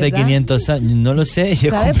por qué, de hace 500 años. No lo sé.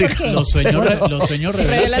 ¿Sabe por qué? Los sueños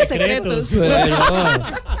revelan secretos. Bueno,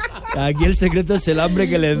 aquí el secreto es el hambre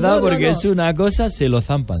que les da, porque es una cosa, se lo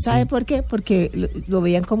zampan. ¿Sabe por qué? Porque lo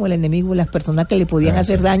veían como el enemigo, las personas que le podían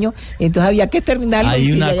hacer daño, entonces había que terminarlo.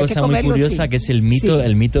 Hay una cosa muy curiosa, que es el mito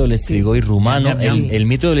del estrigoy rumano. El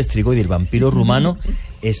mito del estrigoy, del vampiro rumano,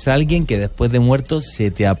 es alguien que después de muerto se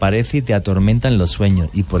te aparece y te atormenta en los sueños,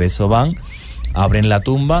 y por eso van, abren la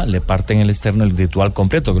tumba, le parten el esternón, el ritual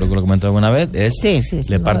completo, creo que lo comenté alguna vez,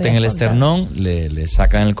 le parten el esternón, le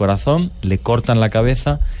sacan el corazón, le cortan la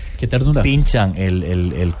cabeza, qué ternura, pinchan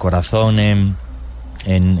el corazón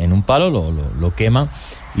en un palo, lo queman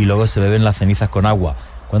y luego se beben las cenizas con agua.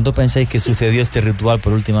 ¿Cuánto pensáis que sucedió este ritual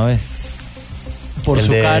por última vez? Por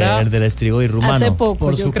su cara. El del estrigoy rumano. Hace poco,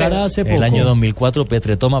 Por su cara hace poco. El año 2004,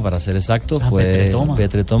 Petre Toma, para ser exacto, fue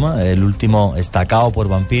Petre Toma, el último estacado por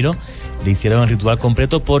vampiro. Le hicieron el ritual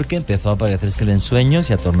completo porque empezó a aparecérsele en sueños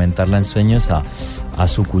y a atormentarla en sueños a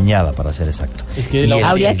su cuñada, para ser exacto. Es que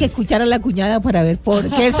habría que escuchar a la cuñada para ver por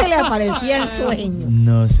qué se le aparecía en sueños.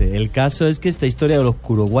 No sé, el caso es que esta historia de los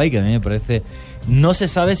Kuroguay, que a mí me parece... No se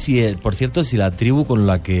sabe si, por cierto, si la tribu con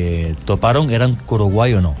la que toparon eran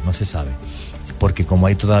Kuroguay o no, no se sabe. Porque como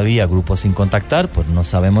hay todavía grupos sin contactar, pues no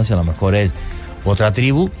sabemos si a lo mejor es otra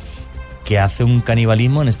tribu que hace un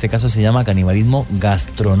canibalismo, en este caso se llama canibalismo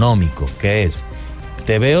gastronómico, que es,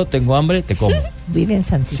 te veo, tengo hambre, te como. Viven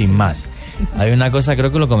santísimo. Sin más. Hay una cosa,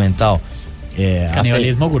 creo que lo he comentado.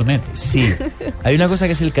 Canibalismo gourmet. Sí. Hay una cosa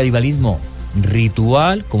que es el canibalismo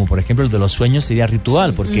ritual, como por ejemplo el de los sueños sería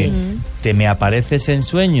ritual, porque te me apareces en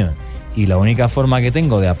sueños y la única forma que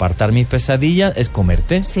tengo de apartar mis pesadillas es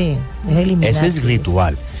comerte. Sí, es eliminar. Ese es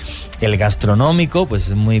ritual. El gastronómico, pues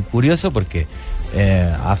es muy curioso porque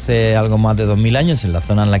hace algo más de 2000 años, en la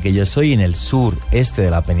zona en la que yo soy, en el sureste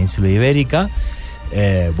de la península ibérica,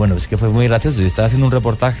 bueno, es que fue muy gracioso. Yo estaba haciendo un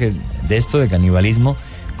reportaje de esto, de canibalismo,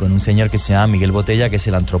 con un señor que se llama Miguel Botella, que es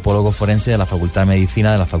el antropólogo forense de la Facultad de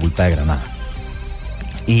Medicina de la Facultad de Granada.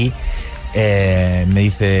 Y me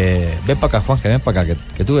dice, ven para acá, Juan, que ven para acá,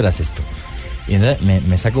 que tú verás esto. Y entonces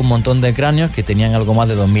me saca un montón de cráneos que tenían algo más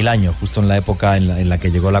de 2000 años, justo en la época en la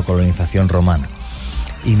que llegó la colonización romana.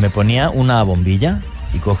 Y me ponía una bombilla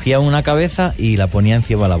y cogía una cabeza y la ponía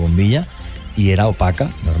encima de la bombilla y era opaca,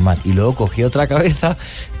 normal. Y luego cogía otra cabeza,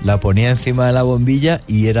 la ponía encima de la bombilla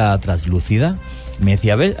y era translúcida. Me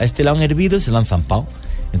decía, a ver, a este lo han hervido y se lo han zampado.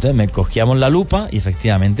 Entonces me cogíamos la lupa y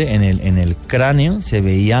efectivamente en el cráneo se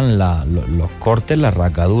veían los cortes, las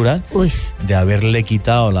racaduras de haberle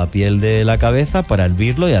quitado la piel de la cabeza para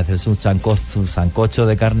hervirlo y hacerse un sancocho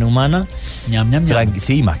de carne humana. Ñam, ñam, ñam.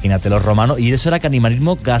 Sí, imagínate los romanos. Y eso era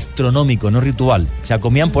canibalismo gastronómico, no ritual. O sea,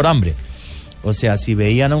 comían por hambre. O sea, si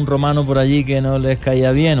veían a un romano por allí que no les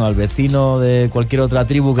caía bien, o al vecino de cualquier otra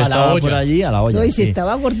tribu que estaba por allí, a la olla. No, y si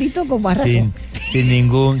estaba gordito, con más razón. Sin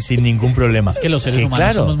ningún problema. Es que los seres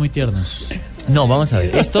humanos somos muy tiernos. No, vamos a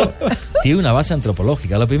ver. Esto tiene una base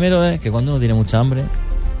antropológica. Lo primero es que cuando uno tiene mucha hambre,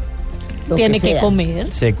 tiene que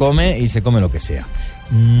comer. Se come y se come lo que sea.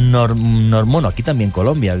 Bueno, aquí también en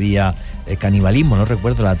Colombia había canibalismo. No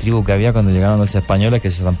recuerdo la tribu que había cuando llegaron los españoles,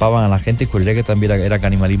 que se zampaban a la gente, y juraría que también era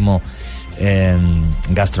canibalismo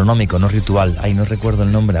gastronómico, no ritual. Ay, no recuerdo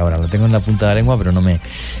el nombre ahora, lo tengo en la punta de la lengua, pero no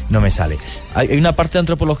me sale. Hay una parte de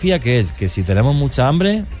antropología que es que si tenemos mucha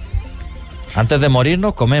hambre, antes de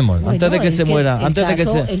morirnos comemos, bueno, antes de que se muera,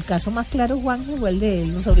 el caso más claro, Juan, fue el de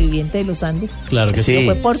los sobrevivientes de los Andes. Claro que sí.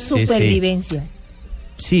 Fue por supervivencia.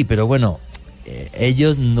 Sí, pero bueno,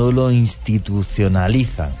 ellos no lo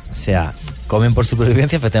institucionalizan, o sea, comen por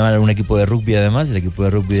supervivencia. Efectivamente, un equipo de rugby, además, el equipo de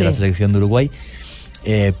rugby de la selección de Uruguay.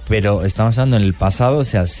 Pero estamos hablando en el pasado, o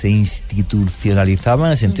sea, se institucionalizaba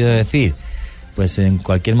en el sentido de decir, pues en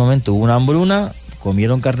cualquier momento hubo una hambruna,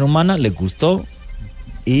 comieron carne humana, les gustó,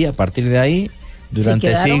 y a partir de ahí,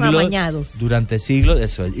 durante siglos,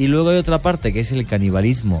 eso es. Y luego hay otra parte que es el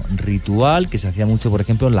canibalismo ritual, que se hacía mucho, por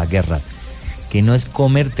ejemplo, en la guerra, que no es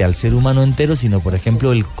comerte al ser humano entero, sino, por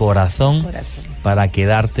ejemplo, el corazón. Para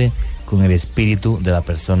quedarte con el espíritu de la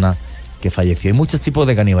persona que falleció. Hay muchos tipos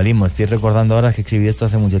de canibalismo. Estoy recordando ahora que escribí esto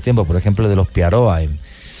hace mucho tiempo, por ejemplo, de los Piaroa en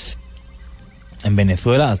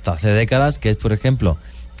Venezuela, hasta hace décadas, que es, por ejemplo,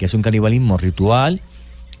 que es un canibalismo ritual,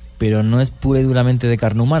 pero no es pura y duramente de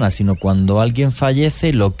carne humana, sino cuando alguien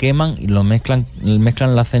fallece, lo queman y lo mezclan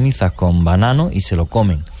las cenizas con banano y se lo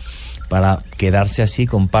comen, para quedarse así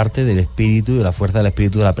con parte del espíritu y de la fuerza del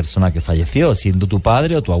espíritu de la persona que falleció, siendo tu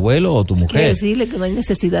padre o tu abuelo o tu mujer. Quiero decirle que no hay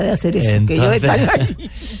necesidad de hacer eso, entonces, que yo están ahí.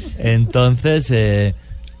 Entonces,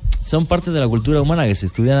 son parte de la cultura humana que se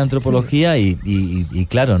estudia en antropología y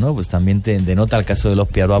claro, ¿no? Pues también te denota el caso de los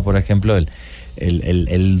Piaroa, por ejemplo,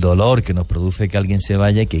 el dolor que nos produce que alguien se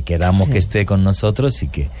vaya y que queramos que esté con nosotros y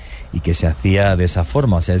que se hacía de esa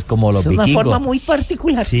forma. O sea, es como los vikingos. Es una forma muy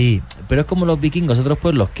particular. Sí, pero es como los vikingos, otros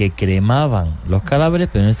pueblos que cremaban los cadáveres,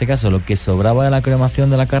 pero en este caso lo que sobraba de la cremación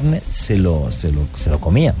de la carne se lo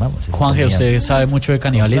comían, vamos. Juanje, usted sabe mucho de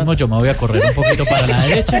canibalismo, yo me voy a correr un poquito para la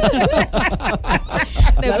derecha.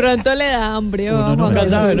 De pronto le da hambre. Uno nunca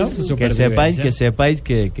sabe, ¿no? Que sepáis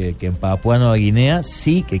que en Papúa Nueva Guinea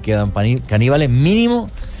sí que quedan caníbales mínimo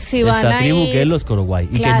Si van esta a tribu ir, que es los Coroguay.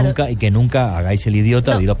 claro. Y que nunca hagáis el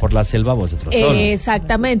idiota de ir por la selva vosotros solos.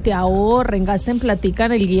 Exactamente, ahorren, gasten platica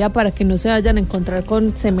en el guía para que no se vayan a encontrar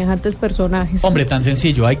con semejantes personajes. Hombre, tan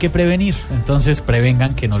sencillo, hay que prevenir. Entonces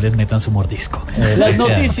prevengan que no les metan su mordisco. Las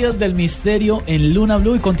noticias del misterio en Luna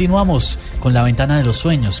Blue y continuamos con la ventana de los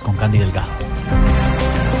sueños con Candy Delgado.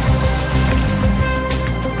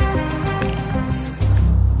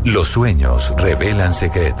 Los sueños revelan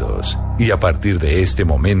secretos y a partir de este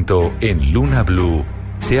momento en Luna Blue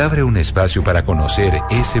se abre un espacio para conocer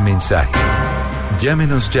ese mensaje.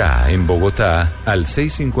 Llámenos ya en Bogotá al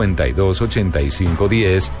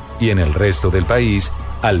 652-8510 y en el resto del país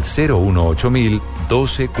al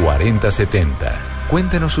 018-124070.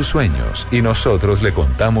 Cuéntenos sus sueños y nosotros le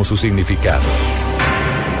contamos su significado.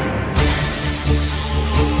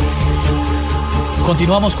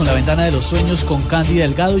 Continuamos con la ventana de los sueños con Candy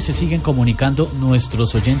Delgado y se siguen comunicando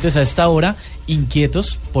nuestros oyentes a esta hora,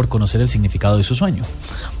 inquietos por conocer el significado de su sueño.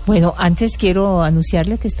 Bueno, antes quiero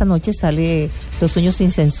anunciarles que esta noche sale Los Sueños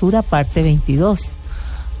sin Censura, parte 22.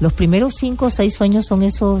 Los primeros 5 o 6 sueños son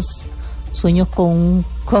esos sueños con un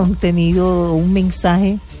contenido, un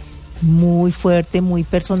mensaje muy fuerte, muy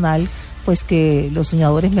personal, pues que los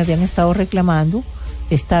soñadores me habían estado reclamando.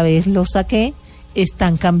 Esta vez los saqué.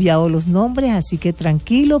 Están cambiados los nombres, así que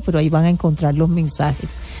tranquilo, pero ahí van a encontrar los mensajes.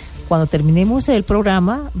 Cuando terminemos el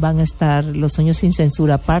programa, van a estar Los Sueños sin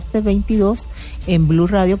Censura, parte 22, en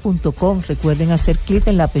bluradio.com. Recuerden hacer clic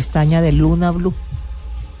en la pestaña de Luna Blue.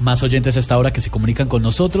 Más oyentes a esta hora que se comunican con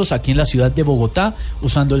nosotros aquí en la ciudad de Bogotá,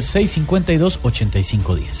 usando el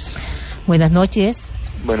 652-8510. Buenas noches.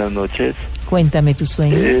 Buenas noches. Cuéntame tu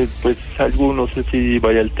sueño. Pues algo, no sé si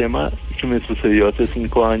vaya el tema, que me sucedió hace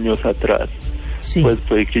 5 años atrás. Sí. Pues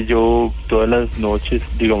fue que yo todas las noches,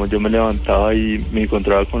 digamos, yo me levantaba y me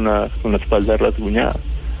encontraba con la espalda rasguñada.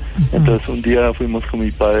 Uh-huh. Entonces un día fuimos con mi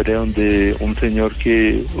padre donde un señor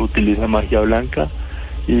que utiliza magia blanca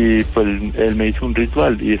y pues él me hizo un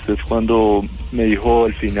ritual y eso es cuando me dijo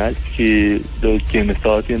al final que quien me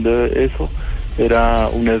estaba haciendo eso era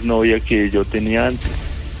una exnovia que yo tenía antes.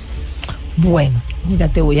 Bueno, mira,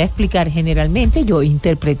 te voy a explicar. Generalmente yo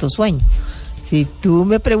interpreto sueños. Si tú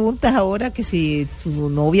me preguntas ahora que si tu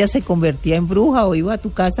novia se convertía en bruja o iba a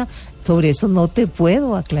tu casa, sobre eso no te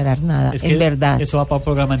puedo aclarar nada, es en que verdad. Eso va para un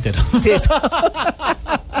programa entero. Sí, eso.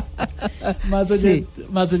 Más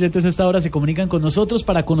oyentes a esta hora se comunican con nosotros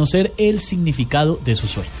para conocer el significado de su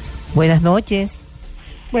sueño. Buenas noches.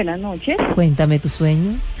 Buenas noches. Cuéntame tu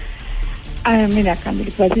sueño. Mira, Candy,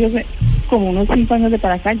 como unos 5 años de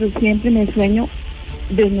para acá, yo siempre me sueño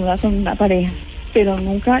desnuda con una pareja, pero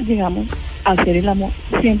nunca llegamos a hacer el amor.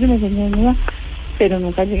 Siempre me sueño desnuda, pero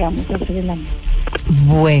nunca llegamos a hacer el amor.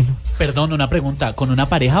 Bueno. Perdón, una pregunta, ¿con una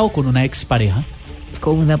pareja o con una expareja?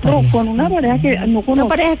 Con una pareja. No, con una pareja que no conozco. Una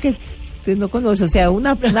pareja que no conoce, o sea,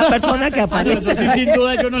 una persona que aparece. Eso sí, sin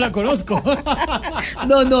duda yo no la conozco.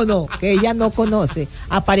 No, que ella no conoce,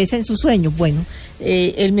 aparece en sus sueños. Bueno,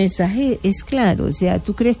 el mensaje es claro, o sea,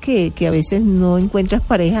 tú crees que a veces no encuentras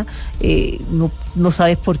pareja, no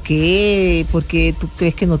sabes por qué, porque tú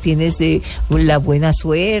crees que no tienes la buena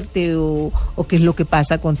suerte o qué es lo que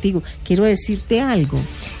pasa contigo. Quiero decirte algo,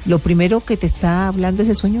 lo primero que te está hablando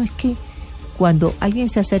ese sueño es que cuando alguien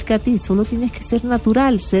se acerca a ti, solo tienes que ser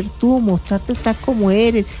natural, ser tú, mostrarte tal como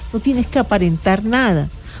eres, no tienes que aparentar nada,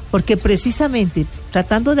 porque precisamente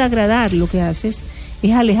tratando de agradar lo que haces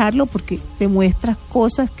es alejarlo porque te muestras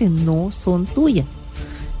cosas que no son tuyas.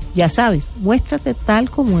 Ya sabes, muéstrate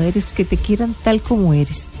tal como eres, que te quieran tal como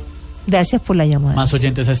eres. Gracias por la llamada. Más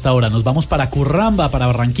oyentes a esta hora. Nos vamos para Curramba, para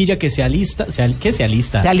Barranquilla, que se alista. ¿Qué se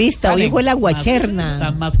alista? Se alista, hoy fue la guacherna.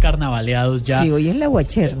 Están más carnavaleados ya. Sí, hoy es la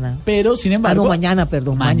guacherna. Pero, sin embargo... mañana es la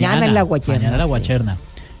guacherna. Mañana es la guacherna.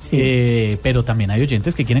 Sí. Pero también hay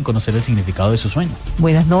oyentes que quieren conocer el significado de su sueño.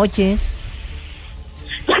 Buenas noches.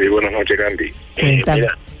 Sí, buenas noches, Candy. Cuéntame,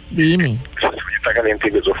 Mira, dime. Está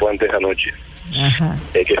calientito, eso fue antes de anoche. Ajá.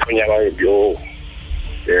 Que soñaba yo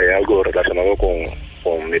algo relacionado con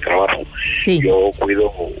mi trabajo. Sí. Yo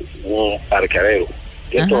cuido un parqueadero.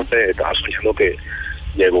 Y entonces estaba soñando que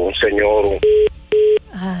llegó un señor.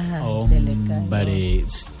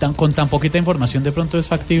 Con tan poquita información de pronto es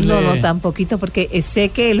factible. No, tan poquito, porque sé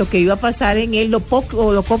que lo que iba a pasar en él, lo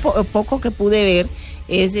poco que pude ver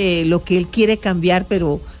es lo que él quiere cambiar,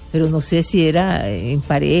 pero no sé si era en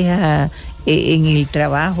pareja, en el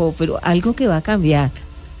trabajo, pero algo que va a cambiar.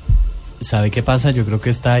 ¿Sabe qué pasa? Yo creo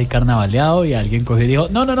que está ahí carnavaleado y alguien cogió y dijo,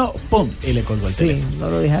 no, ¡pum! Y le colgó el teléfono. Sí,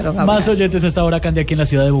 no lo dejaron hablar. Más oyentes a esta hora, Candy, aquí en la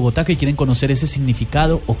ciudad de Bogotá, que quieren conocer ese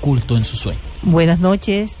significado oculto en su sueño. Buenas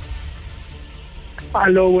noches.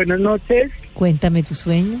 Aló, buenas noches. Cuéntame tu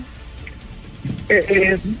sueño.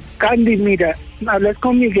 Candy, mira, hablas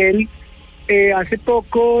con Miguel. Hace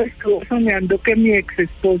poco estuve soñando que mi ex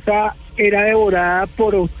esposa era devorada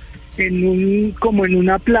como en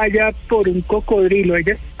una playa por un cocodrilo.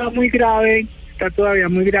 Ella está todavía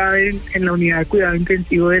muy grave en la unidad de cuidado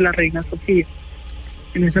intensivo de la Reina Sofía.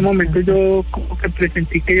 En ese momento yo como que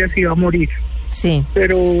presentí que ella se iba a morir. Sí.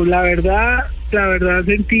 Pero la verdad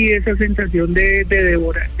sentí esa sensación de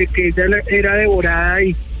que ella era devorada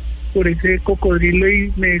ahí por ese cocodrilo,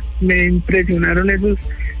 y me impresionaron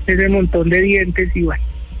ese montón de dientes, y bueno,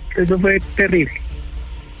 eso fue terrible.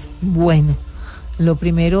 Bueno, lo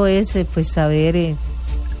primero es pues saber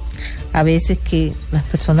a veces que las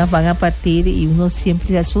personas van a partir y uno siempre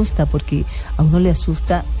se asusta, porque a uno le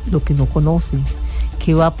asusta lo que no conoce,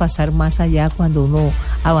 qué va a pasar más allá cuando uno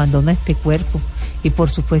abandona este cuerpo. Y por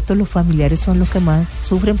supuesto los familiares son los que más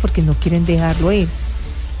sufren porque no quieren dejarlo ir.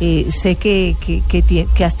 Sé que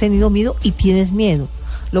has tenido miedo y tienes miedo.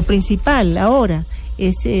 Lo principal ahora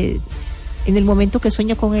es, en el momento que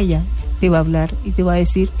sueña con ella, te va a hablar y te va a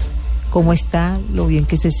decir cómo está, lo bien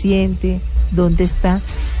que se siente, dónde está,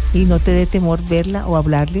 y no te dé temor verla o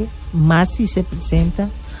hablarle, más si se presenta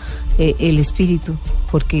el espíritu,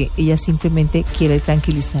 porque ella simplemente quiere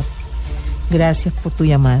tranquilizarte. Gracias por tu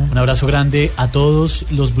llamada. Un abrazo grande a todos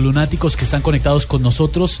los blunáticos que están conectados con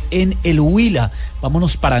nosotros en el Huila.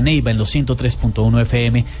 Vámonos para Neiva en los 103.1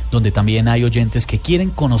 FM, donde también hay oyentes que quieren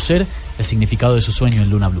conocer el significado de su sueño en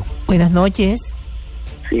Luna Blue. Buenas noches.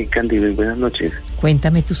 Sí, Candy, buenas noches.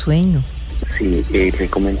 Cuéntame tu sueño. Sí, le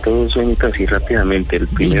comento dos sueños así rápidamente. El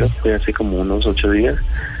primero fue hace como unos 8 días,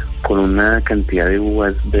 con una cantidad de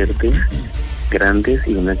uvas verdes grandes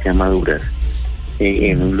y unas ya maduras.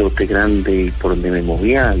 En un lote grande por donde me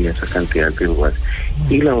movía había esa cantidad de uvas.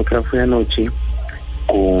 Y la otra fue anoche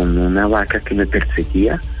con una vaca que me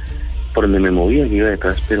perseguía por donde me movía, yo iba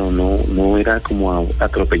detrás, pero no era como a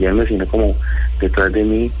atropellarme, sino como detrás de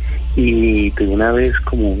mí. Y de una vez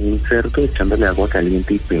como un cerdo echándole agua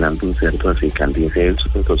caliente y pelando un cerdo así, Candy, ese es el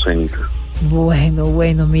super sueñito.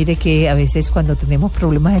 Bueno, mire que a veces cuando tenemos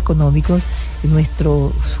problemas económicos,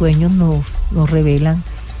 nuestros sueños nos revelan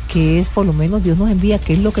que es, por lo menos Dios nos envía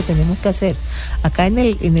qué es lo que tenemos que hacer. Acá en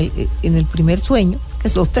el primer sueño, que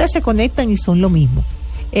los tres se conectan y son lo mismo,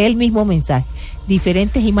 es el mismo mensaje,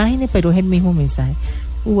 diferentes imágenes, pero es el mismo mensaje.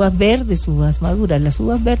 Uvas verdes, uvas maduras. Las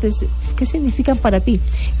uvas verdes, ¿qué significan para ti?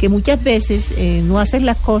 Que muchas veces no haces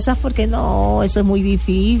las cosas porque no, eso es muy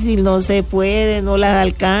difícil, no se puede, no las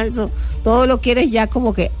alcanzo, todo lo quieres ya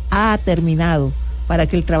como que terminado, para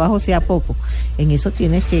que el trabajo sea poco. En eso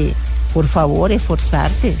tienes que, por favor,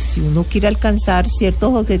 esforzarte. Si uno quiere alcanzar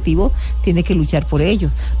ciertos objetivos, tiene que luchar por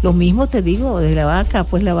ellos. Lo mismo te digo de la vaca,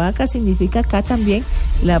 pues la vaca significa acá también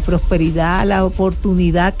la prosperidad, la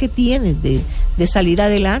oportunidad que tienes de salir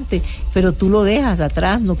adelante, pero tú lo dejas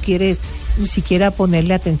atrás, no quieres ni siquiera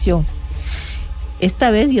ponerle atención.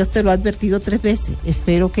 Esta vez Dios te lo ha advertido 3 veces,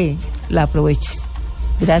 espero que la aproveches.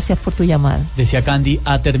 Gracias por tu llamada. Decía Candy,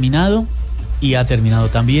 ha terminado, y ha terminado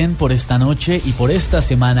también por esta noche y por esta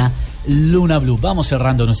semana Luna Blue. Vamos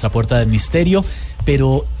cerrando nuestra puerta del misterio,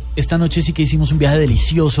 pero esta noche sí que hicimos un viaje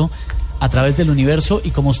delicioso a través del universo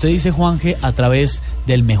y, como usted dice, Juanje, a través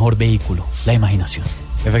del mejor vehículo, la imaginación.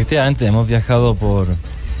 Efectivamente, hemos viajado por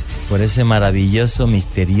ese maravilloso,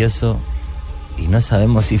 misterioso y no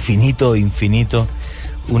sabemos si finito o infinito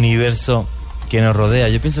universo que nos rodea.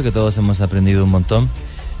 Yo pienso que todos hemos aprendido un montón.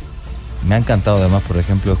 Me ha encantado además, por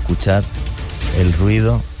ejemplo, escuchar el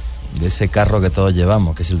ruido de ese carro que todos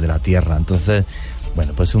llevamos, que es el de la Tierra. Entonces,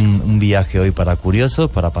 bueno, pues un viaje hoy para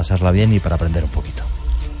curiosos, para pasarla bien y para aprender un poquito.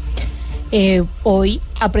 Hoy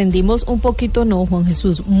aprendimos un poquito, no, Juan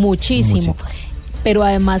Jesús, muchísimo. Pero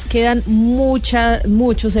además quedan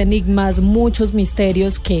muchos enigmas, muchos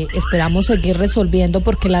misterios que esperamos seguir resolviendo,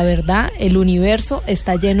 porque la verdad, el universo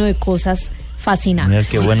está lleno de cosas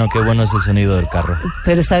fascinantes. Mira, qué bueno ese sonido del carro.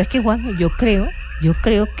 Pero ¿sabes qué, Juan? Yo creo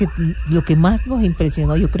que lo que más nos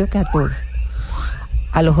impresionó, yo creo que a todos,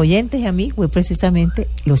 a los oyentes y a mí, fue precisamente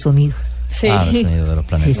los sonidos. Sí. Los sonidos de los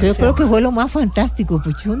planetas. Eso yo creo que fue lo más fantástico,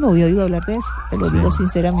 pues yo no había oído hablar de eso, te lo digo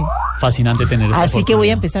sinceramente. Fascinante tener esta Así que voy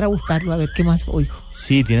a empezar a buscarlo, a ver qué más oigo.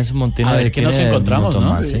 Sí, tienes un montón. A ver qué nos encontramos,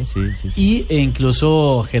 ¿no? Más, sí. Y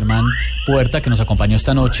incluso Germán Puerta, que nos acompañó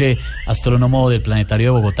esta noche, astrónomo del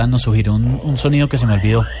Planetario de Bogotá, nos sugirió un sonido que se me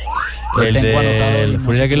olvidó. El tengo anotado.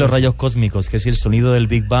 Juraría que los rayos cósmicos, que es el sonido del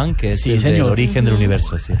Big Bang, que es el origen del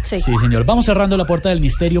universo. Sí, señor. Vamos cerrando la puerta del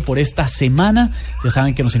misterio por esta semana. Ya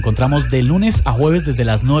saben que nos encontramos de lunes a jueves desde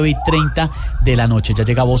las 9:30 de la noche. Ya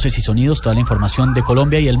llega Voces y Sonidos, toda la información de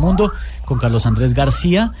Colombia y el mundo con Carlos Andrés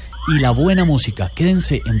García y la buena música.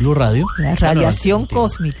 Quédense en Blue Radio. La radiación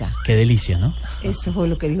cósmica. Qué delicia, ¿no? Eso fue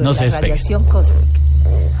lo que dijo, no la radiación cósmica.